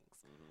of things.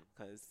 Mhm.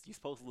 Because you're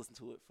supposed to listen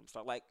to it from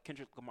start. Like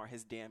Kendrick Lamar,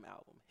 his Damn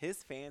album.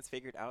 His fans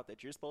figured out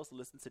that you're supposed to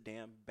listen to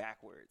Damn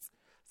backwards.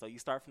 So you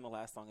start from the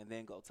last song and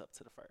then go up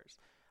to the first.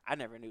 I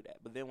never knew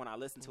that. But then when I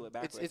listened to it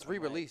backwards, It's I'm like,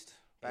 re-released it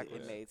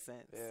backwards. made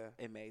sense. Yeah.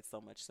 It made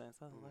so much sense.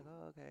 I was like,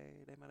 Mhm. oh,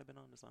 okay, they might have been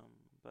on to something.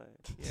 But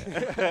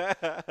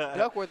yeah.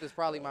 Duckworth is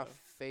probably my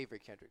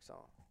favorite Kendrick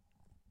song.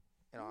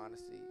 In all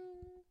honesty,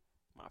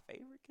 My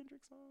favorite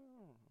Kendrick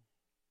song?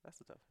 That's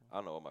a tough one. I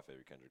don't know what my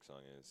favorite Kendrick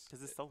song is. Because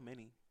there's so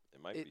many.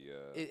 It might It-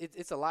 be.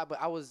 it's a lot, but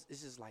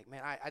it's just like,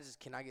 man, I just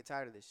cannot get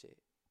tired of this shit.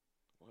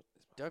 What is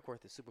my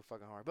Duckworth is super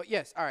fucking hard. But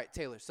yes, all right,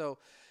 Taylor. So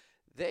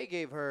they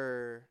gave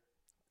her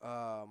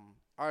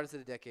Artist of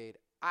the Decade.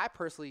 I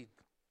personally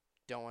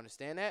don't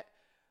understand that.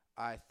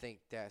 I think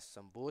that's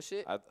some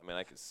bullshit. I mean,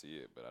 I could see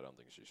it, but I don't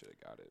think she should have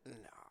got it. Nah,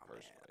 man.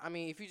 personally. I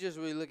mean, if you just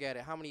really look at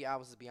it, how many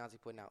albums is Beyonce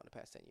putting out in the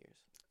past 10 years?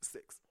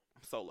 6.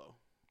 Solo.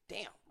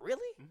 Damn,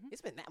 really? Mhm.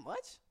 It's been that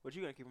much? But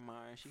you gotta keep in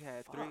mind, she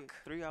had Fuck.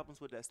 three albums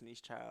with Destiny's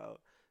Child,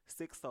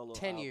 6 solo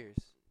 10 albums. years.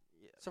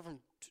 Yeah. So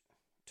from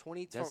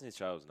 20 to Destiny's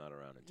Child was not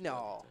around in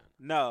No.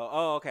 2010. No.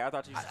 Oh, okay. I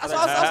thought you. That's what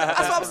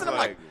I was saying. I'm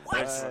like,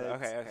 what?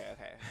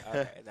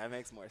 Okay. That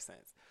makes more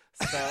sense.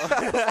 So,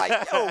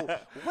 Like, yo,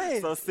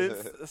 when? So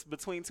since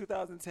between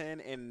 2010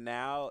 and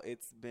now,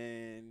 it's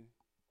been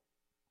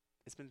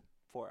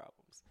 4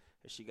 albums.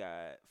 She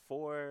got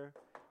 4.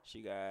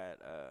 She got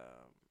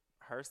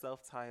her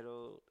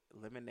self-titled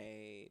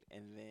Lemonade,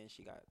 and then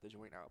she got the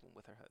joint album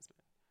with her husband.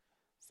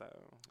 So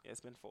yeah,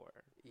 it's been 4.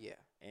 Yeah.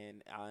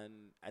 And I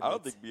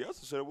don't think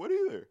Beyonce should have won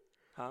either.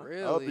 huh?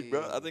 Really?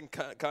 I think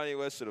Kanye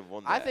West should have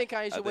won that. I think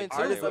Kanye should win think too.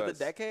 Artist Kanye of the West-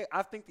 Decade.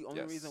 I think the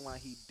only Yes. reason why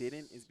he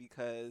didn't is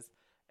because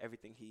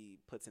everything he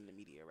puts in the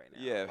media right now.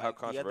 Yeah, how Like,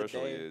 the other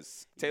controversial he day,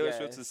 is. Taylor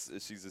yes.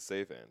 Swift she's a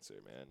safe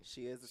answer, man.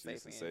 She is a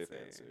She's safe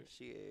answer.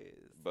 She is.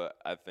 But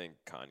I think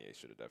Kanye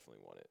should have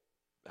definitely won it.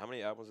 How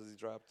many albums has he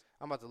dropped?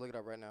 I'm about to look it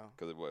up right now.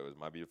 Because it was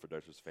My Beautiful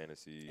Darkest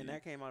Fantasy And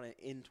that came out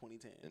in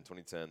 2010. in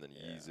 2010, then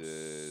Yeah.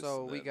 Yeezus.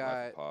 So and we then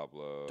Life of got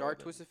Pablo. Dark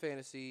then- Twisted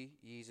Fantasy,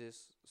 Yeezus.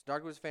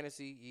 Dark Twisted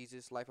Fantasy,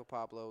 Yeezus, Life of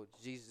Pablo,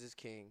 Jesus is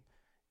King.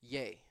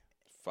 Yay.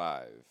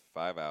 5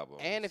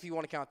 albums. And if you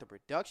want to count the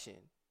production,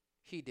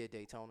 he did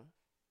Daytona.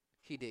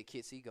 He did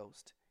Kid See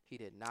Ghost. He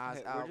did Nas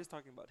Okay, we're album. just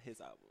talking about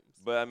his albums.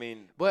 But I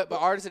mean, But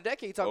Artist of the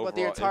Decade, talk about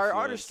the overall entire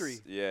influence, artistry.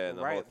 Yeah, and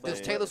the Right, whole but- Does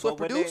thing. Taylor Swift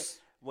when they- produce?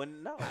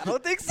 No, I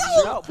don't think so.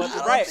 No, but I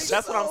don't right, think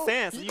that's what I'm so.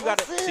 saying. So you know got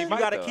what I'm to saying? might,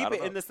 keep though. I it don't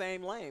in know. the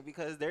same lane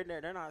because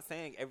they're not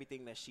saying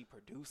everything that she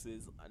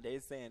produces.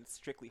 They're saying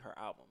strictly her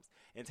albums.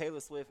 And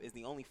Taylor Swift is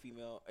the only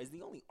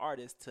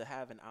artist to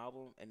have an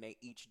album and they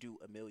each do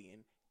 1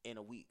 million in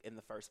a week in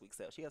the first week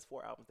sale. She has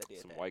 4 albums that did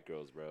Some that. white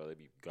girls, bro, they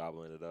be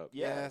gobbling it up.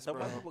 Yeah, Yes, some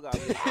white bro. people got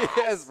it.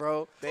 Yes,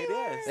 bro. They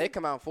did. They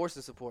come out and force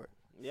the support.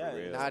 Yeah,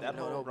 real. Not- that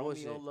no whole Romeo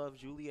bullshit. Love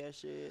Juliet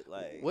shit.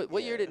 Like, What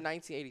year yeah. did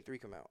 1983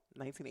 come out?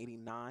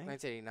 1989?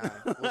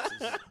 1989.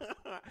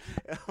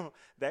 Which is,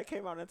 That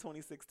came out in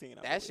 2016.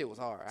 I that shit believe. was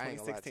hard. I ain't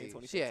gonna lie to you.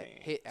 2016, She had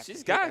 2015. hit after She's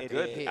hit got after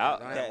good. hit. Al-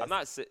 Don't have- I'm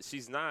not.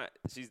 She's not.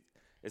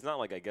 It's not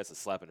like I guess a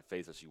slap in the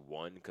face that she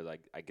won because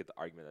I get the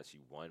argument that she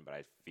won, but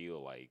I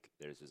feel like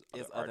there's just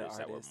There's other other artists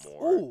that were artists.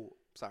 more. Ooh,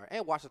 sorry.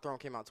 And Watch the Throne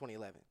came out in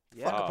 2011.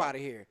 Yeah. Fuck up Oh. out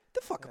of here.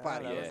 The fuck up Yeah, out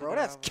of that here, was bro. a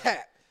That's album.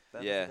 cap.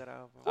 That Yeah. was a good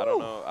album. I don't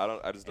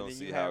know. I just And don't then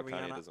see you how had Kanye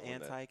Rihanna doesn't win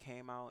that. Anti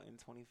came out in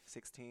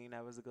 2016.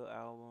 That was a good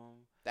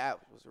album. That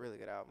was a really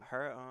good album.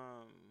 Her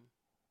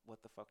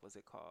what the fuck was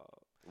it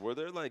called? Were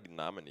there like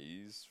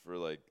nominees for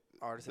like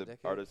Artist the of the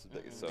Decade? artist of the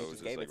decade? Mm-mm. So They it was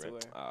just just gave like it to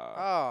random-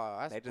 Oh,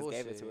 that's They just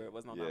bullshit. gave it to her. It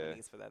was no Yeah.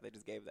 nominees for that. They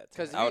just gave that to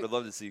 'Cause her. I would have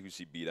loved to see who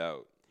she beat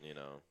out. You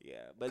know,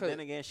 Yeah, but 'Cause- then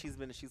again,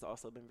 she's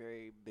also been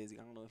very busy.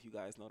 I don't know if you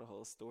guys know the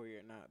whole story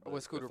or not. But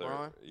With Scooter with her-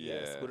 Braun?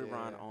 Yeah. Scooter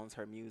Braun Yeah. owns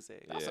her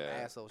music. That's some Yeah.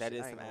 asshole That shit. is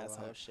I some ain't gonna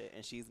asshole lie. shit,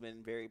 and she's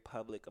been very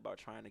public about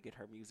trying to get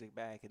her music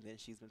back, and then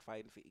she's been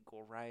fighting for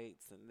equal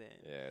rights, and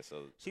then Yeah.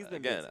 So She's been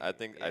again, busy. I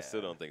think I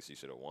still Yeah. don't think she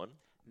should have won,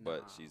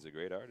 but Nah. she's a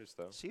great artist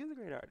though. She is a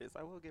great artist.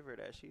 I will give her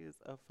that. She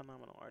is a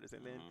phenomenal artist,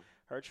 and then Mhm.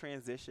 her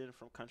transition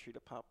from country to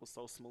pop was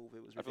so smooth.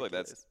 It was ridiculous. I feel like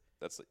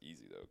that's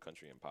easy though.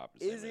 Country and pop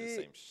is Is the it?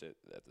 same shit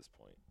at this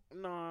point.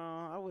 No,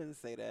 I wouldn't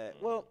say that.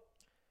 Mm. Well,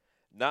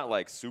 Not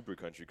like super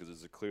country because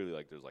there's clearly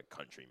like there's like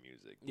country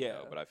music. You Yeah.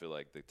 know? But I feel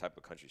like the type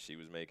of country she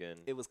was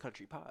making. it was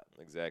country pop.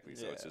 Exactly.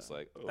 So it's Yeah. just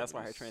like That's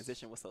why her this-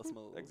 transition was so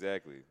smooth.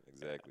 Exactly.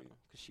 Exactly.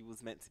 Because she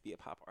was meant to be a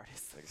pop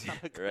artist. Ex- not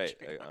a right.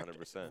 country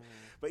 100%. artist.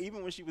 But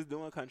even when she was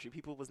doing country,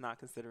 people was not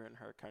considering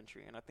her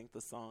country. And I think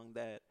the song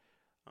that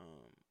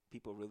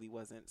people really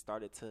wasn't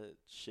started to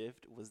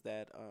shift was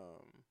that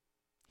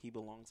He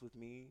Belongs With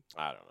Me.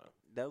 I don't know.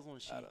 That was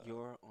when I don't know.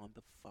 you're on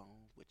the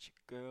phone with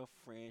your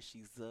girlfriend.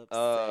 She's upset.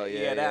 Oh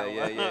yeah, that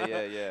yeah, one.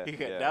 yeah.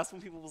 Yeah, that's when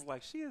people was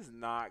like, she is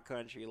not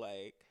country.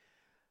 Like,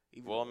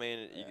 even Well, I though-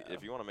 mean, yeah.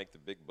 if you want to make the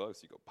big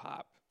bucks, you go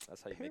pop.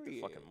 That's how you make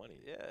the fucking Period. money.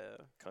 Yeah.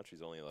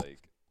 Country's only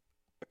like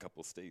a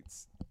couple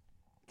states.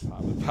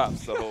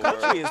 Pops the whole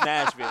Country world. is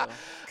Nashville.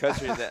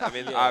 Country is I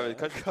mean, Yeah. obviously,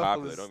 country's Couple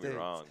popular. of Don't get me states.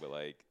 wrong, but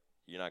like,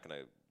 you're not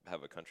gonna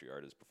have a country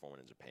artist performing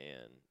in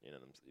Japan. You know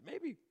what I'm saying?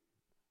 Maybe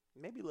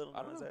Maybe Little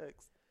I don't Nas know.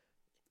 X.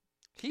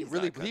 He He's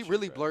really not country, he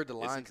really bro. blurred the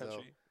Is he lines though.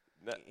 country?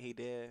 No, He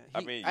did. I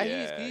He- mean, He's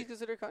yeah.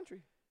 considered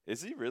country.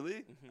 Is he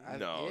really? Mhm.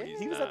 No, yeah. he's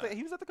He was not.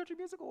 at the Country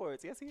Music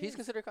Awards. Yes, he He's is.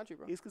 considered country,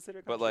 bro. He's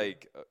considered But country.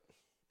 like,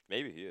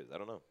 maybe he is. I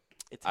don't know.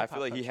 It's I hip-hop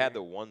feel like he had country.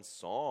 the one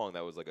song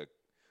that was like a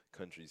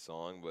country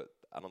song, but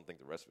I don't think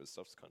the rest of his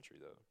stuff's country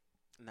though.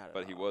 Not at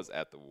But he all. was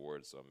at the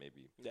awards, so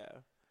maybe Yeah.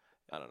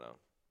 I don't know.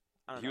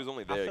 I don't He was know.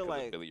 only I there feel because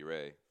like of Billy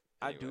Ray.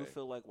 I do anyway.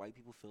 feel like white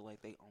people feel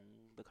like they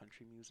own the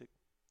country music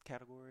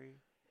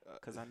category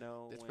because I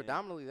know It's when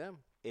predominantly them.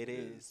 It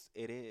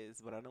It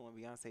is. But I know when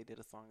Beyonce did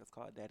a song, it's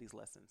called Daddy's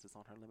Lessons. It's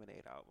on her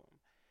Lemonade album.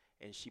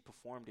 And she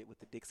performed it with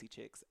the Dixie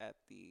Chicks at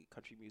the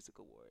Country Music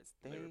Awards.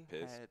 They were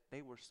pissed.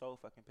 They were so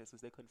fucking pissed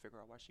 'cause they couldn't figure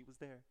out why she was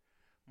there.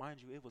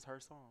 Mind you, it was her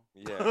song.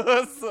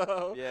 Yeah.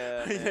 So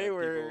Yeah, they man,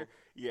 were. people-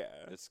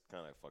 Yeah, It's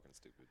kind of fucking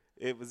stupid.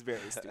 it was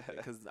very stupid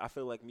because I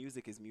feel like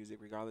music is music,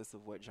 regardless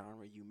of what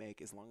genre you make.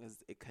 As long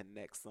as it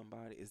connects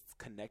somebody, it's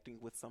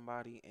connecting with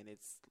somebody, and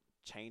it's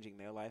changing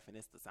their life, and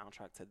it's the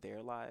soundtrack to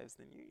their lives.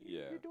 Then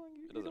Yeah, you're doing.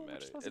 It you're doesn't doing what you're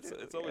matter. supposed to do.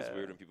 It's always Yeah.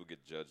 weird when people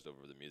get judged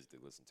over the music they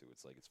listen to.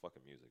 It's like it's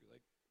fucking music.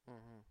 Like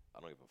Mm-hmm. I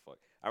don't give a fuck.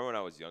 I remember when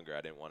I was younger,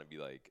 I didn't want to be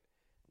like.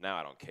 Now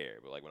I don't care,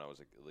 but like when I was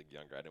like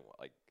younger, I didn't want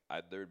like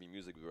there would be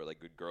music where like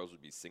good girls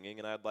would be singing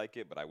and I'd like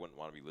it, but I wouldn't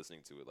want to be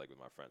listening to it like with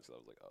my friends. So I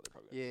was like, oh, they're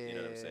probably Yeah, you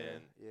know what I'm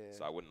saying. yeah.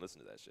 So I wouldn't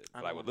listen to that shit, I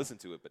but don't I would wanna- listen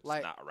to it, but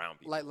Like- just not around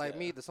people. Like Yeah.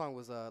 me, the song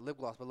was Lip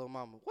Gloss by Lil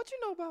Mama. What you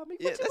know about me?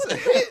 Yeah, What you, that's what a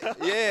you- hit.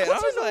 Yeah, and I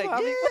what was you know like,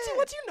 about me? yeah.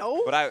 What you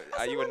know? But I you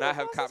said, would like, not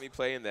have what's caught this? me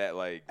playing that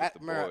like with at, the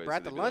bro, boys. bro, so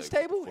at the they'd be lunch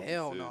like, table? "What the fuck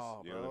Hell is this?"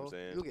 no, You know what I'm bro.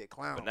 saying? You'll get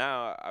clowned. But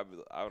now I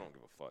don't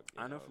give a fuck. you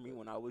I know for me but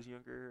when I was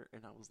younger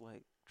and I was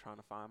like trying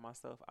to find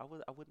myself, I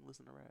wouldn't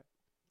listen to rap.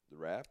 the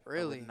rap. I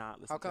Really? would not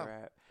How listen to come?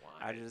 rap.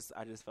 I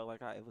just felt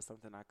like it was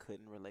something I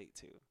couldn't relate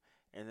to.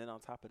 And then on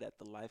top of that,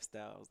 the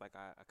lifestyle was like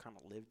I kind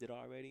of lived it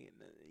already, and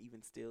then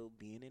even still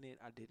being in it,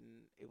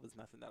 it was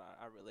nothing that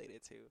I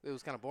related to. It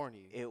was kind of boring to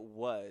you. It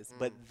was,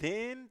 but Mm.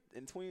 then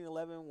in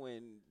 2011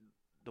 when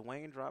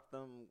Dwayne dropped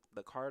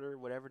the Carter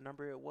whatever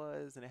number it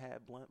was, and it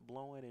had Blunt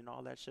blowing and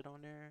all that shit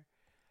on there,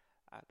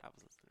 I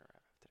was listening to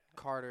rap after that.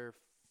 Carter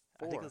I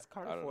think 4. it was I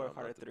Carter don't 4 know. or I'm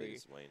Carter not the 3.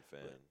 biggest Wayne fan.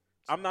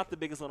 I'm not the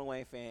biggest Lil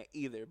Wayne fan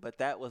either, but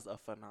that was a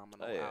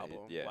phenomenal Oh, yeah, album.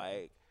 yeah.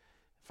 Like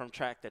from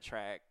track to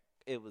track,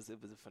 it was a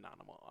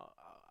phenomenal album.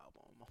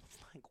 I was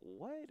like,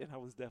 what? And I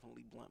was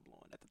definitely blunt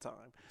blowing at the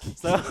time,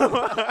 so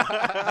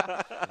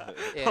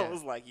Yeah. I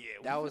was like,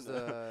 yeah. That was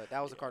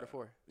a Carter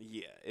 4.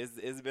 Yeah,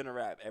 it's been a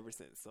rap ever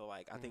since. So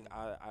like, I think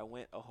Mm. I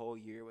went a whole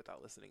year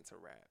without listening to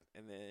rap,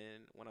 and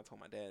then when I told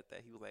my dad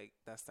that, he was like,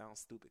 that sounds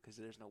stupid because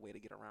there's no way to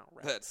get around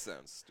rap. That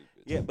sounds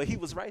stupid. Yeah, but he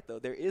was right though.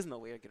 There is no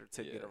way to get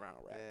Yeah. around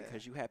rap Yeah.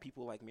 because you had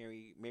people like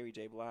Mary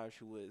J. Blige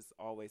who was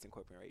always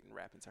incorporating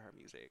rap into her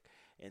music,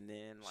 and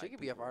then like She could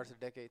be up people- Artist of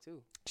the Decade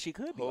too. She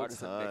could be Whole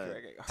artist of the time.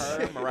 decade.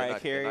 Her, Mariah They're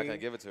Carey. not gonna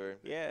give it to her.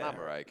 Yeah, Not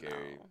Mariah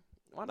Carey. No.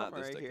 Why not this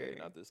Mariah decade. Carey?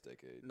 Not this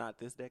decade. Not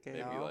this decade.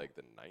 Maybe No. like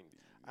the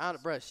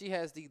 90s. Bruh, she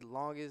has the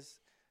longest.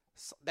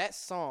 That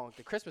song,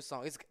 the Christmas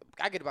song.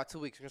 I get about 2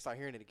 weeks. We're gonna start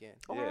hearing it again.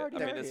 Oh, I Yeah, already I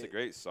mean heard it's a it.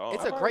 great song.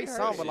 It's I've a already great heard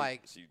song, it. but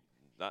like, she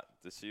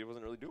this year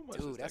wasn't really doing much.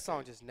 dude, this that song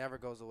decade. just never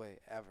goes away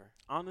ever.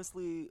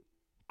 Honestly,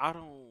 I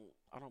don't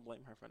I don't blame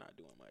her for not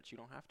doing much. You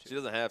don't have to. She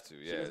doesn't have to.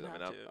 Yeah, doesn't I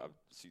mean, have to.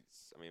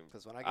 I mean,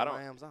 Because when I I get don't-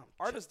 my M's, I'm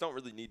artists don't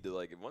really need to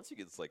like. Once you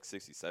get to like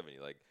 60, 70,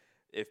 like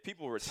if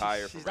people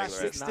retire from She's not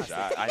regular 60.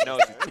 jobs, I know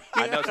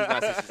she's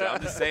not 60.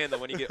 I'm just saying that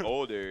when you get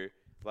older,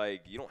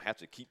 like you don't have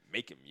to keep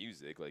making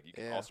music. Like you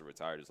can Yeah. also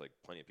retire. There's like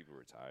plenty of people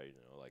retire. You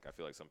know, like I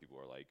feel like some people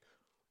are like,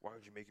 why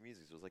aren't you making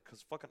music? So it's like,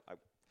 cause fucking.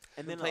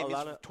 And been then playing a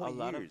music lot for of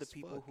 20 the years,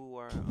 people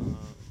fuck.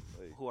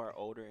 Like, who are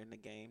older in the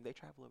game, they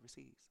travel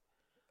overseas.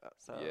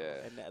 So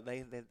yeah. and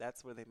they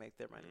that's where they make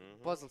their money.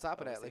 Mhm. Plus, on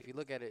top of that, like, if you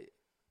look at it,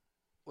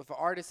 if an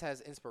artist has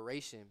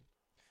inspiration,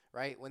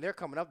 right? When they're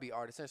coming up to be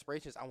artists, their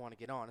inspiration is, I want to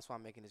get on. That's why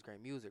I'm making this great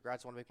music. Or I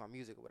just want to make my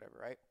music or whatever,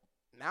 right?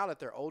 Now that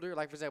they're older,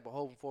 like, for example,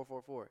 Hov in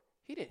 444,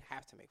 he didn't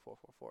have to make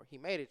 444. He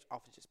made it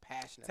off of just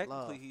passion and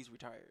love. Technically, he's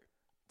retired,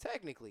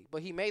 Technically.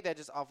 But he made that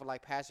just off of,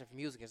 like, passion for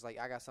music. It's like,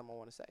 I got something I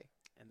want to say.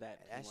 and that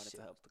And he that wanted shit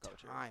to help the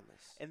culture.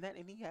 timeless. And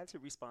he had to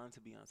respond to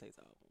Beyonce's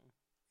album.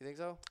 You think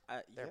so?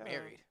 They're Yeah.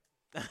 married.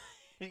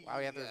 Why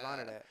we have to respond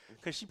to that?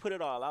 Because she put it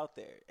all out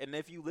there. And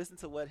if you listen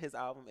to what his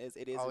album is,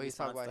 it is Oh, a he's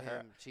talking response about to her.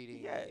 him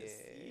cheating. Yes,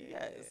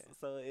 Yeah. yes.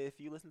 So if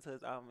you listen to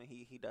his album,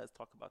 he does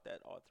talk about that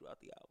all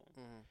throughout the album.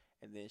 Mhm.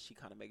 And then she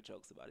kind of make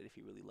jokes about it. If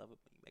you really love him,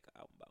 you make an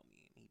album about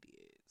me, and he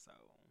did. So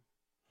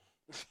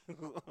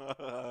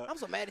I'm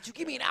so mad at you.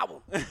 Give me an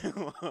album.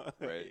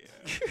 Right.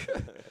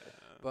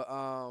 But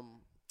I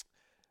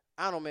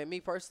don't know, man. Me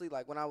personally,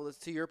 like when I was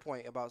to your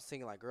point about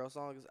singing like girl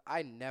songs,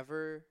 I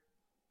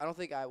don't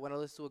think when I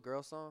listen to a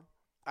girl song,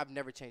 I've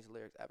never changed the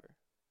lyrics ever.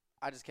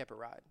 I just kept it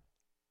riding,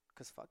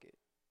 cause fuck it.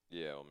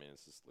 Yeah, I mean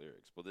it's just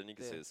lyrics. But then you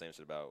can say Yeah. the same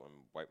shit about when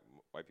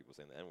white people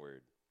saying the N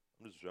word.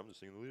 I'm just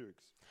singing the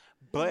lyrics.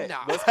 But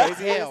Nah, what's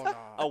crazy is hell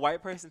a no.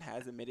 white person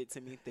has admitted to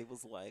me, they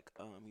was like,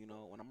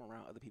 when I'm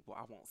around other people,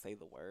 I won't say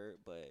the word,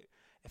 but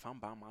if I'm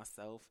by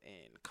myself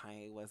and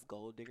Kanye West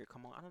Gold Digger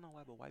come on, I don't know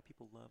why, but white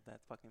people love that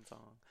fucking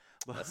song.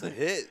 But That's a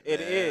hit.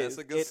 It man. is.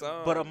 That's a good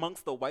song. But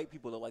amongst the white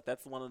people, though, like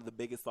that's one of the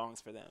biggest songs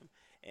for them.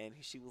 And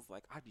she was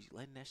like, I be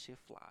letting that shit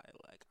fly.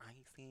 Like I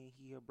ain't saying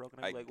he a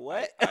broken. I'm like,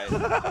 what?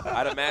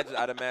 I'd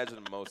imagine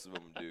most of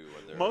them do.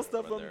 Most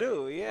of them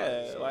do,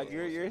 yeah. so Like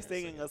you're most of them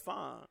singing a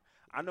song.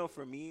 I know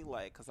for me,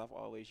 like, because I've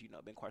always,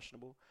 been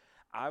questionable.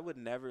 I would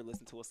never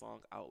listen to a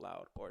song out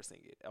loud or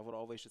sing it. I would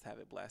always just have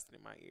it blasted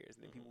in my ears,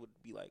 and then people would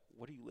be like,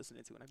 "What are you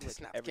listening to?" And I'd be That's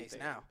like, not the case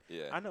 "Everything." now.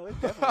 Yeah. I know it's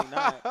definitely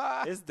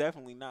not. It's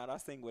definitely not. I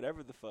sing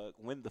whatever the fuck,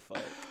 when the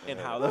fuck, and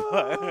how the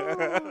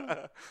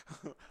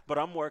fuck. But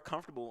I'm more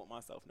comfortable with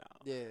myself now.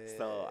 Yeah.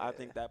 So I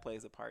think that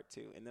plays a part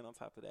too. And then on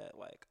top of that,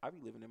 like I be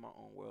living in my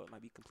own world and I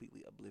be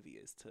completely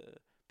oblivious to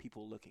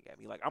people looking at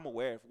me. Like I'm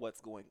aware of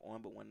what's going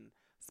on, but when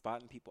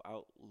spotting people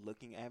out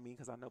looking at me,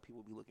 because I know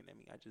people be looking at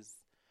me,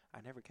 I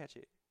never catch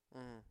it.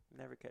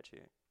 Never catch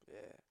it. Yeah.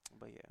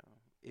 But yeah,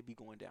 it be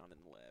going down in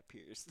the lab,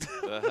 Pierce.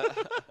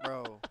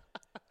 Bro,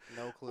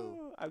 no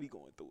clue. I be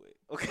going through it.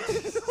 Okay.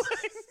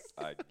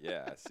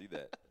 I see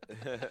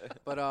that.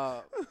 But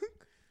I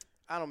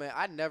don't know, man.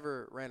 I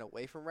never ran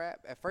away from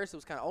rap. At first, it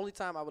was kind of only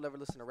time I would ever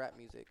listen to rap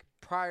music.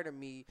 Prior to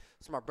me,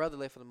 so my brother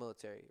left for the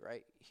military,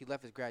 right? He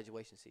left his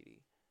graduation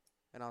CD,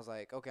 and I was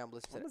like, okay, I'm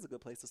listening to That that. was a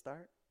good place to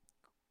start.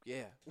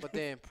 Yeah, but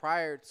then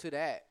prior to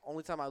that,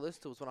 only time I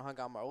listened to was when I hung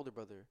out with my older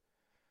brother.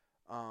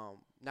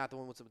 Not the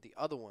one with the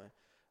other one,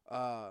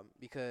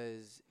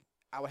 because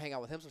I would hang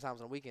out with him sometimes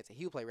on the weekends, and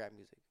he would play rap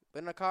music. But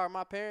in the car with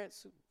my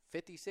parents,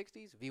 50s,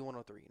 60s,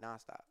 V103,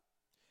 nonstop.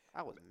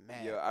 I was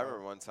mad. Yo, I bro.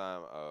 remember one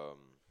time,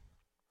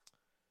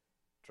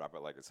 Drop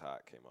It Like It's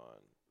Hot came on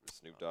with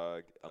Snoop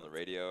Dogg on the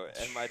radio,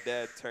 and my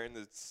dad turned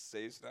the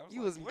station. I was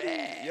You like, was "What are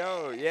mad."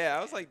 Yo, yeah,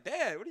 I was like,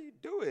 Dad, what are you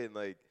doing?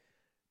 Like,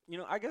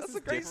 I guess that's it's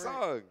a great different.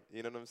 song.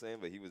 You know what I'm saying?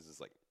 But he was just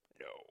like,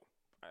 no,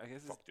 I guess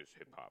it's fuck this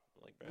hip hop.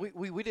 Like, man.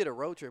 We did a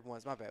road trip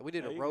once. My bad. We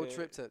did No, a you road good.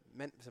 trip to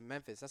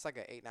Memphis. That's like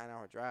an 8-9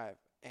 hour drive.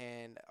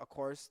 And of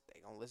course they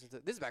gonna listen to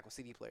this is back when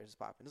CD players was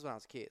popping. This is when I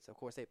was a kid. So of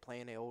course they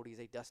playing their oldies,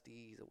 they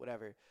dusties or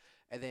whatever.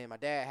 And then my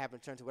dad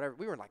happened to turn to whatever.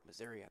 We were in like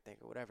Missouri, I think,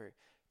 or whatever.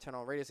 Turn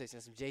on radio station.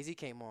 And some Jay-Z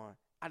came on.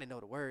 I didn't know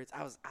the words.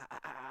 I was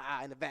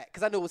in the back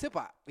because I knew it was hip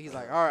hop. He's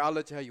like, all right, I'll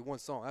let you have your one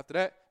song. After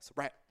that, it's a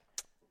rap.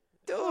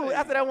 Dude,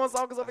 after that one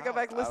song, because I got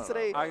back to listen to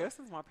don't they. I guess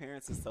since my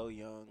parents are so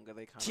young,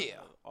 they kind of Yeah.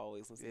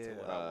 always listen to Yeah.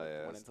 what Oh, I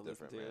yeah, wanted it's to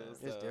listen different, to. man. It's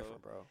so,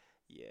 different, bro.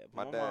 Yeah,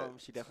 My but my dad- mom,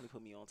 she definitely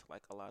put me on to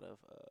like a lot of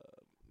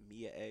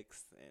Mia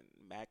X and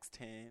Max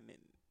 10 and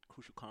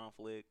Crucial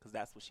Conflict because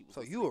that's what she was.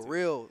 So listening you a to.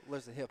 real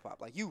listen to hip hop.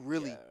 Like you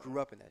really Yeah.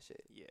 grew up in that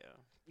shit. Yeah,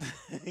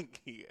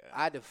 yeah.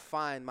 I had to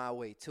find my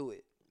way to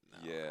it.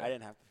 No, Yeah. I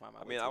didn't have to find my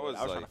I way. mean, to I it. was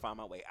trying to like- find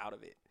my way out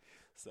of it.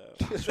 So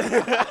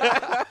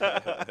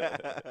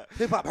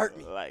Hip hop hurt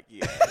me. Like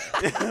yeah.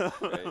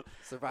 Right.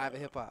 Surviving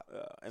hip hop.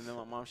 And then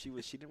my mom, she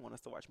didn't want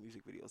us to watch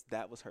music videos.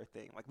 That was her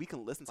thing. Like we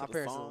can listen to My the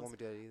parents didn't songs, want me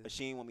to do that either. but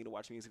she didn't want me to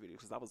watch music videos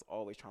because I was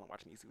always trying to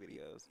watch music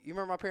videos. You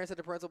remember my parents had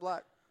the parental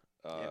block?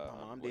 Yeah, my on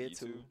mom what, did YouTube?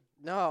 too.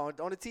 No,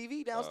 on the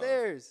TV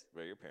downstairs.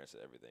 Bro, your parents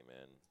did everything,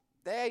 man.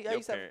 I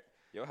used to have,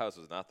 Your house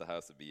was not the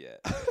house to be at.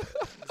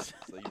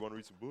 So you want to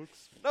read some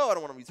books? No, I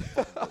don't want to read some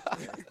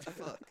fucking books. Man.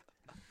 Fuck.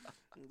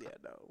 Yeah,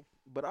 no.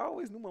 But I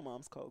always knew my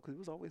mom's code because it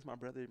was always me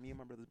and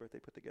my brother's birthday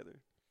put together.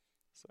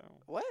 So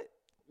What?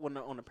 when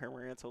on the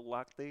parental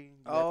lock thing,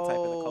 you have to type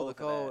in the code. The for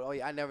code. that. Oh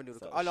yeah, I never knew the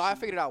So code. Oh no, I she-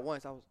 figured it out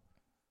once. I was.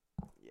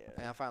 Yeah.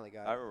 Man, I finally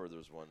got I it. remember there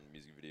was one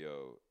music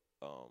video.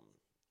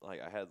 Like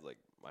I had like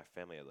my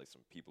family had like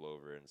some people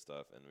over and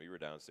stuff, and we were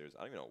downstairs.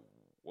 I don't even know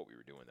what we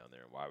were doing down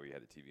there and why we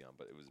had the TV on,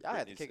 but it was Y'all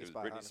had to Britney, kick a it was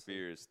spot, Britney honestly.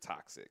 Spears'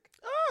 "Toxic."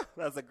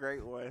 That's a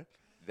great one.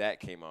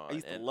 That came on. I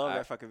used to and love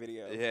that fucking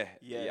video. Yeah,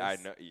 yeah, I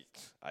Yes. know.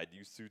 I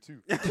used to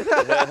too.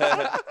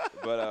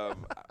 But I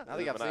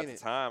think I've when seen at it.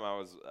 the time I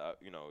was,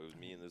 it was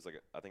me and there's like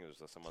I think there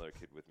was some other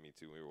kid with me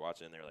too. We were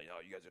watching, and they were like, "Oh,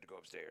 you guys have to go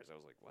upstairs." I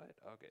was like, "What?"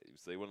 Okay,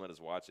 so they wouldn't let us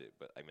watch it,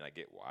 but I mean, I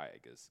get why, I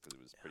guess, because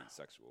it was pretty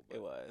sexual. But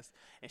It was,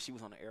 and she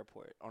was on the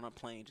airport on a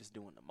plane just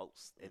doing the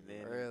most, and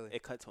then Really?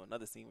 it cut to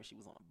another scene where she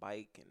was on a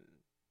bike, and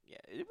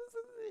it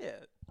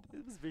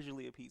was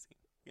visually appeasing.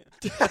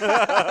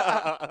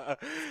 Yeah.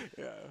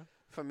 Yeah.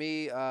 For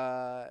me,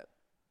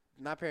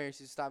 my parents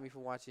used to stop me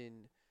from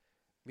watching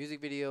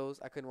music videos.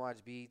 I couldn't watch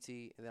BET,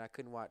 and then I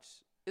couldn't watch.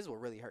 This is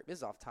what really hurt. This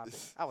is off topic.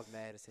 I was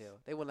mad as hell.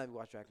 They wouldn't let me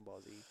watch Dragon Ball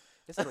Z.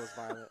 They said it was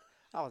violent.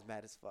 I was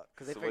mad as fuck.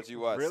 so what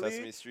you watch? Really?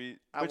 Sesame Street.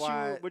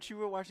 But you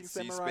were watching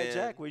Samurai C-SPAN.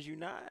 Jack, was you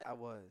not? I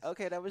was.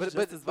 Okay, that was But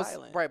just as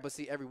violent. right. But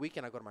see, every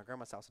weekend I go to my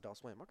grandma's house, Adult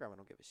Swim. My grandma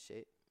don't give a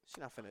shit.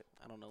 She not finna.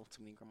 I don't know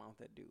too many grandmas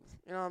that do.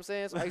 You know what I'm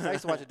saying? So I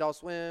used to watch Adult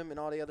Swim and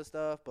all the other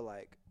stuff, but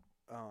like,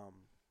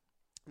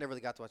 never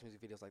really got to watch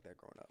music videos like that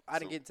growing up. I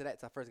didn't So- get into that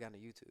until I first got into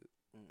YouTube.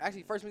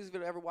 Actually, first music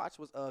video I ever watched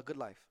was Good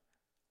Life.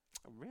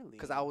 Really?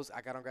 Because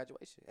I got on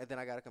graduation, and then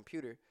I got a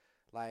computer.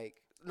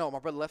 Like, no, my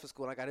brother left for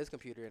school, and I got his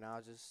computer, and I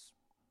was just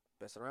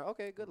messing around.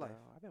 Okay, Good Life.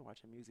 Well, I've been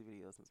watching music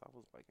videos since I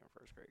was like in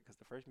first grade. Because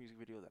the first music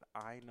video that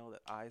I know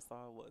that I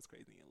saw was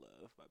 "Crazy in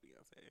Love" by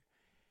Beyonce.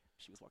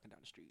 She was walking down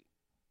the street,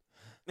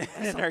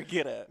 and her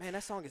get up. Man,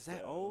 that song is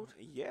that So, old?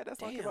 Yeah, that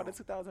song came out in Damn.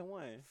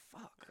 2001.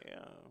 Fuck.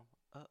 Yeah.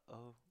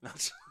 Oh.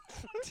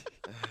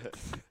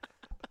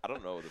 I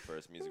don't know what the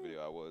first music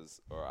video I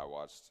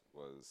watched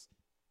was.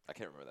 I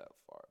can't remember that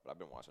far, but I've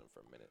been watching it for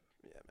a minute.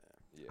 Yeah, man.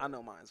 Yeah. I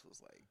know mine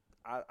was like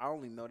I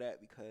only know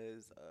that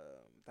because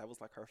that was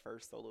like her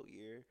first solo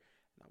year,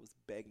 and I was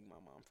begging my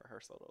mom for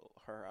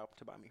her album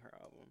to buy me her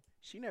album.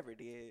 She never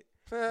did,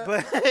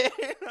 but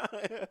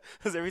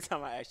because every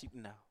time I asked, she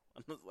no.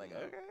 I was like,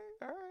 okay,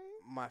 all right.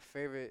 My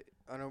favorite,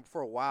 I know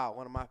for a while,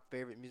 one of my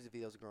favorite music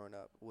videos growing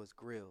up was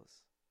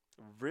Grills.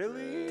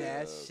 Really?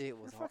 That Yeah. shit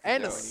was You're hard. fucking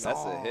And the corny. That's a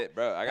song. hit,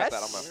 bro. I got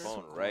that That's on my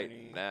phone right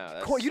corny. now.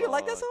 That You didn't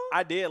like that song?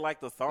 I did like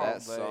the song, That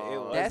but song- it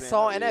was That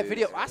song and that is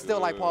video, I still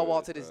like Paul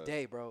Wall to good, this bro.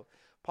 day, bro.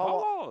 Paul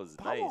Wall, Wall is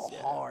Paul nice. Wall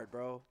Yeah. hard,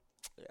 bro.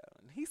 Yeah,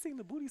 and he sing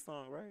the booty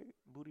song, right?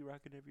 Booty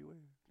rocking everywhere.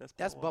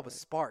 That's Paul Wall, Bubba right?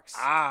 Sparks.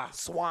 Ah,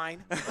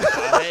 Swine.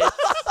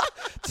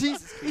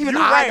 Jesus, even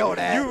you I right. know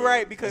that. You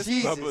right because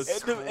Jesus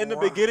in the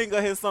Christ. beginning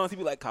of his songs, he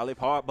be like, "Call it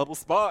hard, Bubble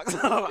Sparks."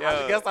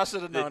 I Yo, guess I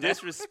should have The known that.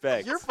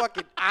 disrespect. You're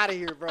fucking out of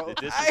here, bro. The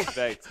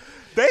disrespect.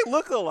 They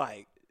look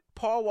alike.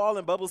 Paul Wall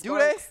and Bubble Do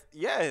Sparks.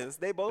 Yes,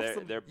 they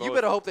both. They're both. You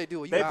better hope they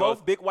do. You They got-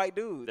 both big white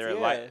dudes. They're yeah.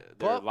 light.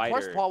 They're Plus,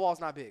 lighter. Paul Wall's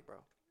not big, bro.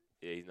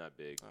 Yeah, he's not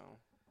big. Oh.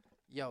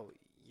 Yo,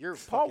 you're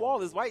Paul fucking-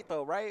 Wall is white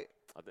though, right?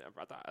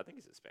 I think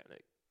he's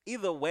Hispanic.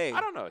 Either way,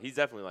 I don't know. He's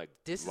definitely like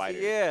This is- lighter,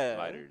 yeah.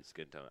 lighter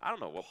skin tone. I don't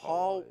know what Paul-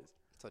 Paul Wall is.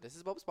 So this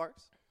is Bubba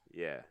Sparks.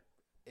 Yeah.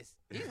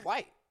 He's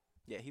white.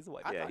 Yeah, he's a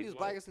white. I Yeah, thought he he's was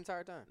black white. this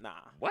entire time. Nah.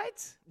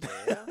 What?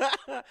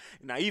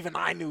 Now even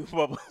I knew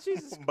Bubble.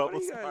 Jesus, what Bubble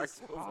are you guys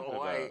Sparks was talking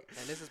white. about?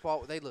 And this is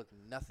Paul. They look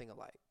nothing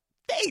alike.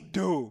 They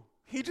do.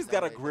 He just No,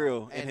 got a they grill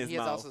don't. in and his he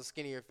has mouth. also a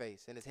skinnier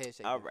face and his head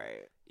shape. All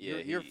right. Yeah,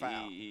 You're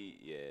foul.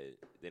 yeah,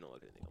 they don't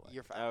look anything alike.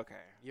 You're foul. Okay.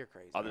 You're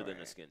crazy. Other than the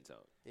Alright. skin tone.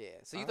 Yeah.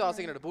 So you thought I was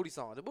singing the booty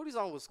song. The booty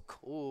song was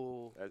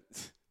cool. That,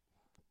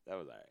 that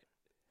was alright.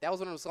 That was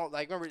one of those songs.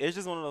 Like remember, It's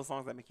just one of those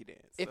songs that make you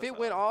dance. if That's it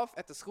went all. off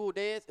at the school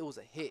dance, it was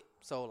a hit.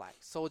 So like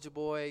Soldier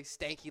Boy,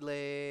 Stanky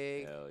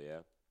Leg, Hell yeah.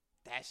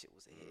 that shit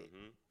was a hit.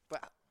 Mm-hmm.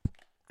 But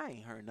I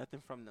ain't heard nothing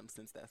from them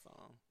since that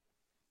song.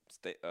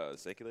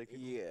 Stanky Leg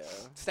people? Yeah.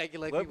 Stanky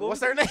Leg What- people. what What's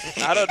their name?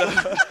 I don't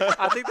know.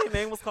 I think their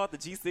name was called the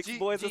G6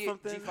 Boys or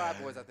something.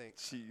 G5 Boys, I think.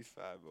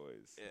 G5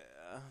 boys.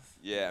 Yeah.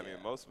 Yeah, I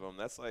mean, most of them,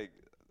 that's like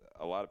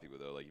a lot of people,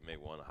 though. Like, you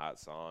make one hot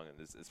song,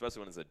 and especially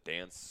when it's a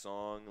dance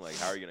song, like,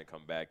 how are you going to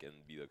come back and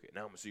be like, okay,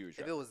 now I'm a serious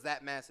If rapper? it was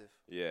that massive.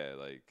 Yeah,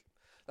 like,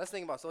 Let's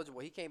think about Soldier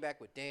Boy. He came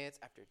back with dance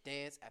after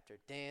dance after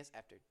dance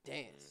after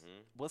dance.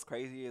 mhm. What's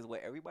crazy is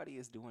what everybody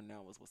is doing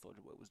now is what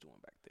Soulja Boy was doing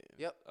back then.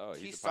 Yep. Oh,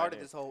 he he's a started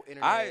pioneer. this whole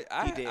internet. I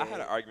He had an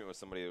did. argument with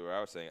somebody where I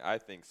was saying I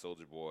think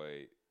Soldier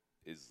Boy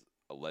is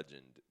a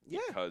legend Yeah.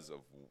 because of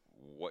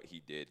what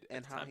he did And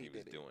at the how time he he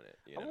was did it. doing it.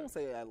 You I know? won't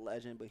say a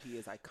legend, but he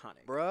is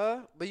iconic.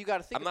 Bruh. But you got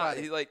to think I'm about not.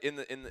 it. He's like in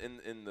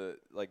the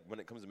like when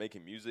it comes to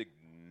making music.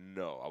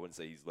 No, I wouldn't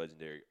say he's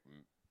legendary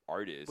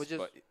artist, But just-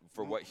 but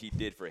for what he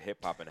did for hip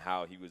hop and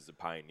how he was the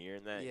pioneer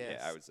in that. Yes.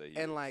 Yeah, I would say. He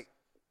And was. like,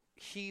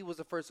 he was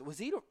the first. Was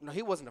he? No,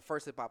 he wasn't the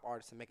first hip hop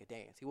artist to make a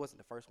dance. He wasn't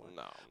the first one.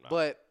 no,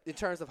 But in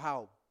terms of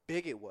how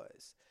big it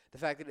was, the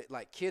fact that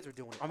like kids were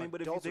doing it. I mean,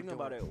 but if you adults were think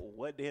about doing it,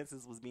 what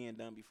dances was being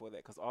done before that?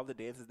 Because all the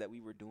dances that we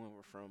were doing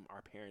were from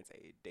our parents'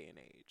 day and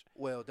age.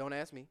 Well, don't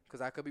ask me because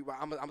I could be wrong.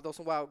 I'm gonna throw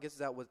some wild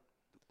guesses out with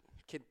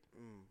kid.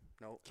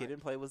 No. Kid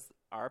and Play was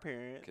our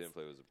parents. Kid and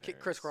Play was a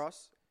parents.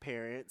 Crisscross.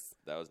 Parents.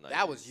 That was nice.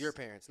 That was your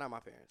parents, not my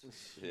parents.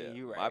 Yeah,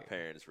 you right. my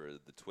parents were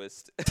the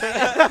Twist.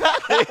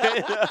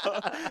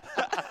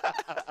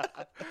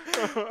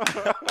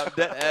 I'm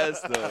dead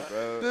ass though,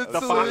 bro. The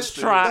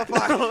Foxtrot.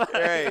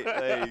 Right,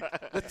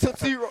 like The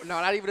Tootsie Roll.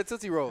 No, not even the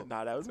Tootsie Roll.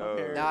 Nah, that was my No.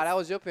 parents. Nah, that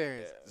was your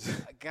parents.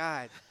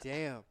 God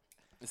damn.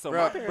 So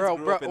bro, my parents bro,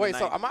 grew bro. up in Wait, the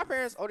so are 90s. my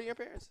parents older than your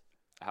parents?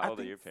 how old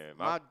are your parents?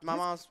 My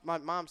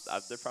mom's.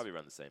 They're probably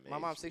around the same age. My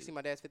mom's 60.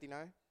 My dad's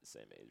 59.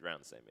 Same age,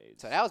 around the same age.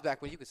 So that was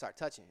back when you could start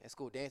touching at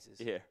school dances.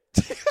 Yeah,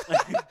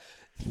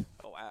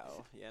 Oh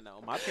wow. Yeah,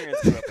 no. My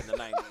parents grew up in the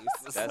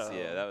 90s. that's so.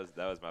 yeah.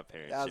 That was my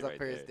parents. That was shit our right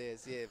parents' there.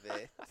 dance, yeah,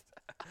 man.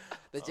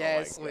 The Oh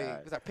jazz my swing. God.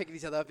 We start picking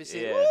each other up and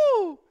shit. Yeah.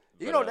 Woo!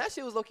 You But, know, that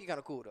shit was low-key kind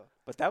of cool, though.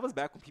 But that was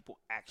back when people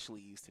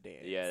actually used to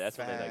dance. Yeah, that's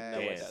when they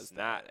like Facts. danced.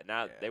 Not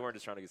Yeah. they weren't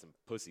just trying to get some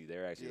pussy. They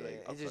were actually Yeah,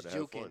 like, I'm it's just trying to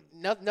have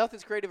juking. fun.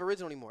 Nothing's creative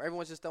original anymore.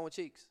 Everyone's just throwing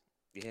cheeks.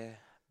 Yeah.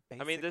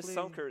 I mean, there's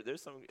some,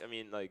 Basically. I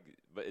mean, like,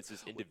 but it's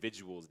just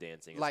individuals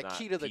dancing. Like it's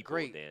not Keita the people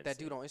Great, dancing. that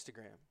dude on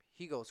Instagram.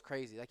 He goes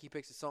crazy. Like, he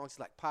picks the songs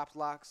like Pop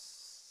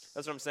Locks.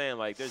 That's what I'm saying.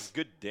 Like, there's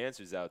good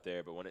dancers out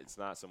there, but when it's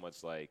not so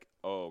much like,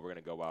 oh, we're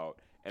gonna go out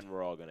and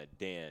we're all gonna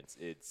dance.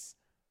 It's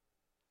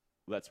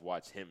let's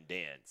watch him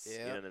dance. Yeah.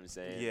 You know what I'm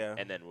saying? Yeah.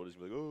 And then we'll just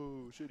be like,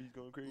 oh shit, he's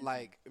going crazy.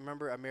 Like,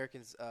 remember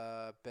American's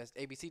Best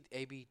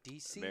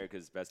ABDC?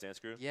 America's Best Dance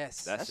Crew.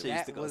 Yes. That That shit shit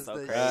used to that go was so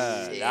the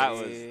crazy. shit. That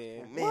was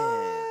man.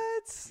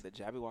 What? The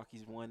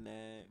Jabberwockies won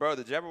that. Bro,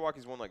 the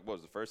Jabberwockies won like what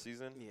was the first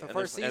season? Yeah. The And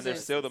first they're, and they're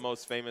season- still the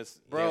most famous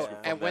Bro, dance group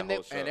Yeah. and from when that they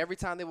whole show. and every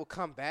time they will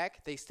come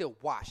back, they still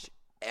wash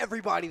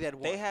everybody that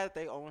won. They had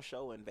their own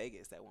show in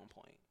Vegas at one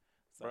point.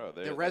 So, Bro,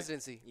 they're the like-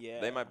 residency.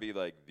 yeah. They might be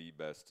like the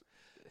best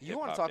You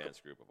wanna hip-hop talk- dance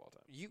group of all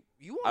time. You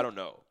want I don't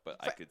know, but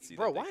I could see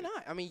bro, that. they why could.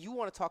 not? I mean, you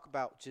want to talk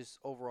about just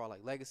overall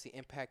like legacy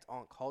impact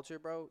on culture,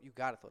 bro? You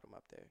got to throw them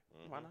up there.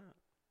 Why Mhm. not?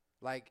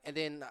 Like, and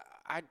then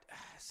I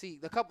see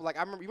the couple. Like,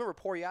 I remember. You remember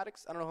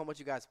Poriotics? I don't know how much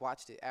you guys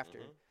watched it after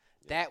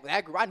Mhm.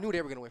 that group. I knew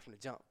they were gonna win from the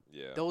jump.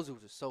 Yeah. Those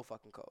dudes are so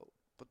fucking cold.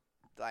 But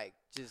like,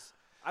 just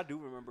I do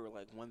remember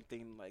like one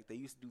thing, like they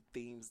used to do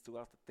themes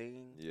throughout the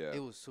thing. Yeah. it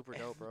was super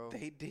dope, bro.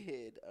 They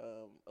did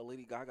a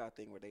Lady Gaga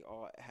thing where they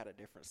all had a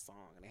different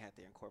song and they had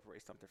to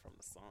incorporate something from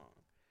the song.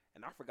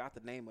 And I forgot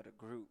the name of the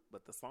group,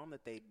 but the song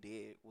that they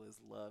did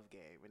was Love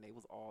Game, and it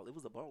was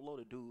a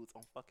boatload of dudes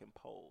on fucking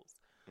poles.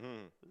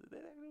 Mm. It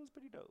was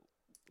pretty dope.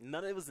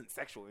 None of it wasn't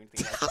sexual or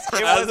anything like that.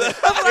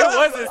 It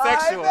wasn't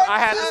sexual. I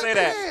had to say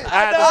that.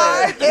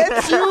 I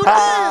bet you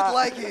did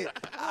like it.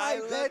 I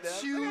love bet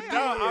that. you No, did.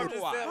 I'm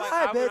just saying, like,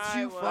 I bet I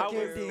you was fucking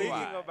thinking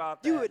did.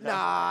 about that. You would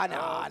nah. Okay,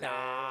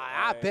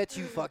 I okay. bet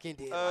you fucking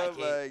did Oh like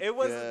it. my It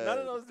wasn't. God. None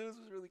of those dudes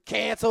was really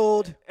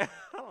Canceled. I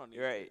don't know.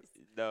 You're right.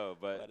 No,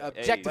 but But, hey,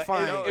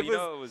 Objectifying. you know, It you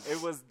know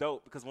It was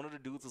dope because one of the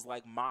dudes was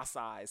like my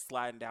size,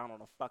 sliding down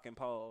on a fucking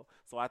pole.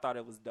 So I thought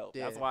it was dope.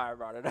 That's Yeah. why I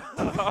brought it up.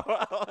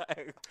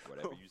 Like,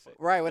 whatever you say.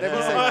 Right, whatever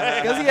you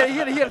say. Because he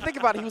had to think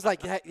about it. He was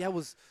like, that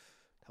was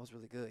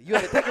really good. You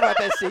had to think about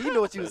that shit. You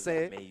know what you were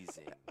saying.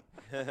 Amazing.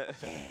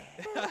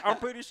 I'm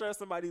pretty sure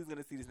somebody's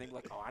gonna see this thing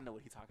like, oh, I know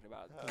what he's talking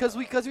about. Because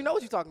we know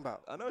what you're talking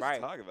about. I know what Right.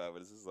 you're talking about,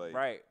 but it's just like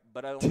Right,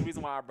 but the only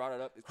reason why I brought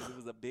it up is because it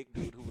was a big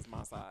dude who was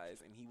my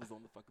size and he was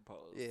on the fucking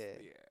pole. Yeah.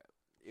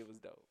 It was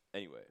dope.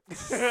 anyway.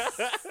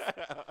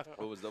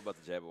 What was dope about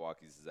the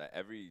Jabberwockies is that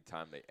every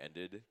time they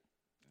ended,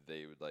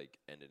 they would like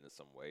end it in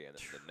some way, and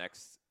then the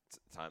next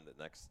time,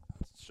 the next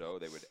show,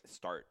 they would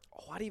start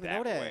Oh, I didn't even that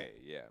know that. way.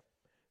 Yeah.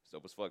 So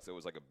it was fun. So it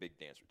was like a big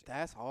dance routine.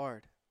 That's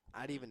hard.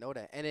 I didn't even know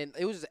that. And then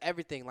it was just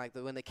everything. Like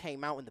when they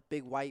came out in the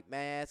big white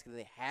mask and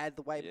they had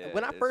the white. Yeah,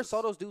 when I it's first saw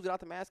just- those dudes without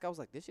the mask, I was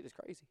like, this shit is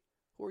crazy.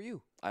 Who are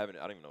you? I don't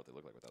even know what they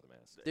look like without the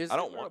mask. There's- I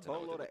don't There were want to know a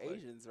what boatload they of look like.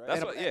 Asians, right? That's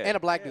and, what- a, yeah. and a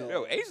black Yeah. dude.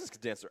 Yo, Asians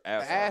can dance their The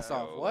ass, ass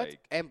off. off. yo, What? Like,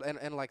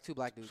 And like two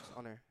black dudes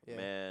on there. Yeah.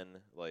 man,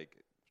 like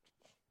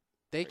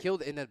They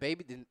killed in the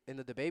baby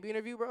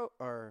interview, bro,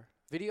 or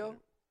video.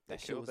 they That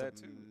shit killed was that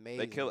too. amazing.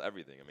 They kill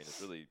everything. I mean,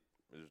 it's really.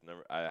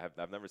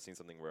 I've never seen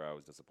something where I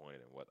was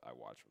disappointed in what I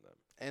watched from them.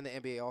 And the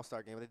NBA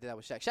All-Star game, they did that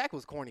with Shaq. Shaq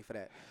was corny for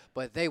that,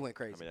 but they went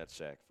crazy. I mean, that's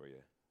Shaq for you.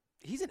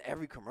 He's in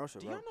every commercial,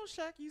 Do bro. y'all know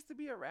Shaq used to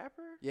be a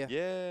rapper? Yeah.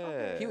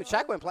 Yeah. He was-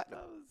 Shaq went platinum.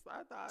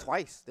 I thought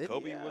Twice. Didn't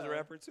Kobe he? was a Yeah.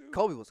 rapper too.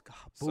 Kobe was.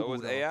 So was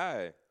boo-boo, though.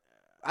 AI.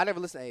 I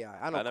never listened to AI.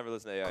 I know I never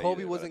listened to AI.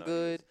 Kobe either, but I wasn't know he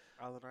was. good.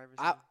 Allen Iverson.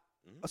 I-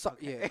 Mhm. So,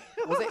 yeah.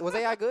 Was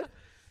AI good?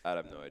 I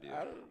have no idea.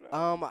 I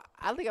don't know.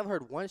 I think I've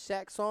heard one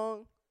Shaq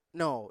song.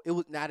 No, it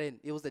was not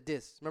in. It was the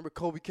diss. Remember,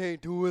 Kobe can't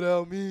do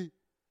without me.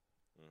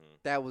 Mhm.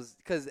 That was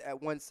because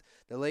once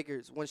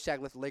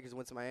Shaq left the Lakers and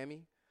went to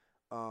Miami,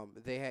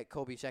 they had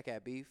Kobe and Shaq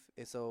had beef,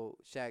 and so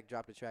Shaq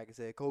dropped the track and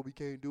said, "Kobe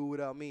can't do it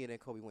without me," and then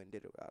Kobe went and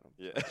did it without him.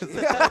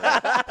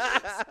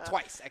 Yeah.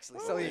 Twice actually.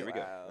 So There yeah, we go.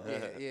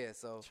 Wow. yeah.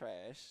 So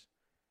Trash.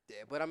 yeah,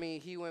 but I mean,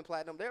 he went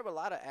platinum. There were a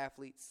lot of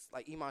athletes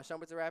like Iman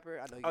Shumpert's a rapper.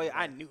 I know. Oh you yeah, know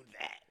I that. knew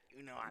that.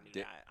 You know, I knew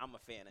Did- that. I'm a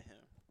fan of him.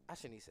 I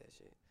shouldn't have said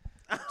shit.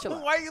 Chill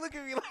out. Why are you looking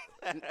at me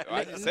like that?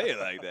 Why'd you say it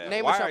like that?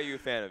 Name Why a shop- are you a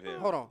fan of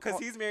him? Hold on. Because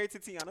Hold he's married to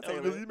Tiana Oh,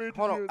 Taylor.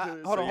 hold on. Hold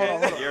on. So Hold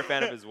on. You're a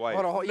fan of his wife.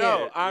 Hold on. No,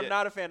 Yeah. I'm Yeah.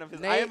 not a fan of his.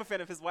 I Name- am a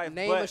fan of his wife.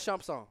 Name but a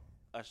Shump song.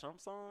 A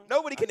Shump song?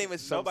 Nobody can name a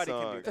Shump Nobody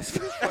song. can do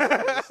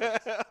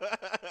that.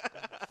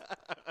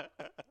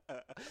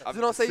 I'm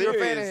So don't say you're a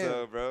fan of serious, him.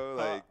 though, bro.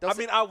 Like, Don't I say-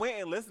 mean, I went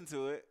and listened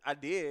to it. I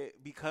did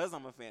because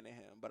I'm a fan of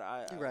him. But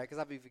I You're right, because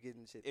I be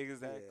forgetting shit.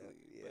 exactly.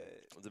 Yeah,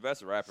 yeah. the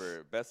best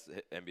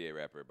NBA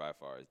rapper by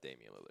far is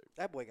Damian Lillard.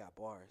 That boy got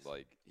bars.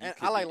 Like, And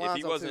I like if he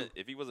Lonzo, wasn't,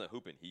 too. if he wasn't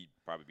hooping, he'd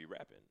probably be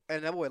rapping.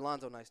 And that boy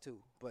Lonzo nice too.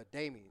 But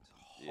Damien's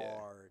Yeah.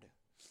 hard.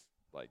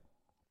 Like,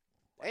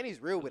 And he's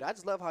real with it. I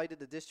just love how he did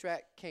the diss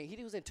track.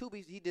 He was in two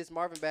beats. He dissed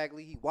Marvin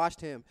Bagley. He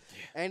watched him.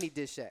 And he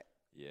dissed Shaq.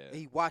 yeah.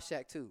 He watched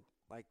Shaq too.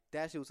 Like,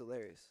 that shit was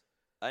hilarious.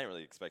 I didn't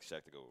really expect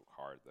Shaq to go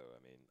hard though. I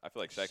mean, I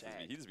feel like Shaq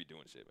Shaq. he just be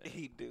doing shit, man.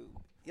 He do.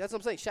 Yeah, that's what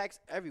I'm saying. Shaq's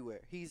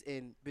everywhere. He's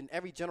been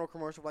every general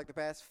commercial for like the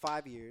past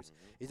 5 years.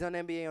 Mm-hmm. He's done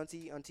NBA on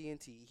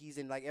TNT. He's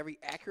in like every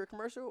Acura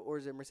commercial, or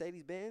is it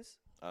Mercedes Benz?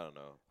 I don't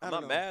know. I I'm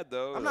don't not know. mad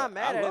though. I'm not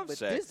mad I at it, love but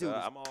Shaq, this so dude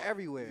is I'm all,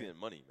 everywhere. He's getting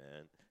money,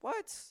 man.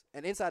 What?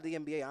 And Inside the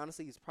NBA,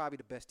 honestly, is probably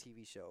the best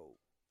TV show,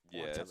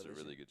 Yeah, it's a television.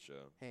 really good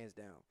show. hands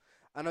down.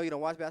 I know you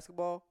don't watch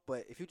basketball,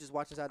 but if you just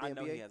watch Inside the I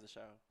know NBA, he has a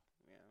show.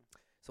 Yeah.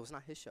 so it's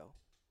not his show.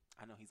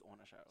 I know he's on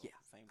a show. Yeah.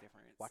 Same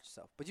difference. Watch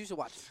yourself. But you should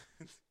watch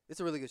it.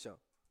 It's a really good show.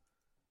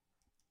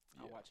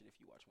 I'll Yeah. watch it if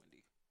you watch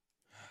Wendy.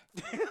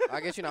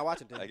 I guess you're not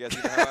watching I it. guess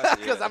you know how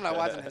Because I'm not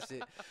watching that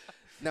shit.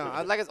 No,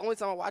 it's the only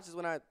time I watch is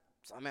when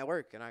I'm at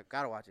work and I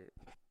gotta watch it.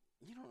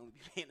 You don't really be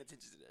paying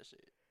attention to that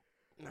shit.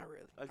 Not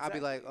really. I'll be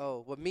like, Exactly.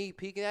 oh, but me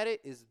peeking at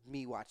it is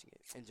me watching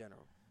it in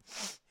general.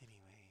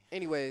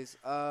 Anyway. Anyways,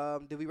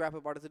 did we wrap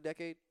up Artist of the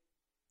Decade?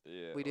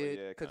 Yeah, We well, did.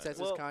 yeah,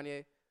 Consensus Well,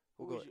 Kanye.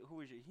 Who We'll was, go your, who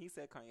was your? He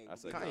said Kanye. I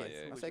said Kanye.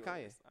 Kanye. Who I was said yours?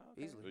 Kanye. Oh,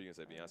 okay. Easily. What are you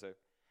gonna say, Beyonce?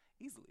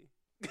 Easily.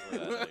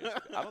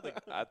 I don't think.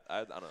 I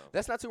don't know.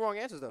 That's not two wrong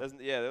answers though.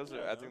 Yeah, those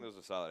are. I Yeah. think those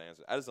are solid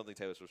answers. I just don't think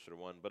Taylor Swift should have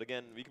won. But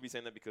again, we could be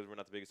saying that because we're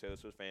not the biggest Taylor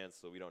Swift fans,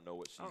 so we don't know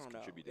what she's I don't know.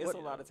 contributed. It's a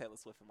you lot know? of Taylor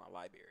Swift in my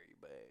library,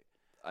 but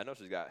I know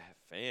she's got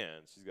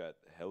fans. She's got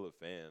hella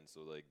fans,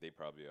 so like they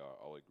probably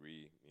all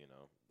agree. You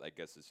know, I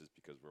guess it's just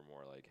because we're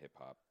more like hip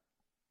hop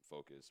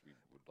focused. We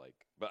would like,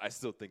 but I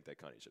still think that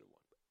Kanye should have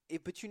won.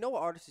 But you know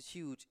what artist is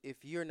huge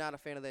if you're not a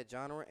fan of that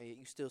genre and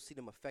you still see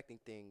them affecting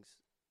things,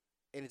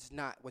 and it's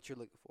not what you're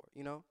looking for.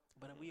 You know.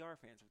 we are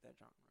fans of that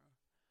genre.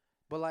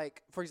 But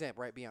like, for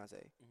example, right, Beyonce.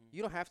 Mhm.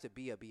 You don't have to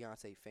be a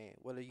Beyonce fan,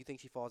 whether you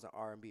think she falls in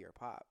R&B or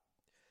pop.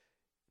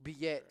 But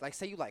yet, like,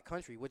 say you like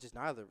country, which is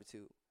neither of the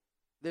two.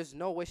 There's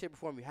no way, shape, or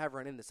form you have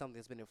run into something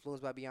that's been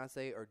influenced by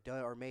Beyonce or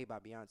done or made by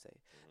Beyonce.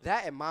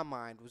 That, in my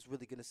mind, was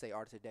really gonna say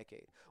artist of the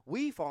decade.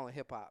 We fall in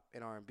hip hop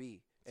and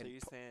R&B. So And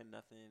you're saying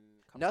nothing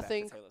comes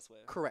nothing back to Taylor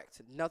Swift?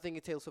 correct. Nothing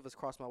in Taylor Swift has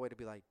crossed my way to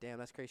be like, damn,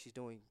 that's crazy. She's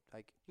doing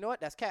like, you know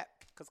what? That's cap.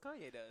 Because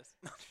Kanye does.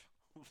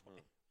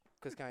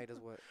 Because Kanye does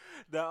what?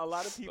 A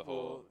lot of The people,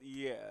 whole-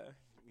 yeah.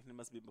 It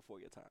must be before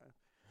your time.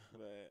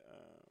 But,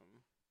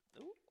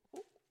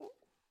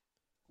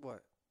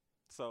 What?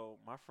 so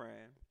my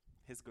friend,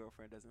 his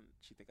girlfriend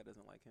she think I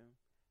doesn't like him,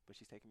 but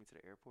she's taking me to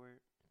the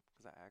airport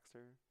because I asked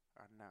her.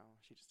 No,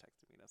 she just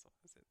texted me. That's all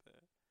I said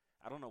that.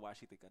 I don't know why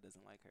she think I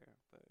doesn't like her,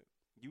 but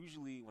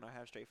usually when I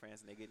have straight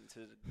friends and they get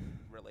into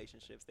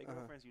relationships, their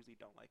girlfriends usually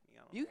don't like me.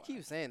 I don't You know why.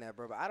 keep saying that,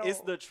 bro, but I don't. It's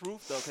the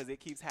truth though, because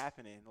it keeps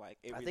happening. Like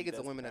it I really think it's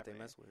the does women keep that they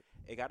happening. mess with.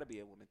 It got to be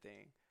a woman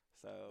thing.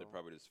 So, They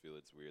probably just feel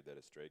it's weird that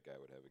a straight guy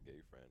would have a gay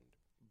friend.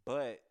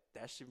 but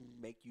that should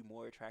make you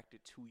more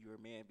attracted to your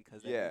man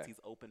because that Yeah. means he's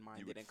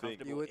open-minded would and think.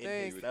 comfortable You would in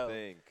think. You would himself.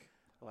 think,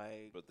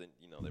 Like, but then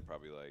they're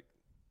probably like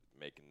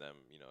making them.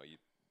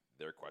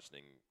 They're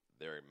questioning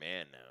their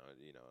man now.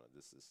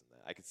 This and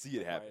that. I could see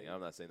it happening. Right.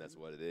 I'm not saying that's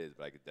what it is,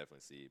 but I could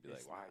definitely see it. Be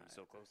It's like, why are you not.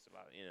 so close to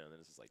about? And then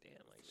it's just like, damn,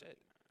 like shit.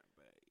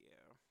 But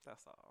yeah,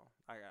 that's all.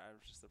 I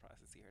was just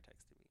surprised to see her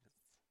texting me.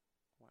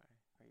 'Cause why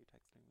are you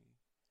texting me?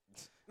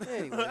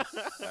 Anyways.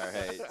 All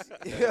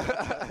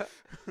right.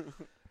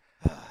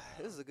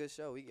 This is a good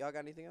show. Y'all got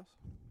anything else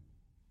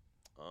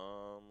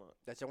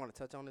that y'all want to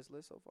touch on this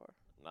list so far?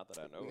 Not that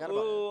I know. We of. got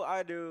about- Ooh,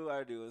 I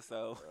do.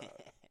 So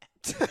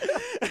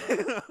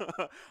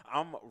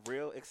I'm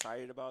real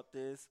excited about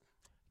this.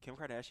 Kim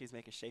Kardashian is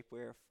making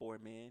shapewear for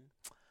men.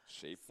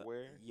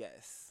 Shapewear,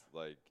 Yes,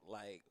 like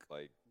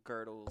like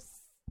girdles,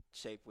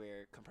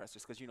 shapewear,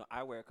 compressors. Because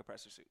I wear a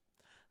compressor suit,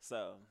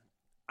 so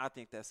I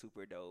think that's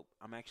super dope.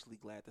 I'm actually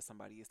glad that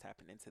somebody is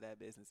tapping into that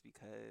business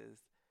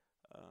because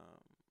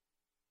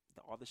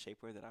all the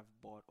shapewear that I've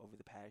bought over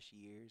the past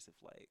years have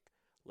like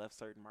left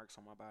certain marks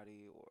on my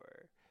body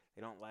or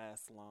they don't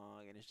last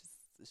long, and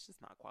it's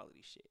just not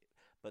quality shit.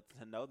 But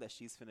to know that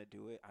she's finna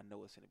do it, I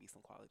know it's finna be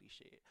some quality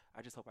shit.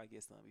 I just hope I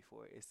get some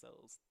before it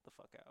sells the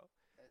fuck out.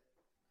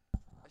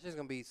 It's just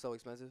gonna be so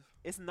expensive.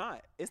 It's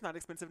not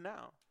expensive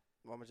now.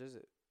 How much is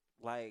it?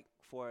 Like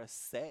for a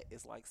set,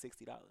 it's like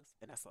 $60,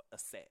 and that's a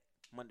set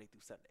Monday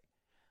through Sunday.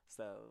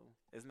 So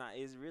it's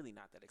really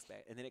not that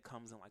expensive. And then it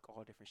comes in like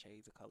all different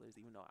shades of colors,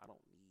 even though I don't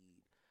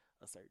need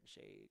a certain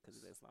shade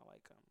because it's not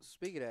like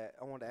Speaking of that,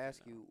 I wanted to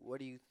ask you, what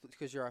do you?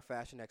 Because you're a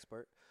fashion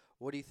expert,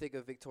 what do you think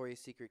of Victoria's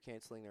Secret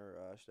canceling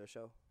their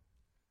show?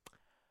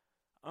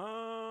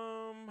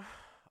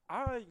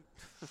 I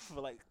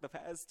for like the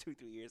past 2-3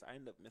 years, I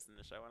ended up missing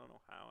the show. I don't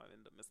know how I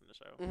ended up missing the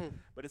show,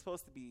 but it's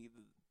supposed to be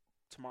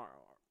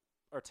tomorrow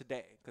or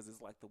today, because it's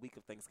like the week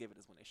of Thanksgiving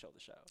is when they show the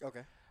show.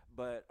 Okay.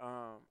 But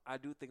I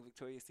do think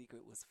Victoria's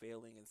Secret was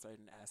failing in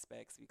certain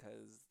aspects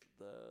because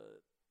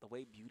the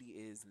way beauty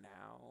is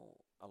now,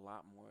 a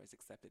lot more is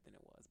accepted than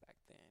it was back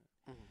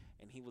then.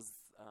 And he was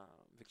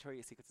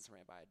Victoria's Secret is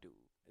ran by a dude.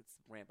 It's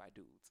ran by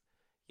dudes.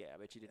 Yeah, I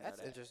bet you didn't know that.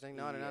 That's interesting.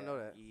 No, I did not know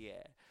that.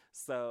 Yeah.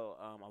 So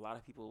a lot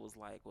of people was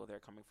like, well, they're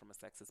coming from a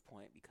sexist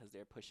point because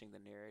they're pushing the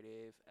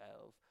narrative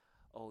of,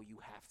 oh, you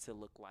have to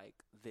look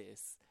like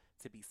this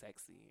to be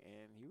sexy,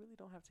 and you really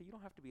don't have to. You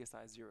don't have to be a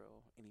size 0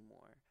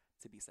 anymore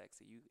to be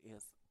sexy.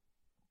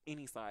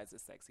 Any size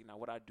is sexy. Now,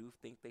 what I do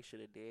think they should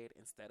have did,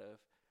 instead of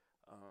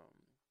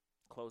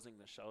closing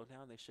the show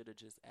down, they should have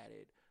just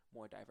added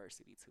more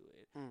diversity to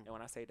it. And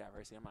when I say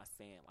diversity, I'm not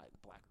saying like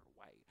black or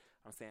white.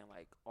 I'm saying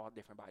like all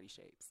different body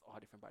shapes, all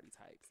different body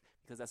types,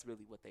 because that's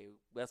really what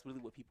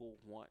people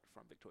want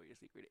from Victoria's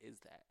Secret, is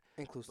that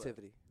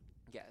inclusivity.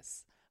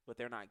 Yes, but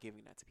they're not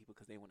giving that to people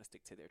because they want to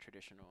stick to their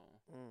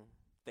traditional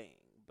thing.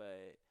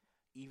 But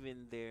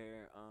even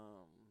their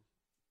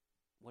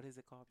what is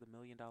it called? The $1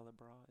 million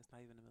bra? It's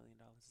not even $1 million.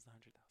 It's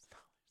 $100,000.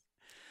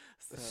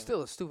 So It's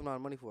still a stupid amount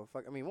of money for a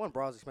fuck. I mean, one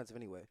bra is expensive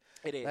anyway.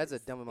 it is. That's a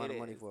dumb amount of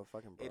money for a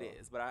fucking bra. It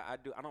is, but I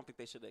don't think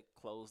they should have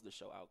closed the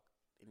show out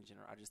in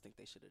general. I just think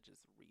they should have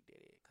just redid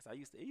it, because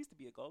it used to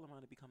be a goal of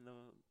mine to become the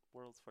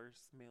world's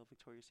first male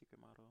Victoria's Secret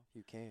model.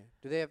 You can.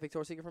 Do they have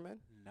Victoria's Secret for men?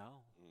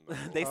 No, No.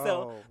 they Oh,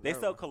 sell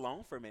never.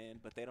 cologne for men,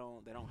 but they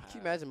don't have. Can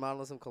you imagine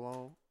modeling some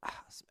cologne?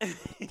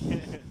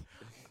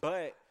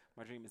 But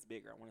my dream is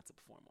bigger. I wanted to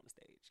perform on the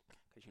stage,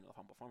 because if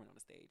I'm performing on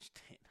the stage,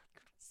 then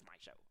it's my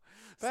show.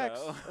 Facts.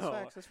 So,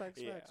 That's facts.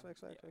 yeah,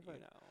 Facts. you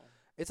know.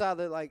 It's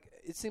either like,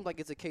 it seems like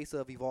it's a case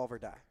of evolve or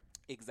die.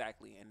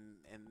 Exactly,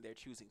 and they're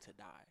choosing to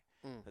die,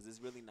 because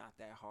it's really not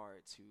that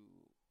hard to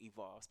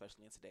evolve,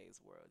 especially in today's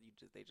world.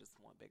 They just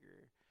want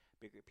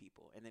bigger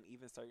people, and then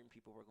even certain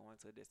people were going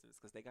to a distance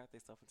because they got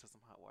themselves into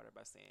some hot water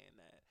by saying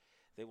that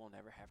they will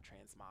never have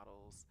trans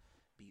models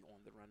be on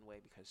the runway,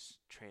 because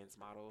trans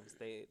models,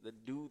 the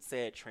dude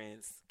said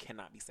trans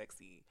cannot be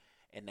sexy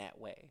in that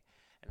way.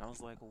 And I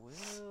was like,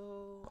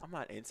 well, I'm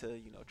not into,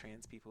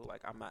 trans people.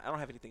 Like, I don't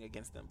have anything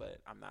against them, but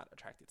I'm not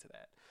attracted to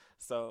that.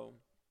 So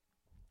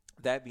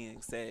that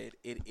being said,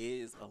 it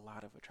is a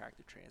lot of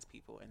attractive trans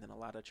people. And then a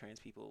lot of trans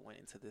people went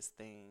into this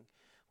thing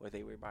where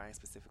they were buying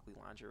specifically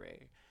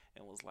lingerie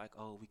and was like,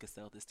 oh, we could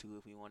sell this too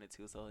if we wanted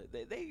to. So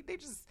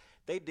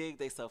they dig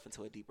themselves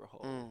into a deeper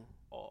hole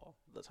all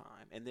the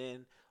time. And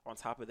then on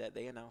top of that,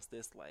 they announced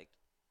this like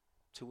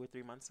 2 or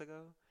 3 months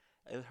ago.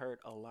 It hurt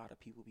a lot of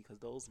people because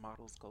those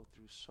models go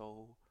through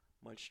so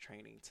much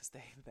training to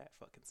stay that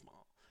fucking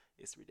small.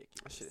 It's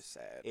ridiculous. That shit is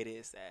sad. It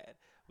is sad.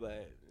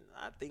 But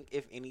I think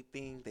if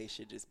anything, they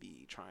should just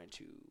be trying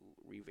to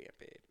revamp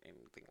it and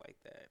anything like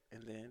that.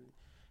 And then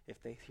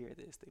if they hear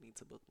this, they need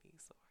to book me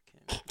so I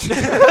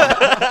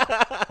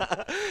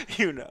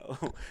can,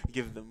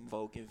 give them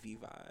Vogue and V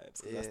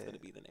vibes. 'Cause that's going to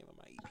be the name of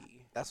my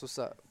EP. That's what's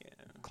up. Yeah.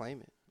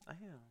 Claim it. I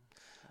am.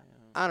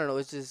 I don't know.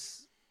 It's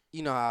just,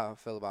 you know how I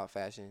feel about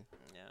fashion.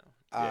 Yeah.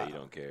 Yeah, you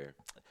don't care.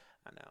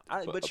 I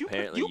know. But But you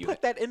apparently you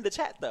put that in the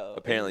chat though.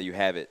 Apparently you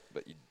have it,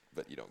 but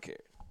you don't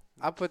care.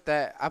 I put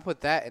that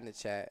in the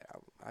chat.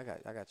 I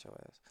got your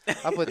ass.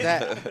 I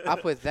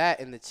put that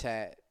in the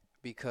chat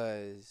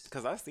because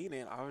I seen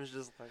it. I was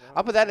just like,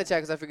 I put that in the chat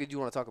because I figured you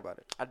want to talk about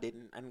it. I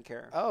didn't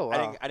care. Oh,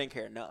 wow. I didn't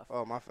care enough.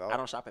 Oh, my fault. I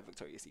don't shop at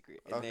Victoria's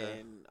Secret. And Okay.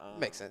 then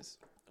Makes sense.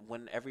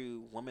 When every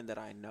woman that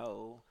I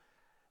know,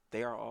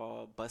 they are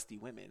all busty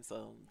women,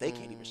 so they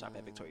can't even shop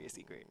at Victoria's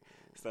Secret.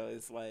 So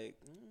it's like,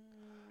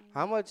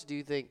 How much do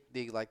you think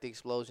the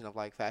explosion of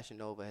like Fashion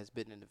Nova has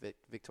been in the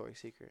Victoria's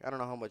Secret? I don't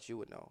know how much you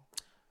would know.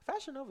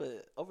 Fashion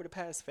Nova over the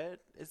past I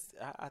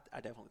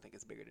definitely think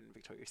it's bigger than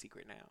Victoria's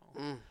Secret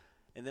now.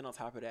 And then on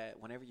top of that,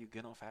 whenever you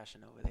get on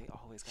Fashion Nova, they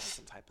always got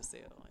some type of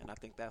sale. And I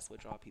think that's what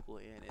draw people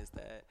in, is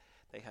that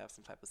they have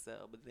some type of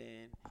sale. But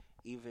then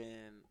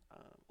even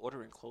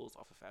ordering clothes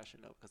off of Fashion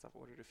Nova, because I've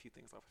ordered a few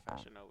things off of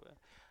Fashion Nova.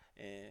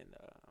 And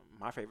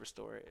my favorite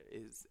store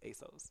is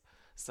ASOS.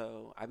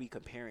 So I be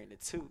comparing the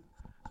two.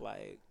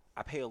 Like,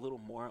 I pay a little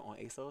more on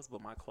ASOS,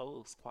 but my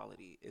clothes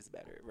quality is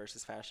better.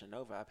 Versus Fashion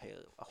Nova, I pay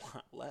a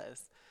lot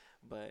less.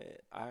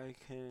 But I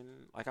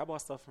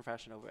bought stuff from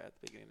Fashion Nova at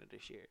the beginning of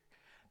this year.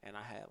 And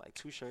I had like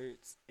 2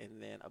 shirts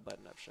and then a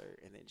button-up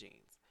shirt and then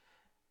jeans.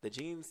 The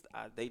jeans,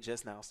 they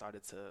just now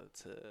started to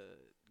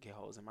get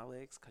holes in my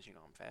legs because,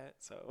 I'm fat.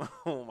 So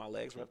when my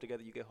legs rub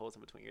together, you get holes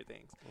in between your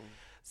things.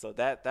 So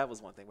that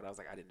was one thing, but I was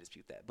like, I didn't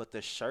dispute that. But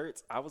the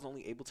shirts, I was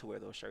only able to wear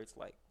those shirts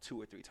like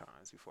 2 or 3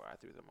 times before I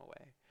threw them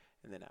away.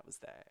 And then that was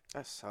that.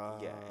 That's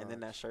Yeah, and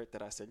then that shirt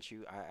that I sent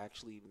you, I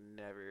actually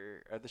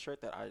never, or the shirt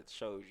that I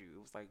showed you,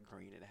 it was like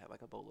green and it had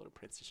like a boatload of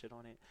prints and shit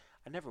on it.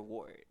 I never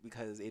wore it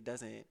because it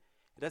doesn't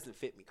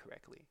fit me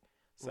correctly.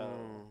 So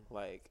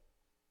like,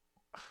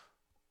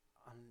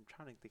 I'm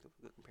trying to think of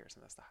a good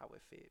comparison as to how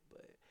it fit,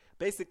 but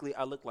basically,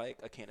 I look like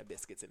a can of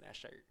biscuits in that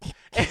shirt.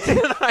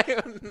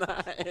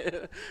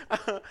 And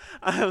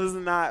I was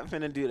not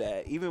finna do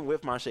that. Even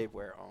with my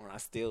shapewear on, I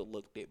still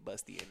looked it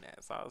busty in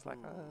that. So I was like,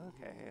 oh,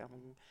 okay,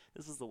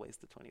 this was a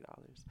waste of $20,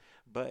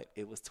 but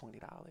it was $20.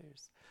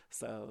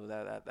 So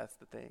that's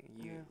the thing.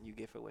 You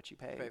get for what you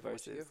pay. Pay for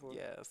what you versus get for.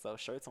 yeah. So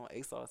shirts on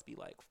ASOS be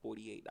like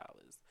 $48,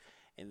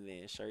 and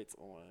then shirts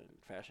on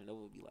Fashion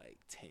Nova would be like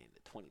 $10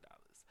 to $20.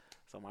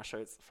 So my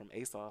shirts from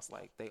ASOS,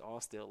 like, they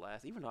all still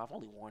last, even though I've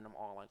only worn them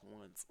all like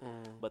once,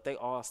 but they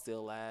all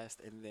still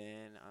last. And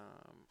then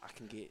I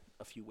can get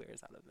a few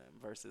wears out of them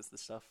versus the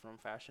stuff from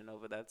Fashion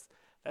Nova. That's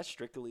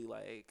strictly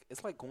like,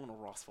 it's like going to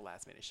Ross for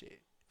last minute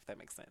shit, if that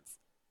makes sense.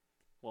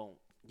 Well,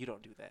 you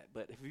don't do that,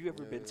 but if you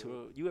ever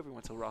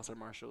went to Ross or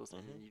Marshalls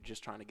and you're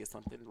just trying to get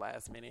something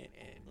last minute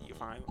and you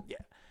find,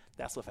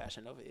 that's what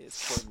Fashion Nova is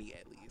for me,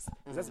 at least.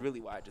 'Cause that's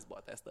really why I just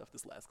bought that stuff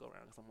this last go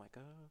around. 'Cause I'm like,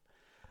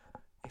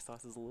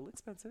 ASOS is a little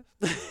expensive.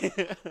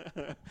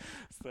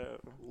 So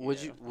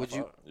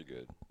You're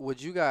good.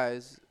 would you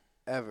guys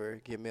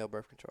ever get male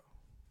birth control?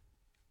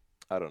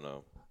 I don't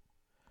know.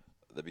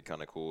 That'd be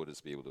kind of cool to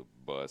just be able to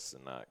bust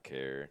and not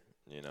care,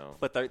 you know.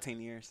 for 13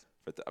 years.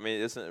 But I mean,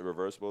 isn't it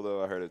reversible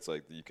though? I heard it's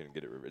like you can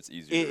get it. It's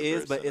easier. It to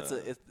is, reverse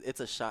but it's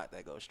a shot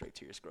that goes straight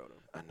to your scrotum.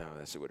 I know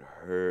that shit would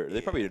hurt.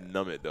 They probably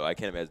numb it though. I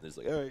can't imagine it's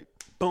like, all right,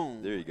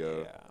 Boom. there you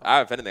go.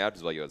 Yeah. If anything, I'd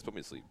just be like, yo, just put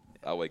me to sleep.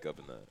 I'll wake up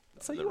in the.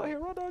 So in the you out room. here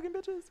raw dogging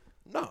bitches?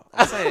 No,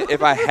 I'm saying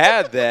if I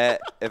had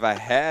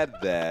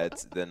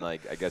that, then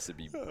like I guess it'd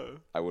be.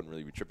 I wouldn't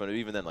really be tripping. But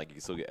even then, like you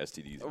can still get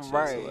STDs and shit.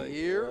 Right. So, like,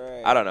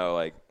 Right. I don't know.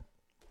 Like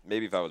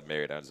maybe if I was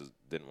married, I just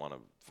didn't want to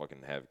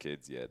fucking have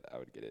kids yet. I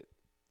would get it.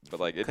 But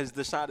like, Because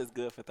the shot is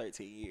good for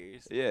 13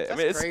 years. yeah, That's I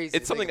mean, crazy to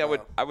it's something think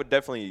about. I would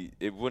definitely.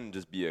 It wouldn't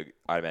just be a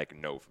automatic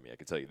no for me. I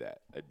can tell you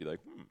that. I'd be like,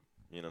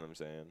 you know what I'm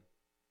saying?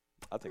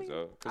 I think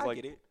so. 'Cause, I like,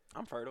 get it.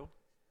 I'm fertile.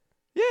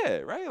 yeah,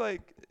 right.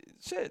 Like,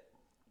 shit.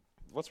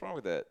 What's wrong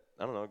with that?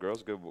 I don't know.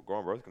 Girls go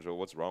on birth control.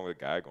 What's wrong with a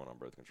guy going on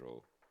birth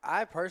control?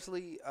 I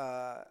personally,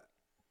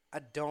 I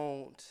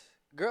don't.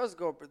 Girls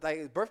go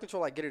like birth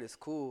control. I get it. It's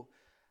cool.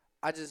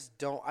 I just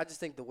don't. I just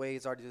think the way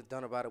it's already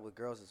done about it with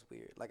girls is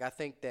weird. Like I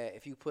think that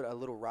if you put a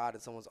little rod in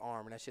someone's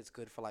arm and that shit's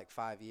good for like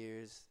 5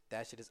 years,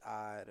 that shit is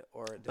odd.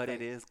 But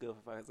it is good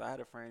for 5 years. I had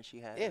a friend. She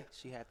had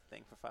the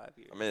thing for 5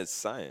 years. I mean, it's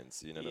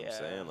science. You know what I'm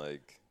saying?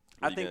 Like,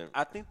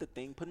 I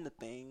think putting the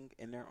thing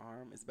in their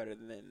arm is better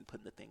than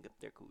putting the thing up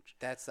their cooch.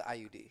 That's the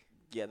IUD.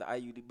 Yeah, the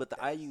IUD. But the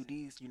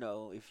IUDs, you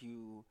know, if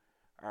you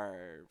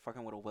are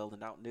fucking with a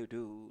welded out new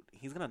dude,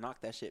 he's gonna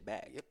knock that shit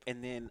back. Yep.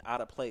 And then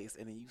out of place,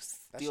 and then you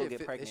still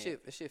get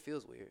pregnant. That shit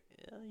feels weird.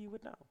 Yeah, you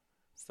would know.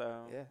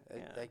 So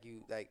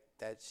like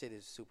that shit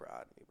is super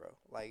odd to me, bro.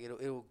 Like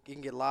you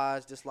can get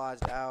lodged,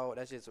 dislodged out.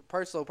 That shit's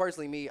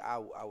personally me. I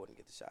wouldn't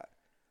get the shot.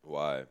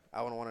 why?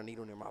 I wouldn't want a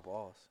needle near my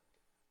balls.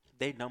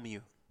 they numb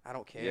you. I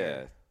don't care.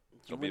 Yeah.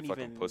 You Don't be a wouldn't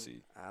fucking even-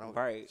 pussy. I don't.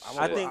 Right. I'm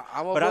I a- think.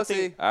 I'm a but pussy. I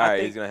think. All right, I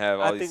he's think, gonna have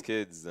I all these think-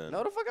 kids then.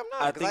 No, the fuck I'm I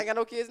not. Because I think- ain't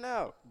got no kids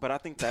now. But I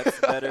think that's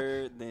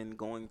better than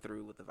going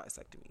through with the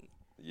vasectomy.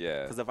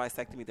 Yeah. Because the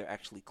vasectomy, they're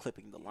actually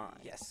clipping the line.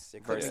 Yes,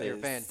 you're clipping your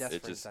Van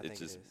Versus- Deference. I think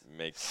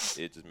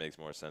It just makes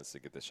more sense to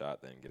get the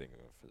shot than getting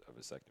a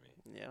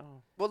vasectomy. Yeah.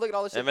 Well, look at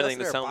all the shit And that's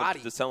everything, in their body.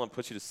 just tell them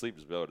put you to sleep,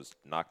 just be able to just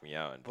knock me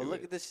out and But do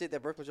look it. at this shit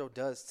that birth control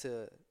does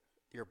to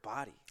your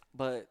body.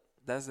 But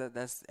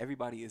that's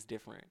everybody is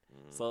different.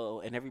 So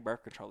and every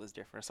birth control is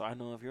different. So I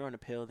know if you're on a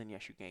pill, then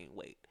yes, you gain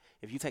weight.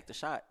 If you take the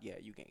shot, yeah,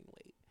 you gain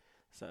weight.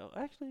 So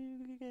actually,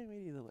 you gain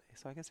weight either way.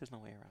 So I guess there's no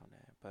way around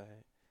that. But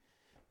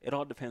it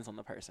all depends on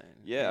the person.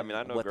 Yeah, I and mean,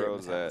 I know what their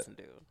girls that metabolism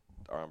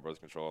do. are on birth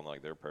control and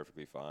like they're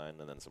perfectly fine,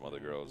 and then some other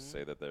girls Mm-hmm.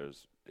 say that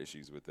there's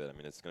issues with it. I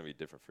mean, it's gonna be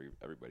different for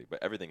everybody,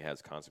 but everything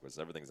has consequences.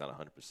 Everything's not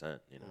 100%.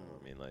 You know,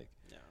 I mean, like,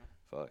 Yeah.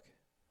 fuck,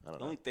 I don't The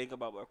know. only thing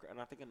about birth,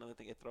 and I think another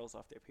thing, it throws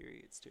off their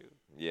periods too.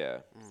 Yeah,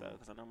 So,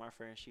 because I know my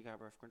friend, she got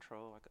birth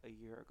control like a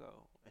year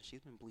ago, and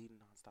she's been bleeding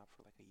nonstop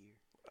for like a year.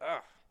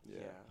 Ugh. yeah.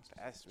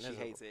 That's She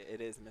hates it.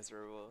 It is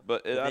miserable.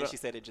 But I then don't- she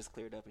said it just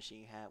cleared up, and she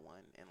ain't had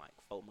one in like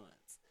 4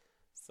 months.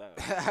 So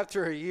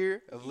After a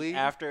year of bleeding.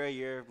 after a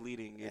year of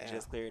bleeding, it Yeah.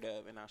 just cleared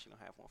up, and now she don't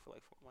have one for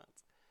like 4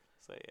 months.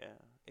 So yeah,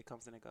 it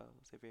comes and it goes.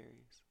 It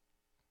varies.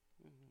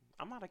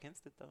 I'm not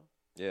against it though.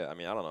 Yeah, I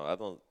mean, I don't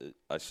know.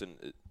 I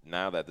shouldn't.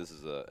 Now that this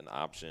is an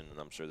option, and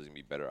I'm sure there's gonna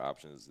be better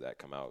options that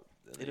come out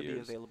in the It'll be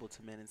years. available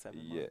to men in 7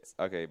 Yeah. months.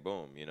 Okay.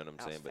 Boom. You know what I'm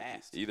That was saying? But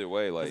fast. either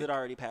way, like, Because it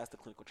already passed the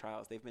clinical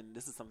trials.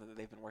 This is something that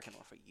they've been working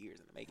on for years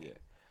in the making. yeah.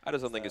 I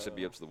just don't think it should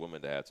be So- up to the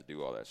woman to have to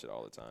do all that shit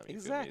all the time. You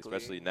Exactly. feel me?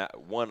 Especially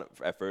not one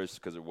at first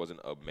because there wasn't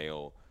a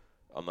male,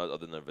 other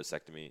than a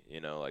vasectomy.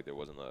 You know, like there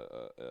wasn't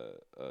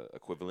a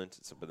equivalent.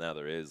 So, but now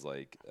there is.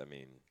 Like, I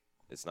mean,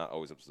 it's not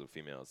always up to the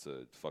female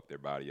to fuck their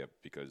body up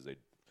because they.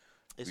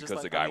 It's just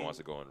Because like, the guy I mean, wants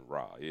to go in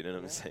raw, you know what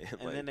I'm yeah. saying?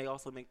 And Like, then they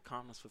also make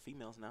condoms for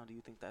females now. Do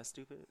you think that's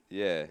stupid?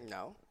 yeah.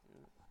 No.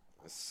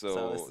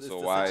 So it's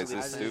why is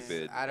essentially this the same.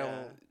 stupid? I don't.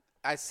 Yeah.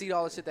 I see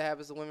all the shit that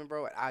happens to women,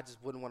 bro, and I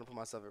just wouldn't want to put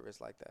myself at risk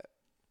like that.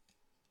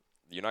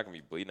 you're not gonna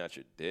be bleeding out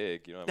your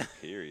dick. You don't have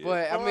a period.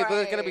 But I mean, but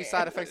there's gonna be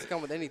side effects that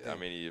come with anything. I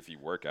mean, if you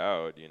work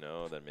out,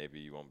 then maybe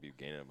you won't be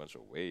gaining a bunch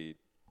of weight.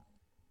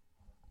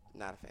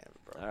 Not a fan of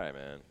it, bro. All right,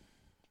 man.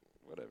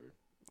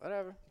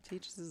 Whatever.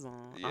 Teachers is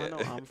on. Yeah. I know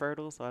I'm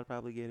fertile, so I'd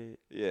probably get it.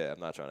 Yeah, I'm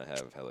not trying to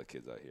have hella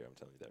kids out here. I'm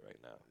telling you that right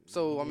now.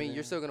 So I mean, Yeah.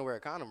 you're still gonna wear a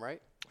condom,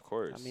 right? Of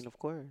course. I mean, of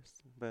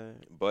course, but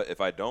But if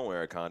I don't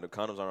wear a condom,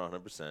 condoms aren't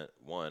 100%.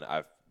 One,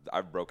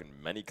 I've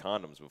broken many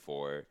condoms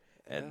before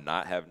and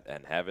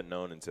haven't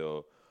known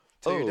until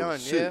Till you're done.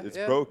 shit, Yeah, it's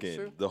yeah, broken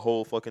true. the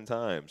whole fucking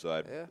time.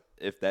 So Yeah.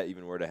 if that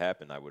even were to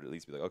happen, I would at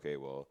least be like, okay,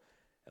 well,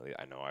 at least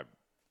I know I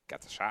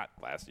got the shot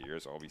last year,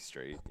 so I'll be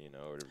straight,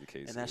 whatever the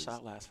case and that is.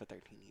 shot lasts for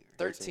 13 years.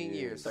 13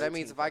 years. So that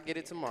means if I get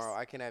it tomorrow,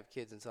 I can have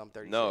kids until I'm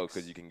 36. No,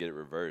 because you can get it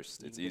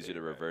reversed. You It's can get easier it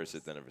to reverse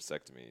it reversed. than a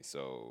vasectomy.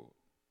 So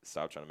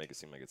stop trying to make it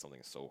seem like it's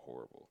something so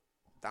horrible.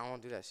 I don't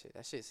want to do that shit.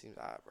 That shit seems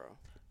odd, bro.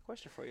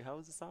 Question for you: how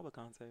was the Saba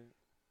concert?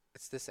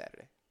 It's this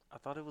Saturday. I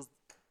thought it was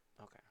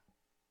okay.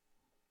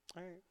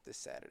 All right. This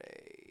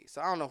Saturday.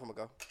 So I don't know if I'm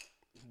gonna go.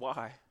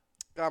 Why?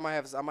 I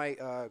might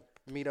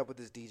meet up with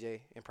this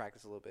DJ and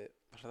practice a little bit.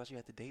 I thought you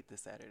had to date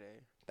this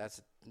Saturday.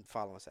 That's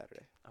following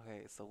Saturday.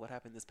 Okay, so what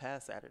happened this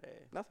past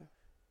Saturday? Nothing.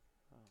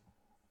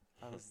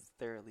 I was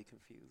thoroughly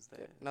confused. Yeah,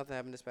 Then. nothing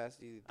happened this past.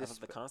 I This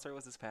thought the concert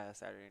was this past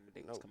Saturday, and the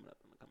date was Nope. coming up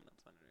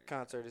Saturday.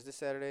 concert is this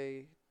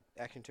Saturday.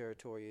 Action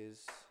Territory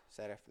is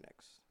Saturday after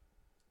next.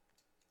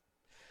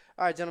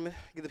 All right, gentlemen,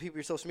 give the people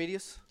your social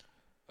medias.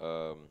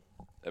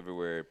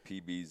 Everywhere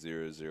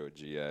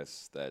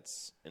PB00GS.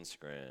 That's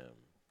Instagram,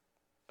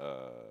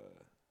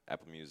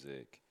 Apple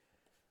Music,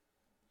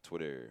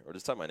 Twitter, or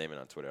just type my name in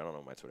on Twitter. I don't know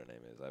what my Twitter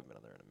name is. I haven't been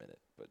on there in a minute,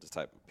 but just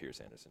type Pierce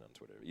Anderson on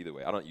Twitter. Either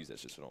way, I don't use that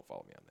shit, so don't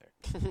follow me on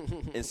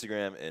there.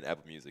 Instagram and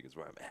Apple Music is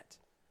where I'm at.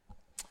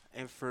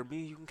 And for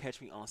me, you can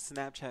catch me on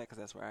Snapchat because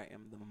that's where I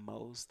am the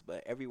most.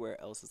 But everywhere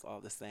else is all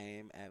the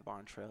same at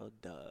Vontrell,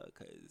 duh,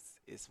 because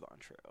it's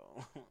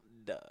Vontrell,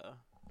 duh.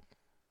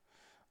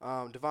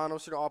 Devon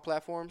Oster to all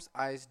platforms,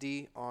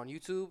 ISD on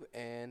YouTube,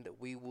 and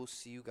we will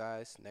see you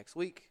guys next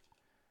week.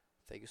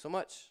 Thank you so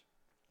much.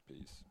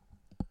 Peace.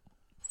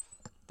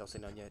 Don't say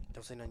none yet.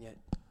 Don't say none yet.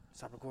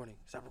 Stop recording.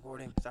 Stop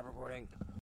recording. Stop recording.